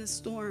peace in the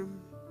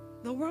storm.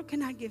 The world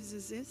cannot give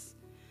us this.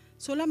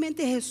 Solamente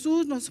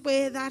Jesús nos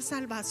puede dar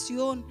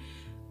salvación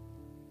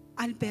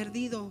al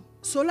perdido.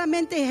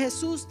 Solamente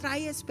Jesús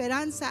trae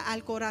esperanza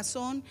al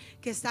corazón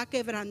que está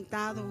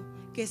quebrantado,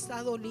 que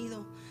está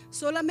dolido.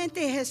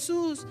 Solamente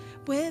Jesús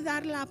puede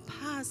dar la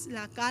paz,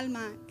 la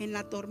calma en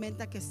la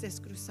tormenta que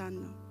estés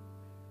cruzando.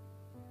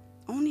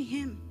 Only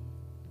Him.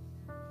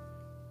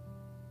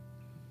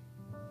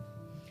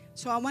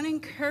 So I want to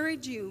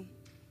encourage you,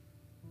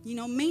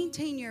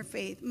 maintain your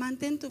faith.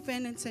 Mantén tu fe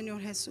en el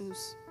Señor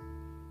Jesús.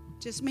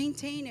 Just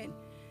maintain it.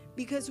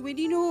 Because when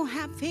you don't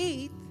have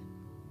faith,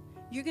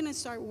 you're going to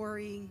start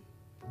worrying,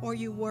 or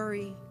you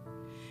worry.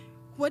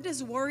 What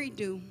does worry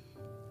do?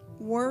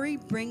 Worry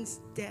brings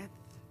death.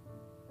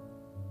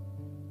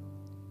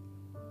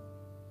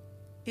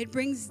 It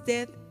brings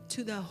death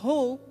to the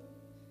hope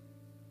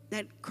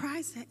that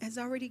Christ has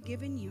already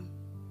given you.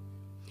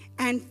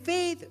 And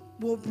faith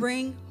will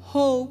bring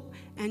hope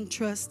and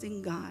trust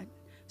in God.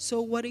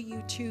 So what do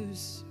you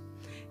choose?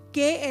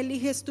 ¿Qué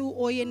eliges tú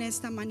hoy en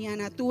esta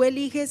mañana? ¿Tú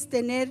eliges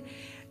tener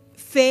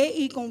fe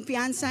y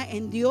confianza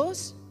en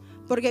Dios?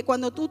 Porque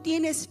cuando tú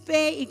tienes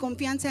fe y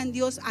confianza en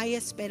Dios, hay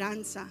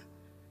esperanza.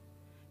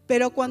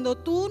 Pero cuando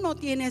tú no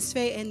tienes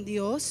fe en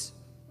Dios,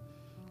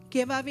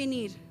 ¿qué va a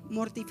venir?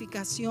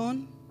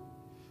 Mortificación,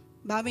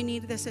 va a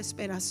venir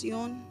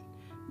desesperación,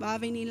 va a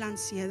venir la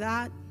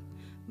ansiedad,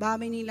 va a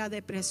venir la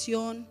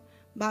depresión,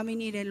 va a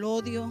venir el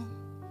odio,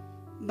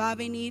 va a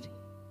venir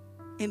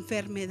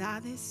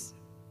enfermedades,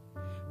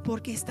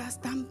 porque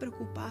estás tan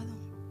preocupado.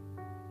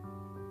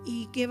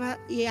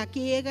 ¿Y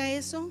aquí llega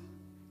eso?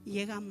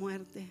 Llega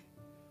muerte.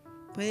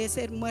 Puede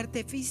ser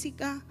muerte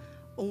física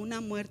o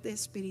una muerte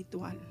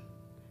espiritual.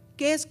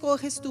 ¿Qué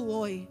escoges tú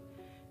hoy?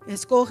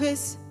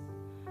 ¿Escoges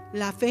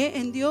la fe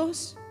en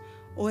Dios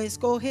o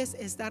escoges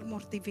estar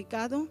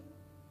mortificado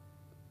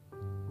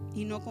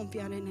y no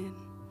confiar en Él?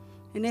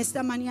 En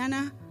esta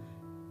mañana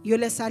yo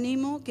les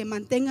animo que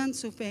mantengan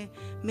su fe.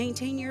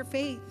 Maintain your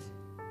faith.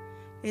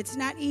 It's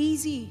not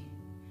easy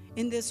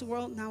in this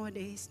world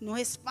nowadays. No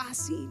es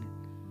fácil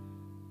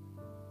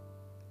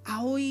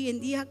a hoy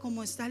en día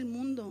como está el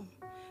mundo.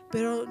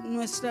 Pero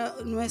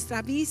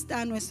nuestra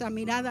vista, nuestra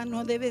mirada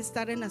no debe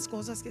estar en las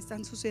cosas que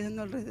están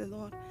sucediendo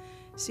alrededor,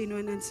 sino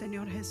en el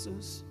Señor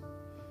Jesús.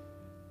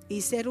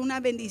 Y ser una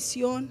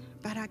bendición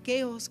para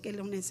aquellos que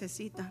lo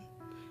necesitan.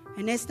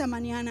 En esta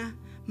mañana,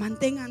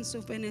 mantengan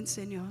su fe en el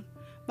Señor.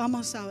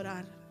 Vamos a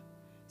orar.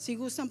 Si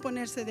gustan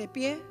ponerse de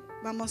pie,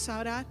 vamos a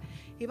orar.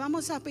 Y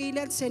vamos a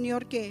pedirle al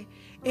Señor que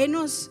Él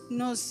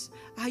nos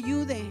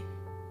ayude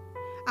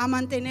a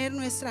mantener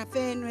nuestra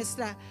fe,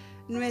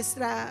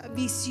 nuestra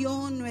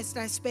visión,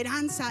 nuestra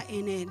esperanza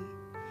en Él.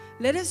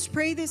 Let us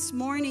pray this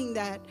morning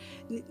that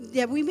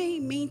we may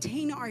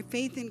maintain our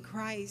faith in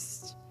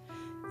Christ.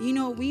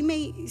 We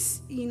may,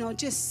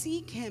 just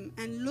seek Him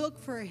and look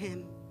for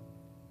Him.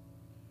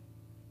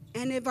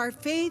 And if our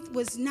faith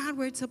was not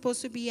where it's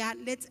supposed to be at,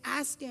 let's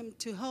ask Him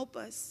to help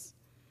us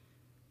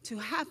to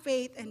have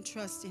faith and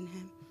trust in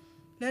Him.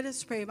 Let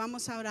us pray.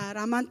 Vamos a orar.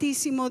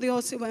 Amantísimo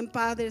Dios y buen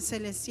Padre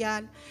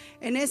celestial,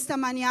 en esta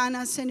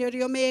mañana, Señor,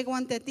 yo me llego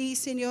ante ti,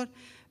 Señor,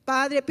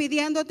 Padre,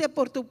 pidiéndote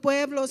por tu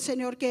pueblo,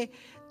 Señor, que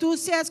tú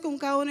seas con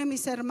cada uno de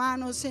mis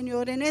hermanos,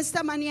 Señor. En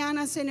esta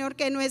mañana, Señor,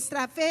 que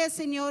nuestra fe,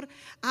 Señor,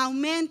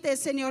 aumente,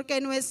 Señor, que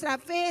nuestra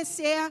fe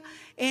sea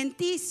en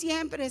ti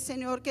siempre,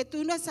 Señor. Que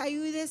tú nos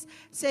ayudes,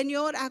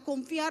 Señor, a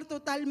confiar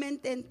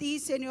totalmente en ti,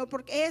 Señor,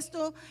 porque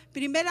esto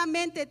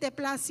primeramente te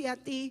place a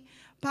ti.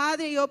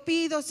 Padre, yo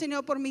pido,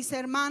 Señor, por mis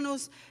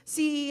hermanos,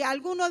 si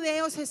alguno de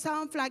ellos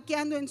estaban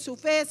flaqueando en su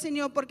fe,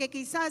 Señor, porque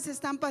quizás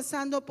están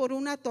pasando por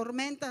una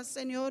tormenta,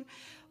 Señor,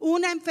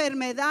 una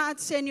enfermedad,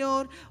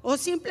 Señor, o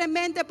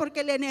simplemente porque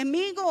el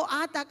enemigo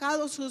ha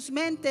atacado sus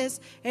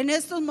mentes. En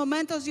estos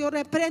momentos yo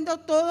reprendo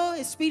todo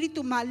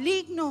espíritu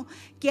maligno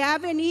que ha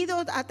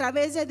venido a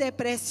través de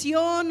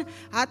depresión,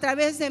 a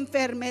través de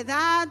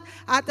enfermedad,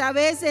 a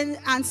través de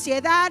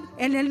ansiedad.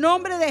 En el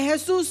nombre de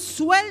Jesús,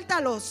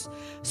 suéltalos,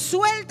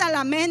 suelta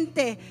la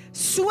mente,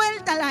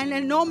 suéltala en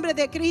el nombre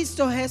de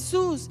Cristo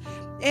Jesús.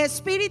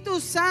 Espíritu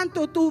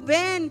Santo, tú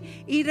ven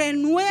y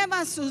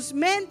renueva sus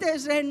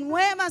mentes,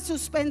 renueva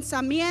sus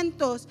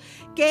pensamientos,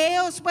 que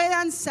ellos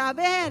puedan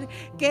saber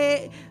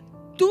que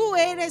tú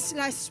eres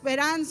la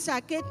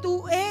esperanza, que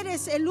tú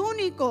eres el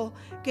único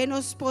que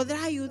nos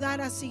podrá ayudar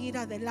a seguir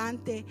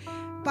adelante.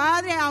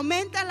 Padre,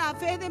 aumenta la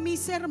fe de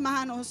mis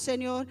hermanos,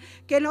 Señor,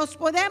 que nos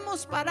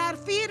podemos parar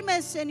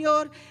firmes,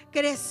 Señor,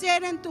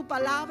 crecer en tu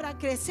palabra,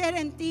 crecer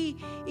en ti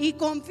y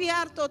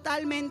confiar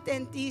totalmente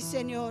en ti,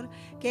 Señor.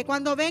 Que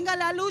cuando venga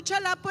la lucha,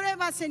 la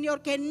prueba,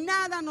 Señor, que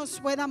nada nos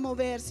pueda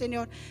mover,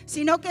 Señor,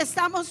 sino que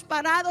estamos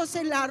parados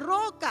en la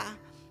roca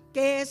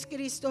que es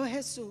Cristo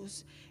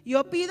Jesús.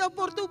 Yo pido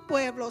por tu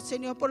pueblo,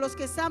 Señor, por los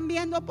que están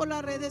viendo por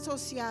las redes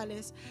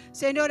sociales,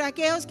 Señor,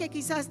 aquellos que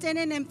quizás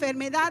tienen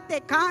enfermedad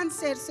de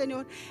cáncer,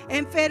 Señor,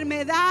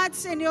 enfermedad,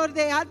 Señor,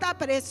 de alta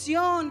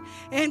presión,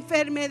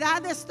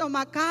 enfermedades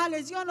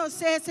estomacales, yo no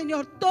sé,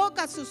 Señor,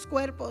 toca sus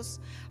cuerpos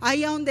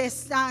ahí donde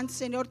están,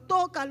 Señor,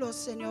 tócalos,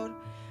 Señor,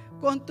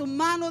 con tu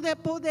mano de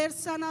poder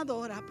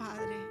sanadora,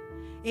 Padre,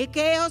 y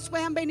que ellos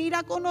puedan venir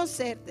a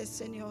conocerte,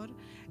 Señor.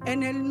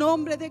 En el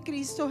nombre de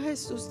Cristo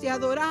Jesús te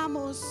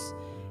adoramos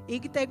y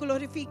te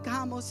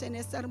glorificamos en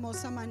esta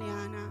hermosa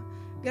mañana.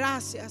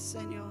 Gracias,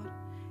 Señor.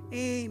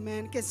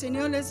 Amén. Que el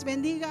Señor les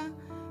bendiga.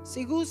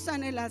 Si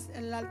gustan, el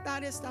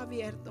altar está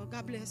abierto.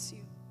 God bless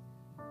you.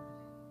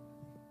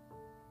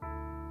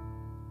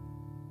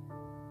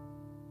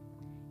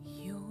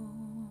 Yo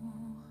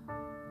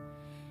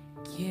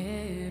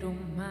quiero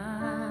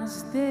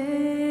más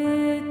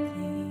de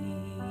ti.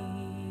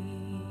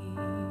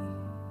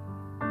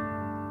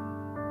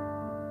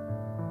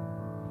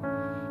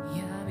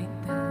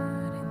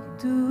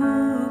 Tu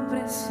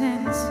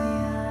presencia,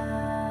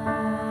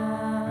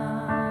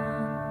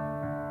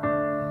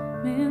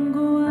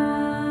 menguar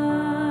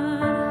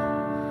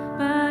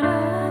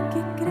para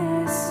que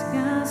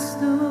crezcas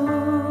tú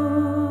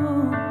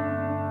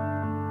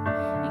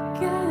y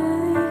que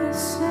digas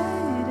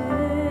seré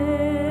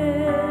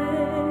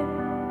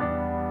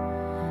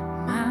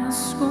más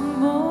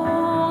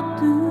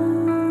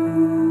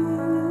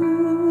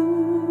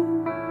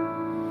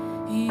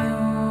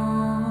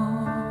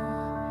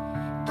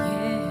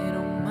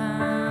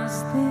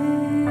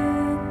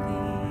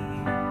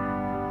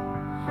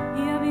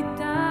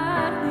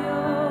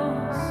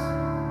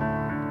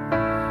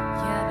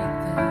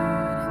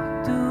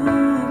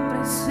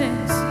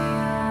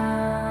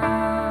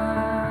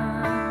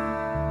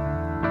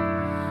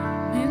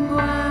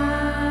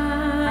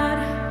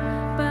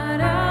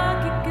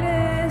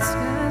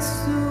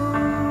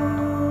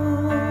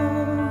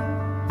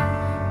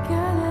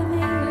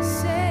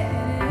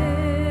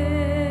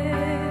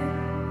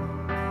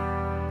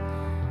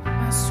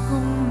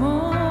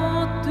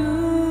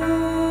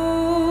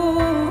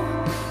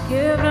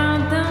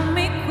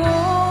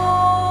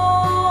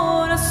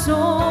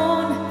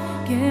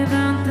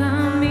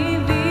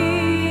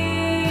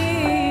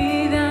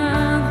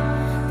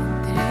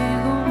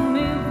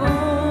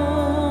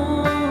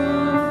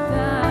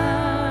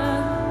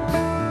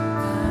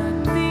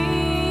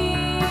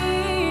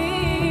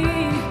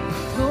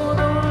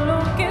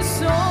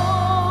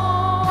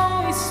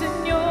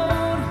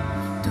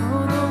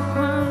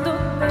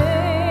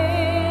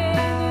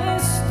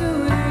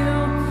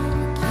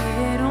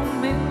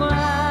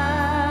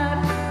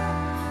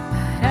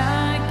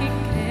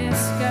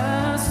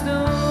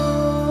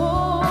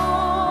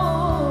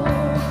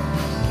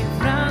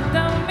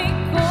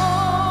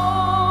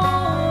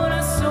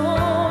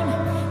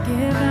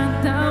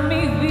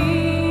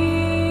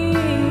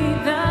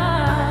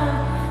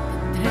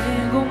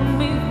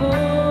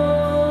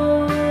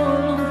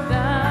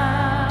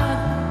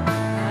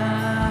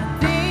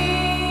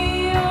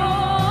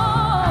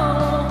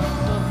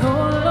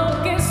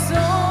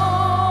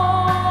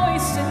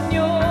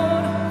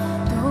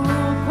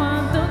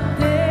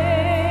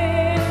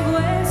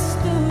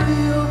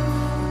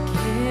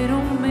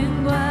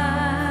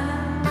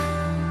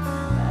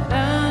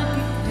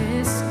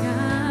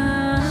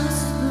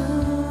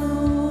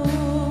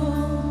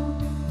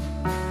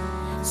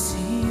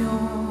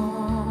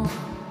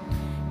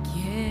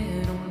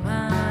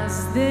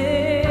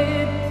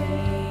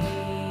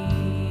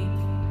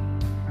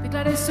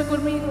eso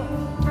conmigo.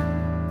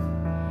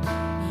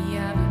 Y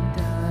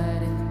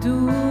habitar en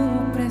tu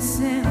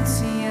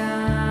presencia,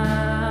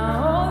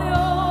 oh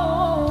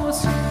Dios,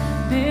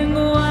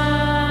 vengo a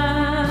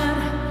orar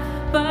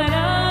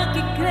para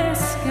que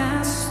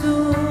crezcas tú.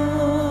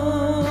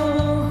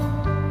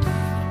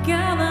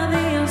 Cada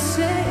día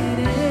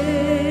seré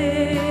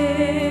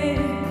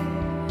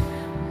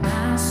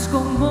más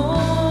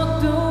como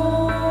tú.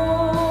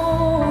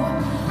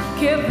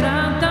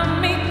 Quebranta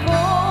mi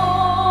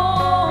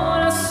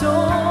corazón,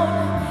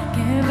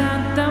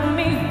 quebranta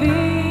mi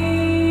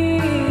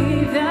vida,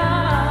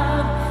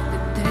 te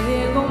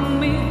entrego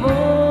mi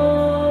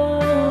voluntad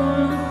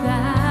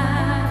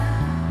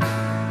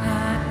a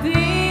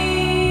ti.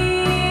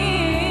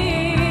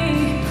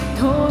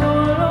 Todo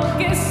lo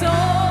que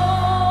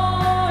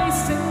soy,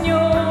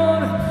 Señor,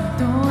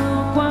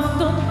 todo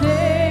cuanto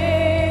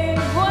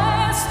tengo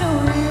es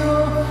tuyo.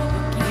 Yo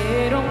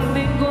quiero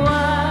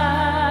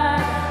menguar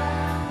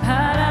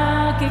para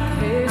que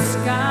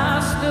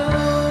crezcas tú.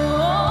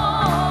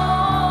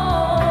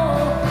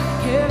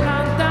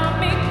 Quebranta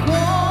mi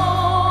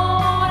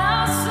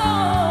corazón,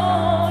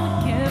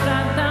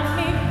 quebranta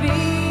mi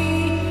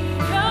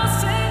vida,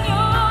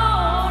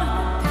 Señor,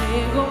 te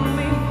entrego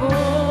mi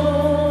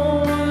voluntad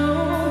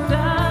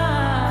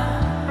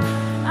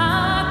a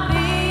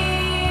ti.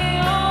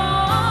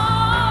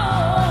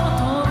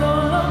 Todo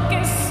lo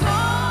que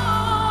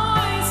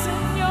soy,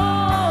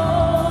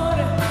 Señor,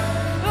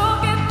 lo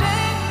que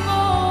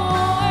tengo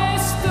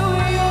es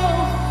tuyo.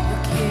 Yo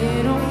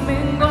quiero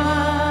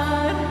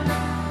menguar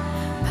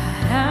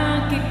para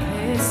que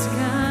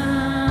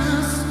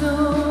crezcas tú.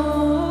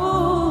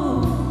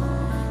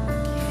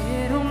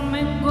 Quiero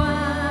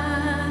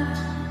menguar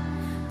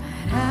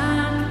para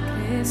que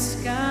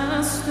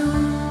crezcas tú.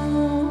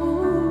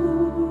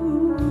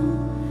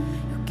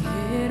 Yo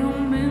quiero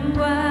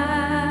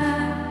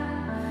menguar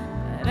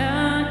para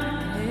que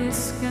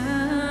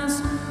crezcas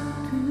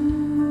tú.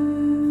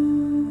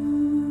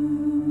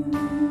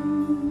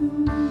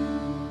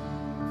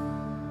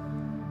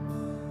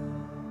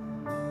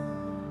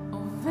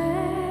 Oh,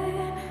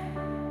 ven,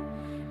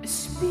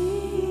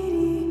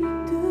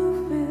 Espíritu,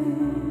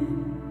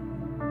 ven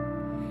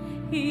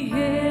y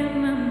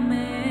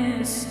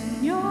lléname,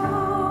 Señor,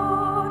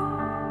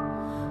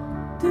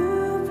 tu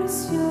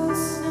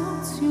preciosa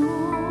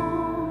unción.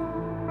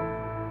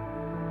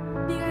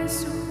 Diga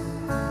eso.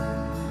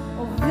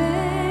 Oh,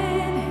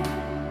 ven,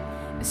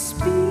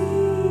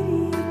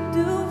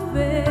 Espíritu,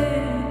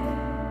 ven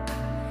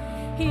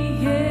y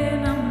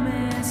lléname,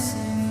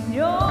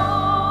 Señor,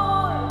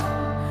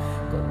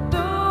 con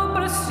tu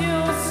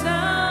preciosa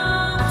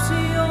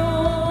unción.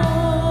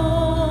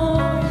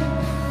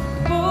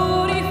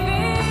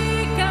 Purifícame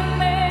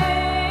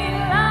y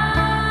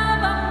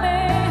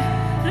lávame,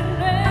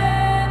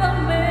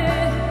 renuévame,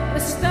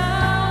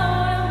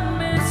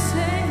 restáurame,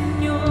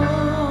 Señor,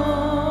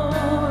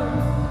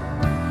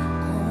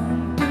 con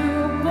tu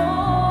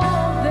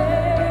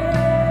poder.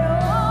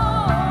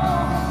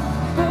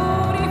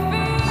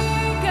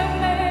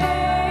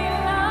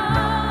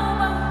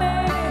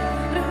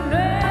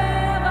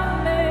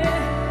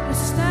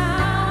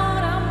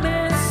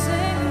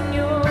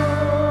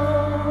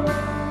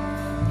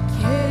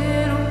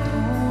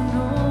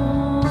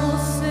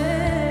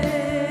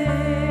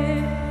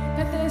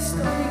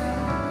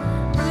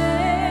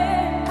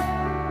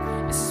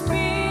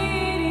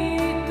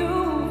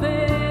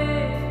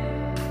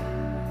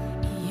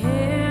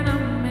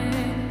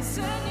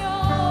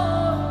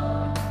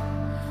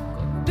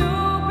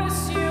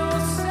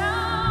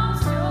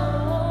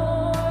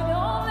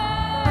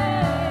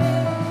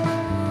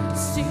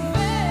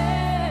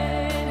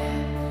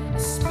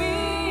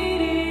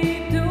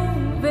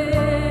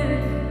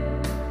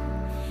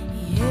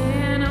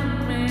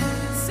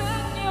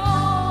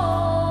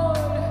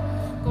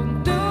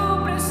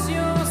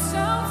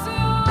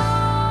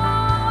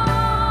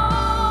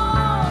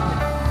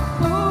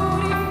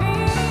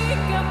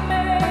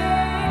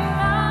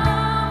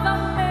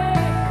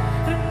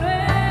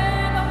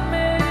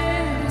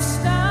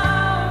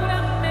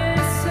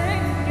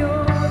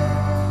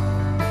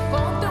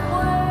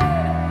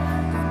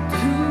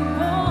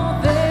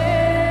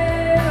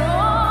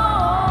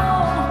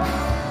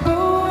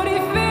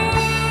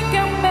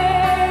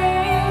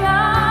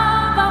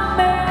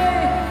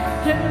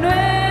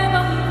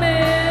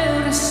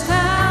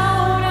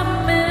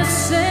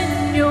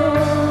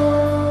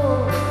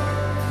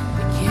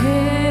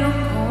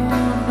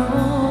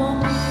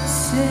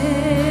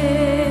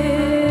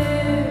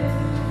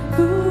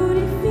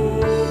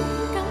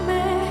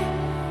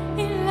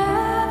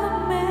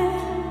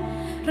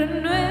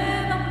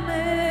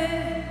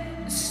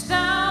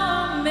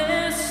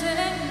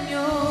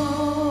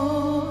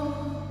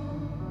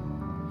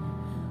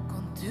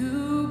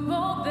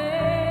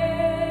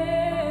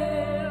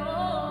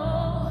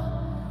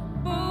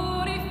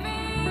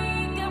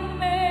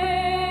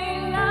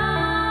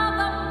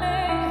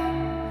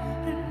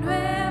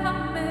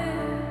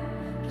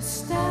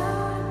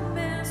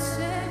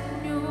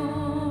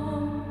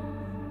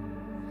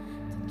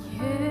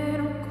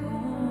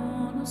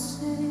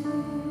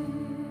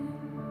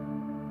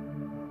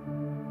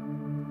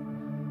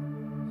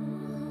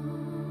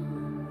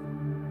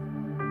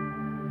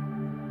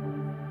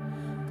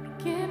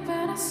 Que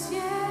para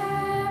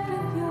siempre,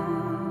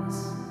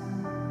 Dios,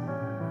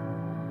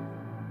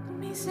 tu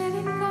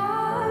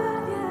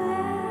misericordia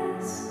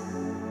es,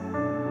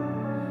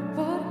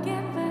 porque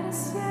para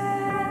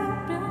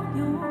siempre,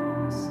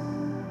 Dios,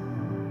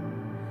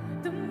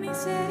 tu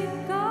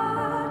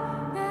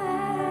misericordia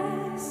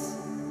es,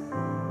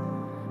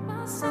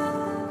 más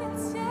alto que el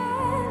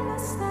cielo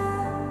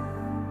está,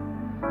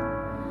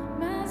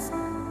 más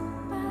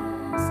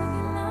pasa que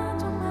el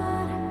ancho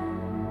mar.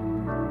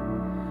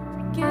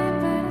 Que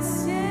para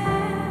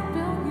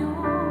siempre, oh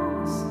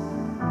Dios,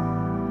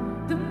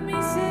 tu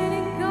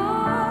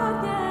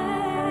misericordia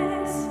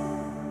es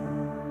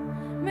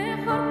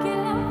mejor que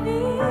la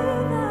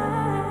vida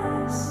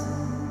es.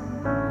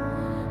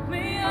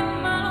 Mi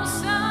alma lo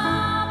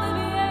sabe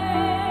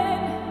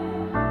bien,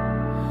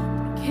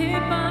 que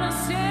para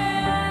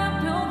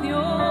siempre, oh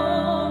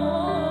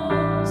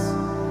Dios,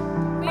 tu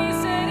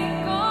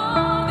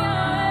misericordia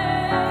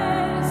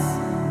es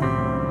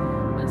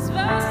más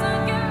vasta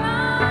que el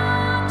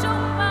ancho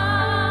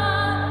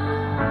mar,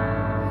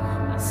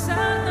 más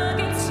alta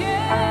que el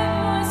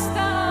cielo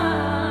está,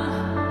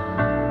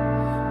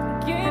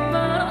 porque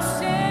para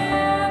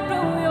siempre,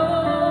 oh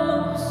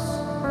Dios,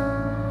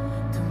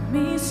 tu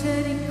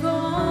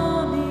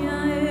misericordia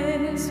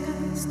es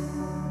Cristo,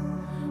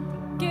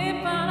 porque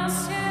para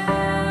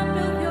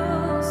siempre, oh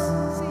Dios,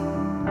 sí,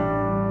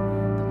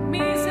 tu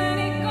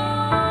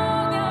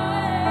misericordia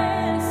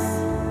es.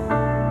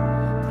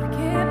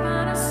 Porque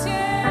para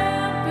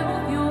siempre, oh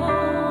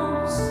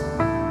Dios,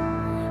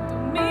 tu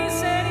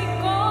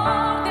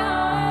misericordia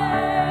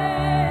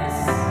es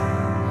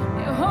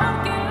mejor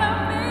que la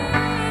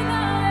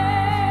vida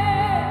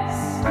es.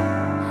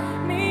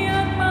 Mi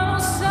alma lo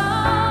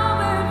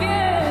sabe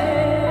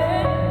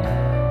bien.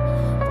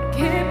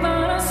 Porque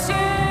para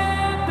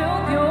siempre,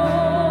 oh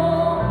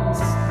Dios,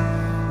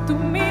 tu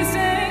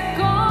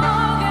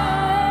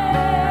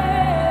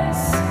misericordia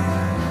es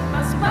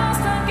más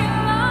vasta que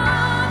el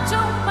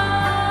ancho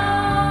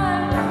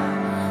mar,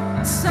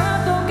 más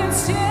alto que el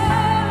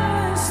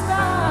cielo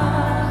está,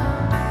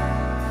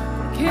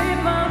 porque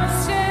para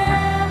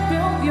siempre,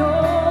 oh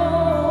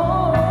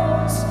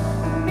Dios,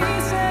 tu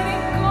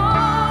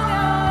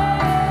misericordia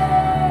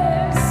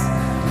es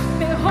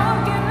mejor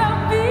que la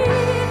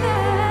vida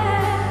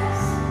es.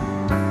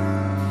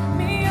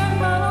 Mi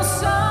alma lo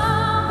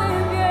sabe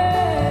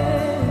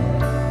bien,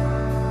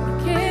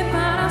 porque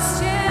para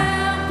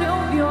siempre,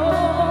 oh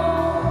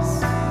Dios,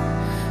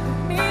 tu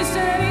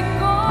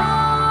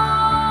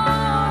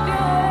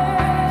misericordia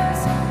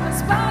es más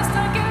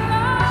vasta que el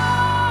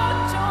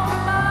ancho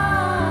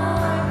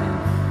mar.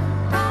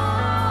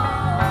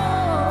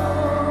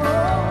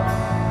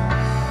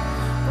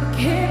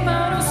 Porque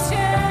para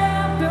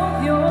siempre, oh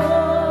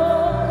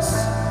Dios,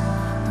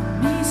 tu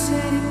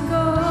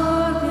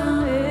misericordia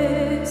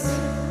es.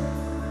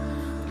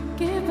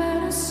 Que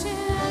para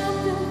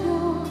siempre, oh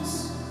Dios,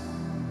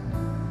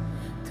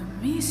 tu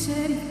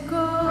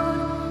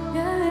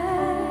misericordia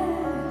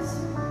es.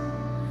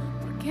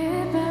 Porque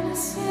para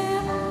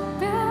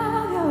siempre, oh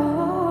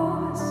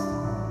Dios,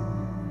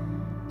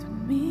 tu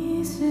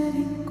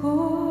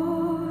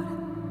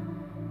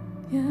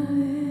misericordia es.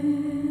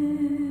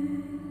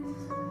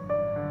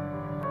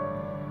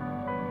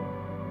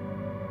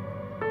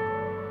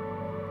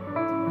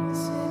 Tu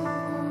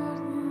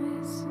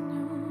misericordia es,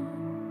 Señor,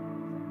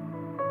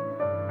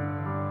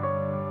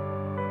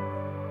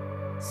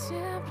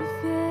 siempre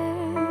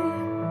fiel,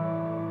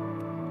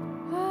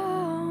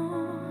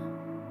 oh,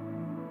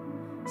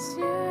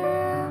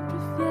 siempre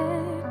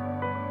fiel.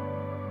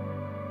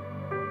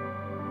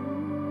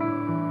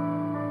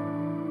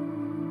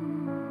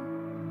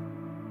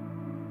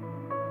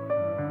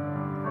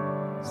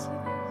 Sí,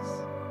 Dios,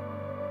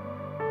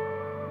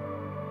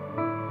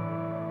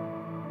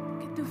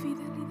 que tu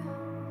fidelidad,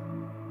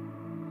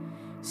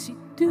 si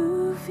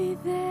tu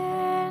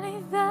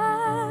fidelidad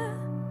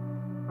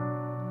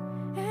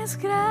es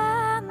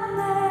grande,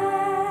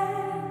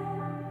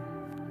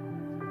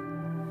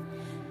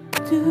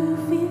 tu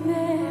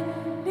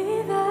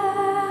fidelidad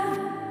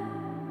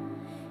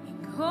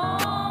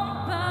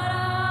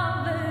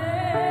incomparable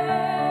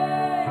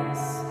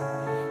es.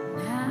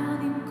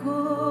 Nadie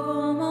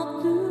como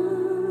tú,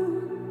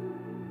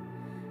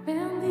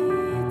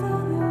 bendito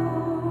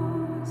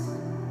Dios,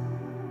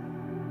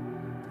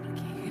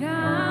 porque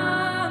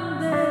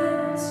grande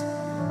es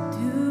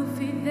tu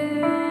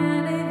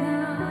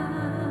fidelidad.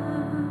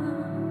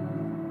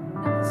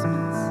 Una vez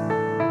más.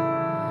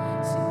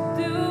 Si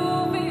tu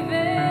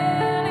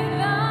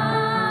fidelidad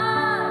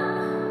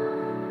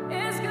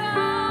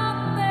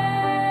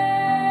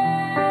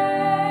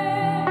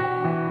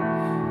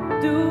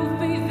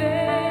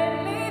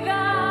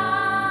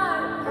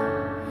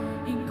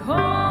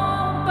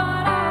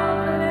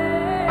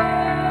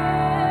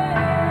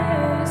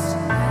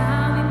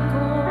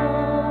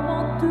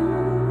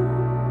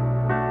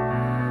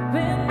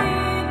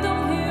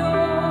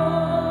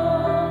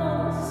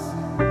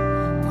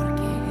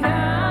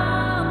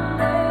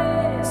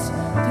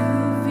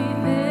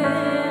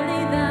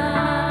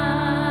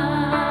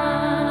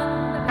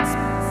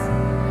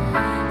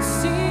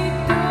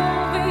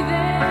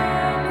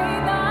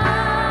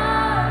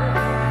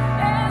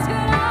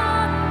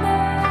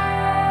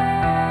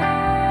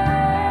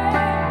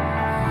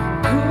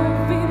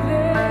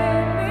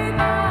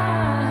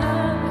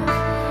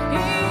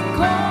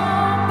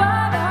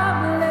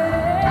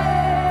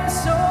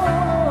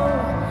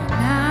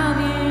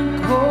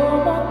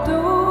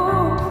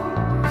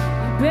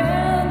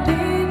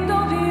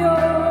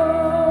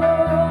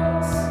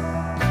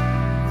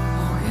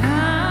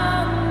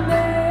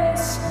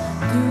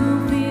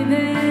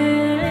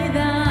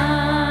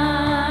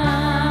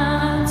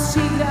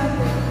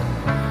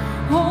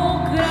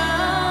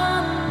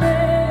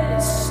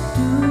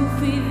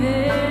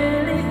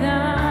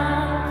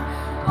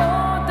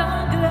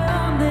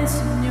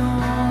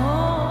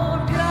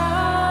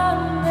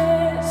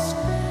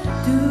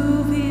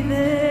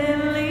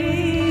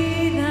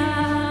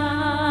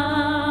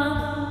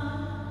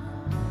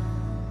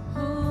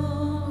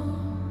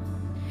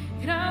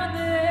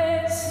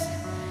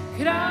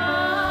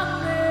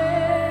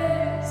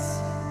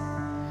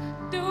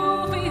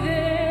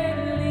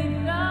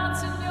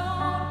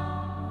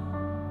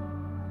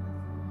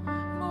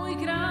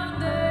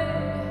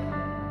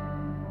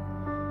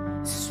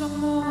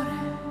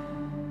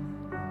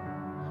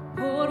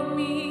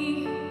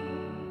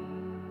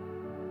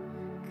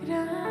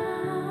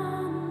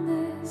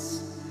Grande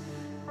es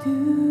tu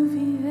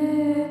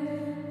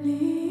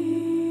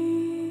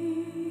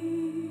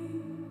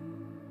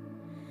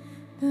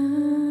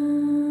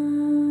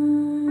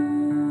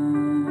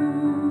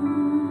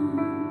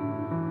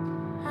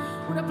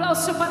Un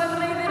aplauso para el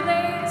Rey de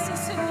Reyes, el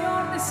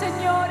Señor de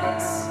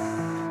Señores.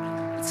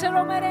 Él se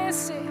lo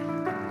merece.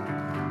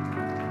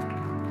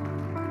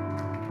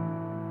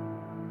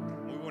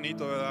 Muy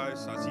bonito, ¿verdad?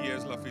 Así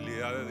es, la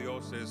fidelidad de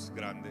Dios es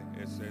grande.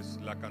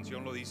 La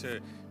canción lo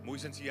dice muy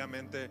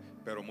sencillamente,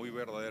 pero muy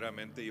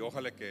verdaderamente. Y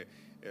ojalá que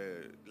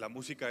la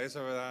música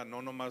esa, ¿verdad?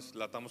 No nomás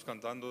la estamos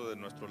cantando de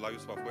nuestros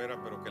labios para afuera,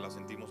 pero que la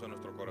sentimos en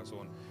nuestro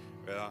corazón,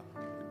 ¿verdad?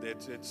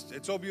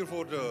 It's so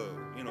beautiful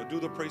to, do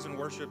the praise and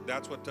worship.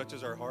 That's what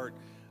touches our heart.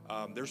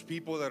 There's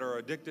people that are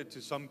addicted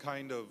to some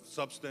kind of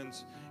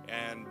substance,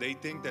 and they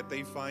think that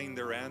they find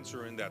their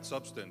answer in that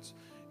substance.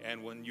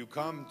 And when you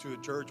come to a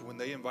church, when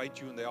they invite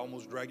you and they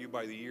almost drag you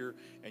by the ear,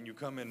 and you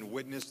come and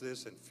witness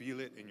this and feel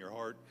it in your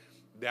heart,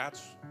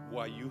 that's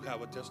why you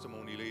have a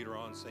testimony later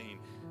on saying,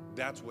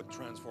 that's what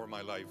transformed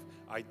my life.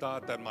 I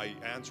thought that my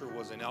answer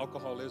was in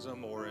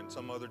alcoholism or in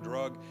some other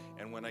drug,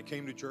 and when I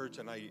came to church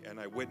and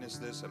I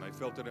witnessed this and I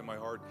felt it in my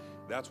heart,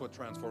 that's what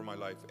transformed my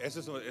life. Ese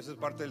es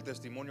parte del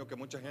testimonio que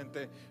mucha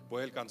gente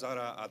puede alcanzar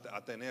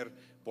a tener,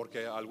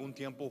 porque algún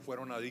tiempo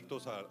fueron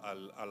adictos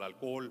al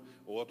alcohol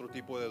o otro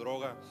tipo de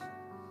droga.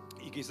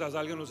 Y quizás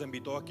alguien los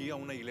invitó aquí a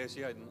una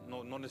iglesia,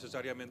 no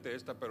necesariamente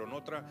esta, pero en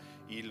otra,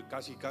 y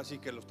casi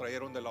que los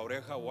trajeron de la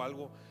oreja o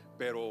algo,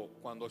 pero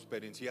cuando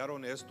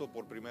experienciaron esto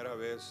por primera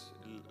vez,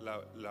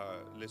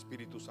 el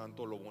Espíritu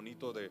Santo, lo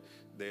bonito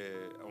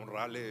de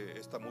honrarle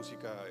esta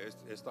música,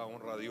 esta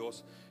honra a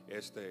Dios,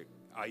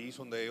 ahí es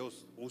donde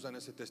ellos usan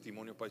ese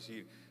testimonio para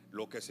decir,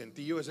 lo que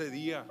sentí yo ese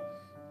día,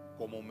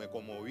 como me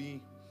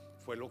conmoví,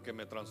 fue lo que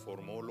me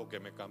transformó, lo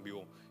que me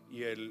cambió.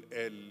 Y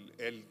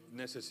el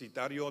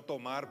necesitar yo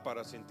tomar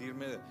para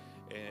sentirme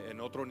en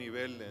otro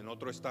nivel, en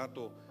otro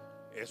estatus,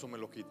 eso me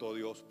lo quitó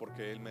Dios,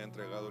 porque Él me ha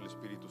entregado el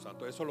Espíritu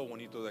Santo. Eso es lo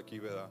bonito de aquí,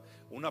 ¿verdad?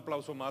 Un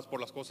aplauso más por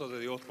las cosas de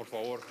Dios, por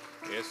favor.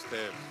 Es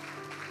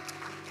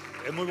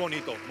muy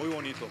bonito, muy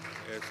bonito.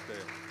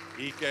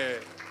 Y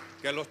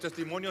que los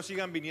testimonios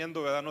sigan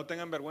viniendo, ¿verdad? No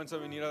tengan vergüenza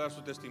de venir a dar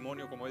su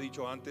testimonio. Como he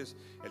dicho antes,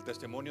 el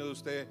testimonio de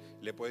usted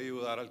le puede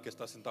ayudar al que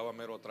está sentado a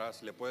mero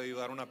atrás, le puede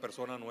ayudar a una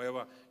persona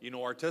nueva.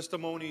 Our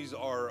testimonies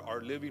are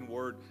our living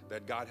word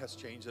that God has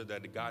changed us,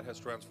 that God has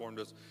transformed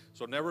us.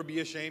 So never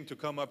be ashamed to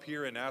come up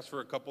here and ask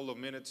for a couple of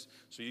minutes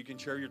so you can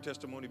share your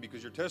testimony,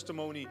 because your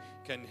testimony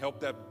can help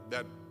that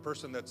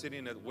person that's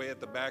sitting way at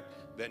the back,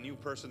 that new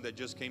person that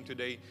just came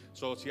today.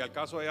 So si al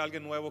caso hay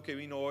alguien nuevo que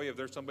vino hoy, if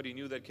there's somebody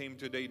new that came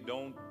today,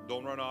 don't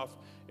run off.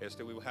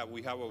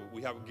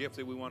 We have a gift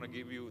that we want to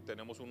give you.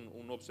 Tenemos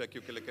un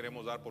obsequio que le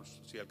queremos dar por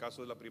si al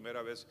caso es la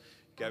primera vez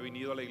que ha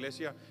venido a la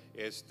iglesia.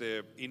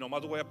 Y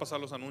nomás voy a pasar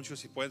los anuncios,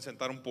 si pueden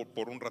sentar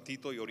por un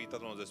ratito y ahorita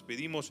nos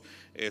despedimos.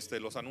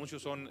 Los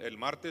anuncios son el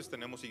martes,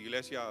 tenemos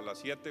iglesia a las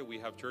 7. We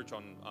have church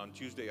on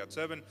Tuesday at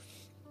 7.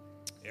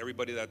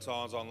 Everybody that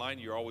saw us online,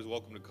 you're always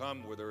welcome to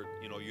come, whether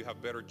you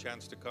have better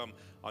chance to come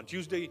on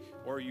Tuesday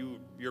or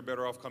you're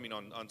better off coming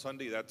on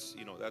Sunday. That's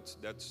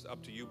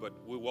up to you, but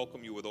we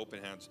welcome you with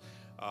open hands.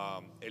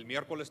 El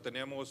miércoles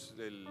tenemos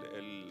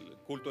el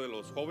culto de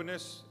los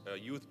jóvenes,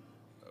 youth.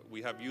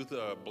 We have youth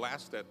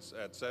blast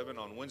at 7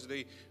 on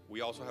Wednesday.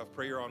 We also have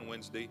prayer on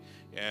Wednesday,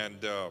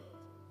 and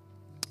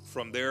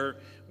from there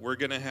we're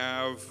gonna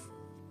have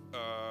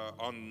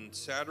on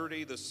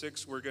Saturday the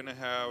 6th we're gonna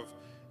have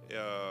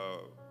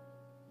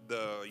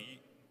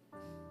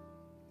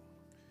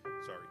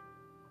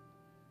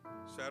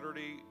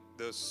Saturday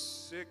the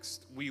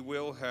 6th, we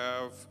will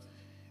have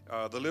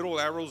the Little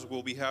Arrows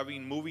will be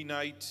having movie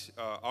night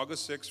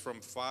August 6th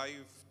from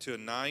 5 to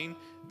 9.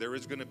 There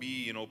is going to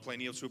be,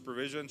 plenty of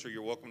supervision, so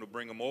you're welcome to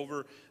bring them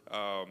over.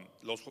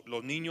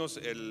 Los niños,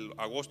 el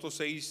agosto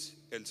 6,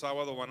 el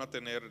sábado, van a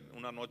tener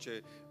una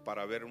noche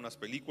para ver unas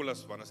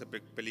películas. Van a ser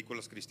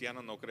películas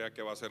cristianas, no crea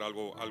que va a ser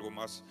algo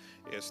más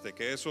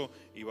que eso.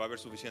 Y va a haber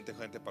suficiente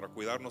gente para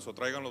cuidarnos. O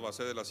tráiganlos, va a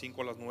ser de las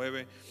 5 a las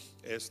 9.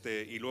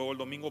 Y luego el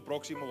domingo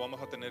próximo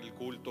vamos a tener el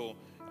culto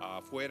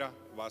afuera.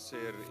 Va a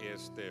ser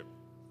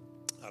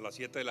a las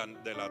 7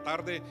 de la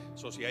tarde.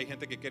 Si hay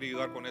gente que quiere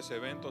ayudar con ese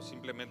evento,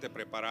 simplemente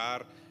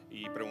preparar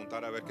y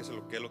preguntar a ver qué es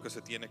lo que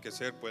se tiene que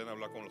hacer. Pueden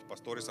hablar con los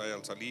pastores ahí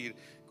al salir,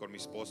 con mi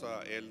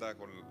esposa Elda,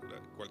 con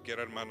cualquier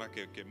hermana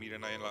que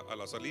miren ahí a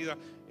la salida.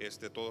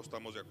 Todos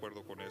estamos de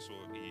acuerdo con eso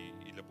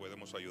y le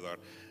podemos ayudar.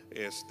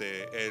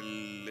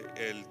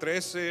 El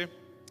 13,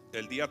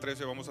 el día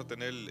 13 vamos a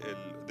tener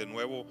de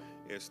nuevo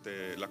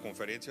la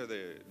conferencia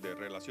de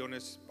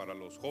relaciones para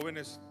los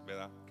jóvenes,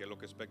 ¿verdad? Que es lo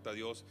que expecta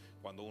Dios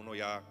cuando uno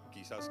ya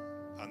quizás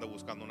anda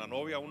buscando una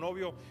novia o un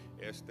novio,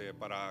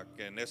 para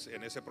que en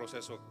ese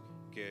proceso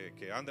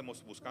que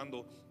andemos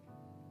buscando,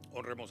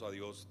 honremos a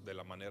Dios de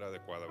la manera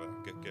adecuada,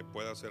 ¿verdad? Que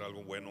pueda ser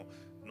algo bueno,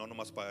 no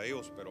nomás para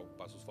ellos, pero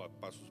para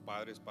sus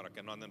padres, para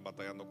que no anden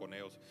batallando con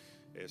ellos,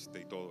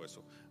 y todo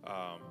eso.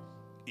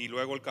 Y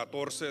luego el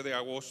 14 de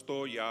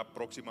agosto ya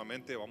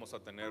próximamente vamos a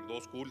tener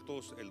 2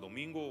 cultos, el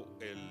domingo,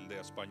 el de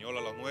español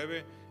a las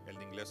 9, el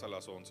de inglés a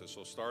las 11.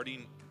 So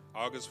starting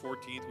August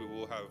 14th, we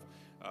will have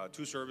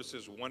 2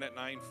 services, one at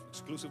 9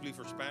 exclusively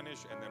for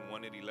Spanish, and then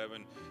one at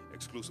 11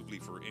 exclusively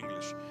for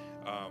English.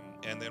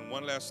 And then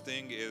one last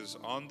thing is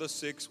on the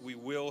 6th, we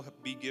will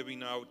be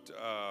giving out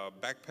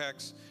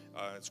backpacks,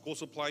 school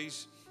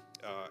supplies,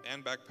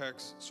 and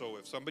backpacks. So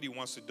if somebody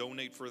wants to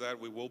donate for that,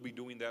 we will be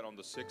doing that on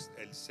the 6th,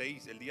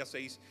 el día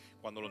 6,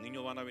 cuando los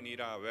niños van a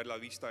venir a ver la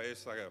vista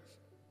esa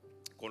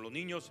con los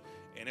niños.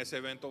 En ese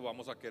evento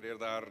vamos a querer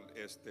dar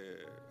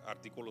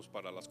artículos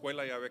para la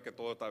escuela. Ya ve que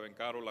todo está bien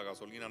caro, la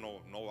gasolina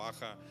no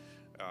baja.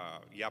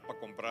 Ya para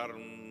comprar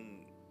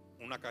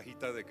una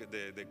cajita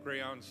de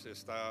crayons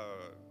está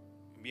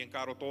bien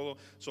caro todo.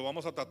 So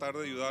vamos a tratar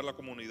de ayudar a la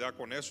comunidad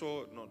con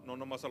eso, no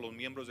nomás a los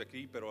miembros de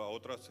aquí, pero a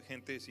otras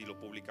gentes, y lo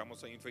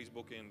publicamos ahí en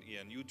Facebook y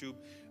en YouTube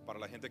para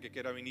la gente que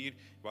quiera venir.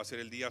 Va a ser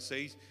el día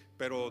 6,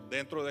 pero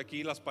dentro de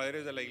aquí las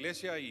padres de la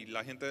iglesia y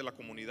la gente de la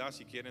comunidad,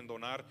 si quieren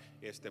donar,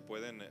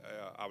 pueden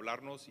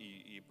hablarnos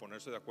y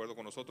ponerse de acuerdo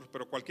con nosotros.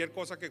 Pero cualquier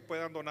cosa que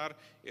puedan donar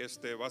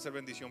va a ser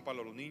bendición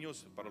para los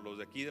niños, para los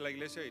de aquí de la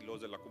iglesia y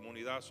los de la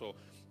comunidad. So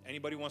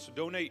anybody wants to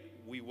donate,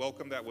 we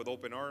welcome that with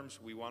open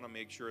arms. We want to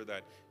make sure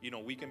that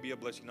we can be a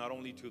blessing not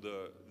only to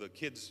the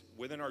kids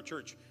within our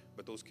church,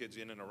 but those kids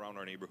in and around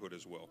our neighborhood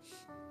as well.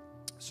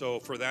 So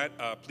for that,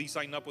 please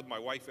sign up with my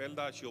wife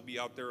Elda. She'll be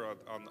out there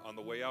on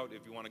the way out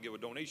if you want to give a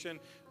donation,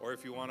 or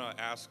if you want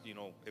to ask,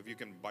 if you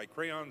can buy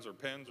crayons or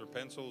pens or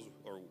pencils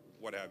or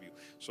what have you.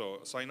 So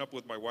sign up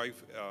with my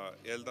wife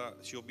Elda.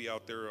 She'll be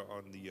out there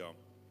on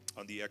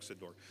the exit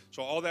door.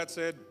 So all that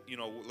said,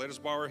 let us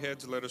bow our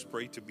heads, let us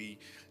pray to be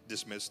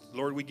dismissed.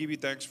 Lord, we give you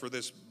thanks for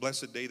this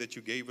blessed day that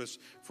you gave us,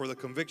 for the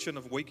conviction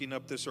of waking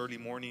up this early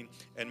morning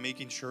and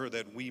making sure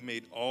that we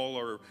made all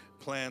our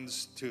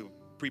plans to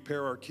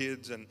prepare our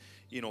kids and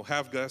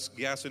have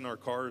gas in our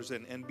cars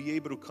and be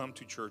able to come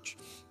to church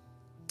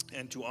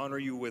and to honor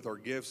you with our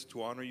gifts,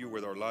 to honor you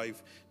with our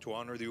life, to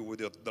honor you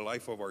with the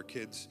life of our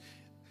kids.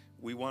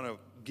 We want to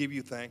give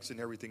you thanks in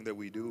everything that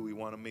we do. We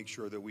want to make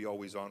sure that we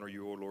always honor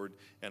you, O Lord.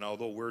 And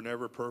although we're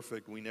never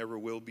perfect, we never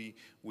will be,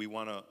 we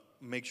want to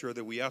make sure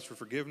that we ask for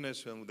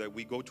forgiveness and that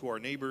we go to our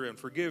neighbor and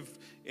forgive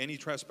any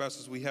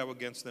trespasses we have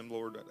against them,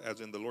 Lord, as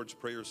in the Lord's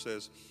Prayer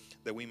says,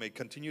 that we may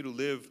continue to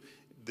live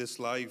this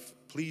life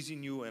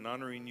pleasing you and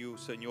honoring you,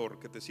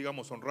 Señor, que te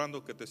sigamos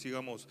honrando, que te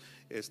sigamos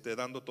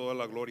dando toda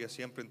la gloria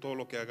siempre en todo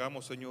lo que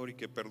hagamos, Señor, y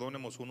que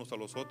perdonemos unos a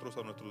los otros,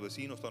 a nuestros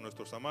vecinos, a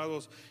nuestros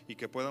amados, y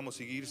que podamos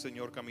seguir,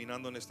 Señor,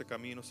 caminando en este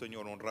camino,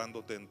 Señor,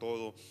 honrándote en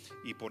todo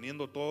y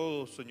poniendo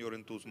todo, Señor,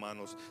 en tus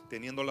manos,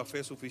 teniendo la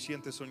fe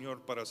suficiente,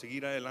 Señor, para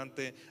seguir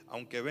adelante,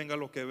 aunque venga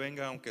lo que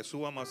venga, aunque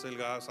suba más el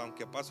gas,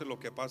 aunque pase lo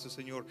que pase,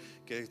 Señor,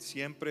 que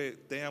siempre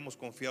tengamos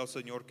confiado,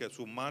 Señor, que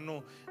su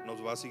mano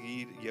nos va a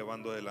seguir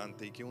llevando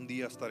adelante y que un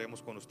día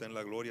estaremos con usted en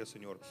la gloria,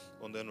 Señor,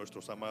 donde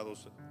nuestros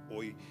amados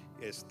hoy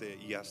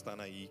ya están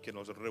ahí, que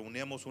nos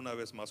reunamos una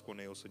vez más con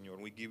ellos, Señor.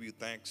 We give you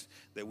thanks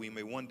that we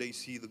may one day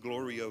see the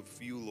glory of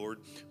you, Lord,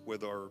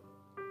 with our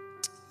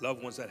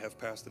loved ones that have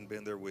passed and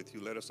been there with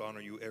you. Let us honor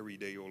you every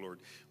day, O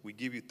Lord. We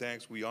give you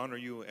thanks, we honor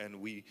you,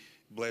 and we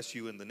bless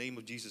you in the name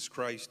of Jesus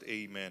Christ.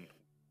 Amen.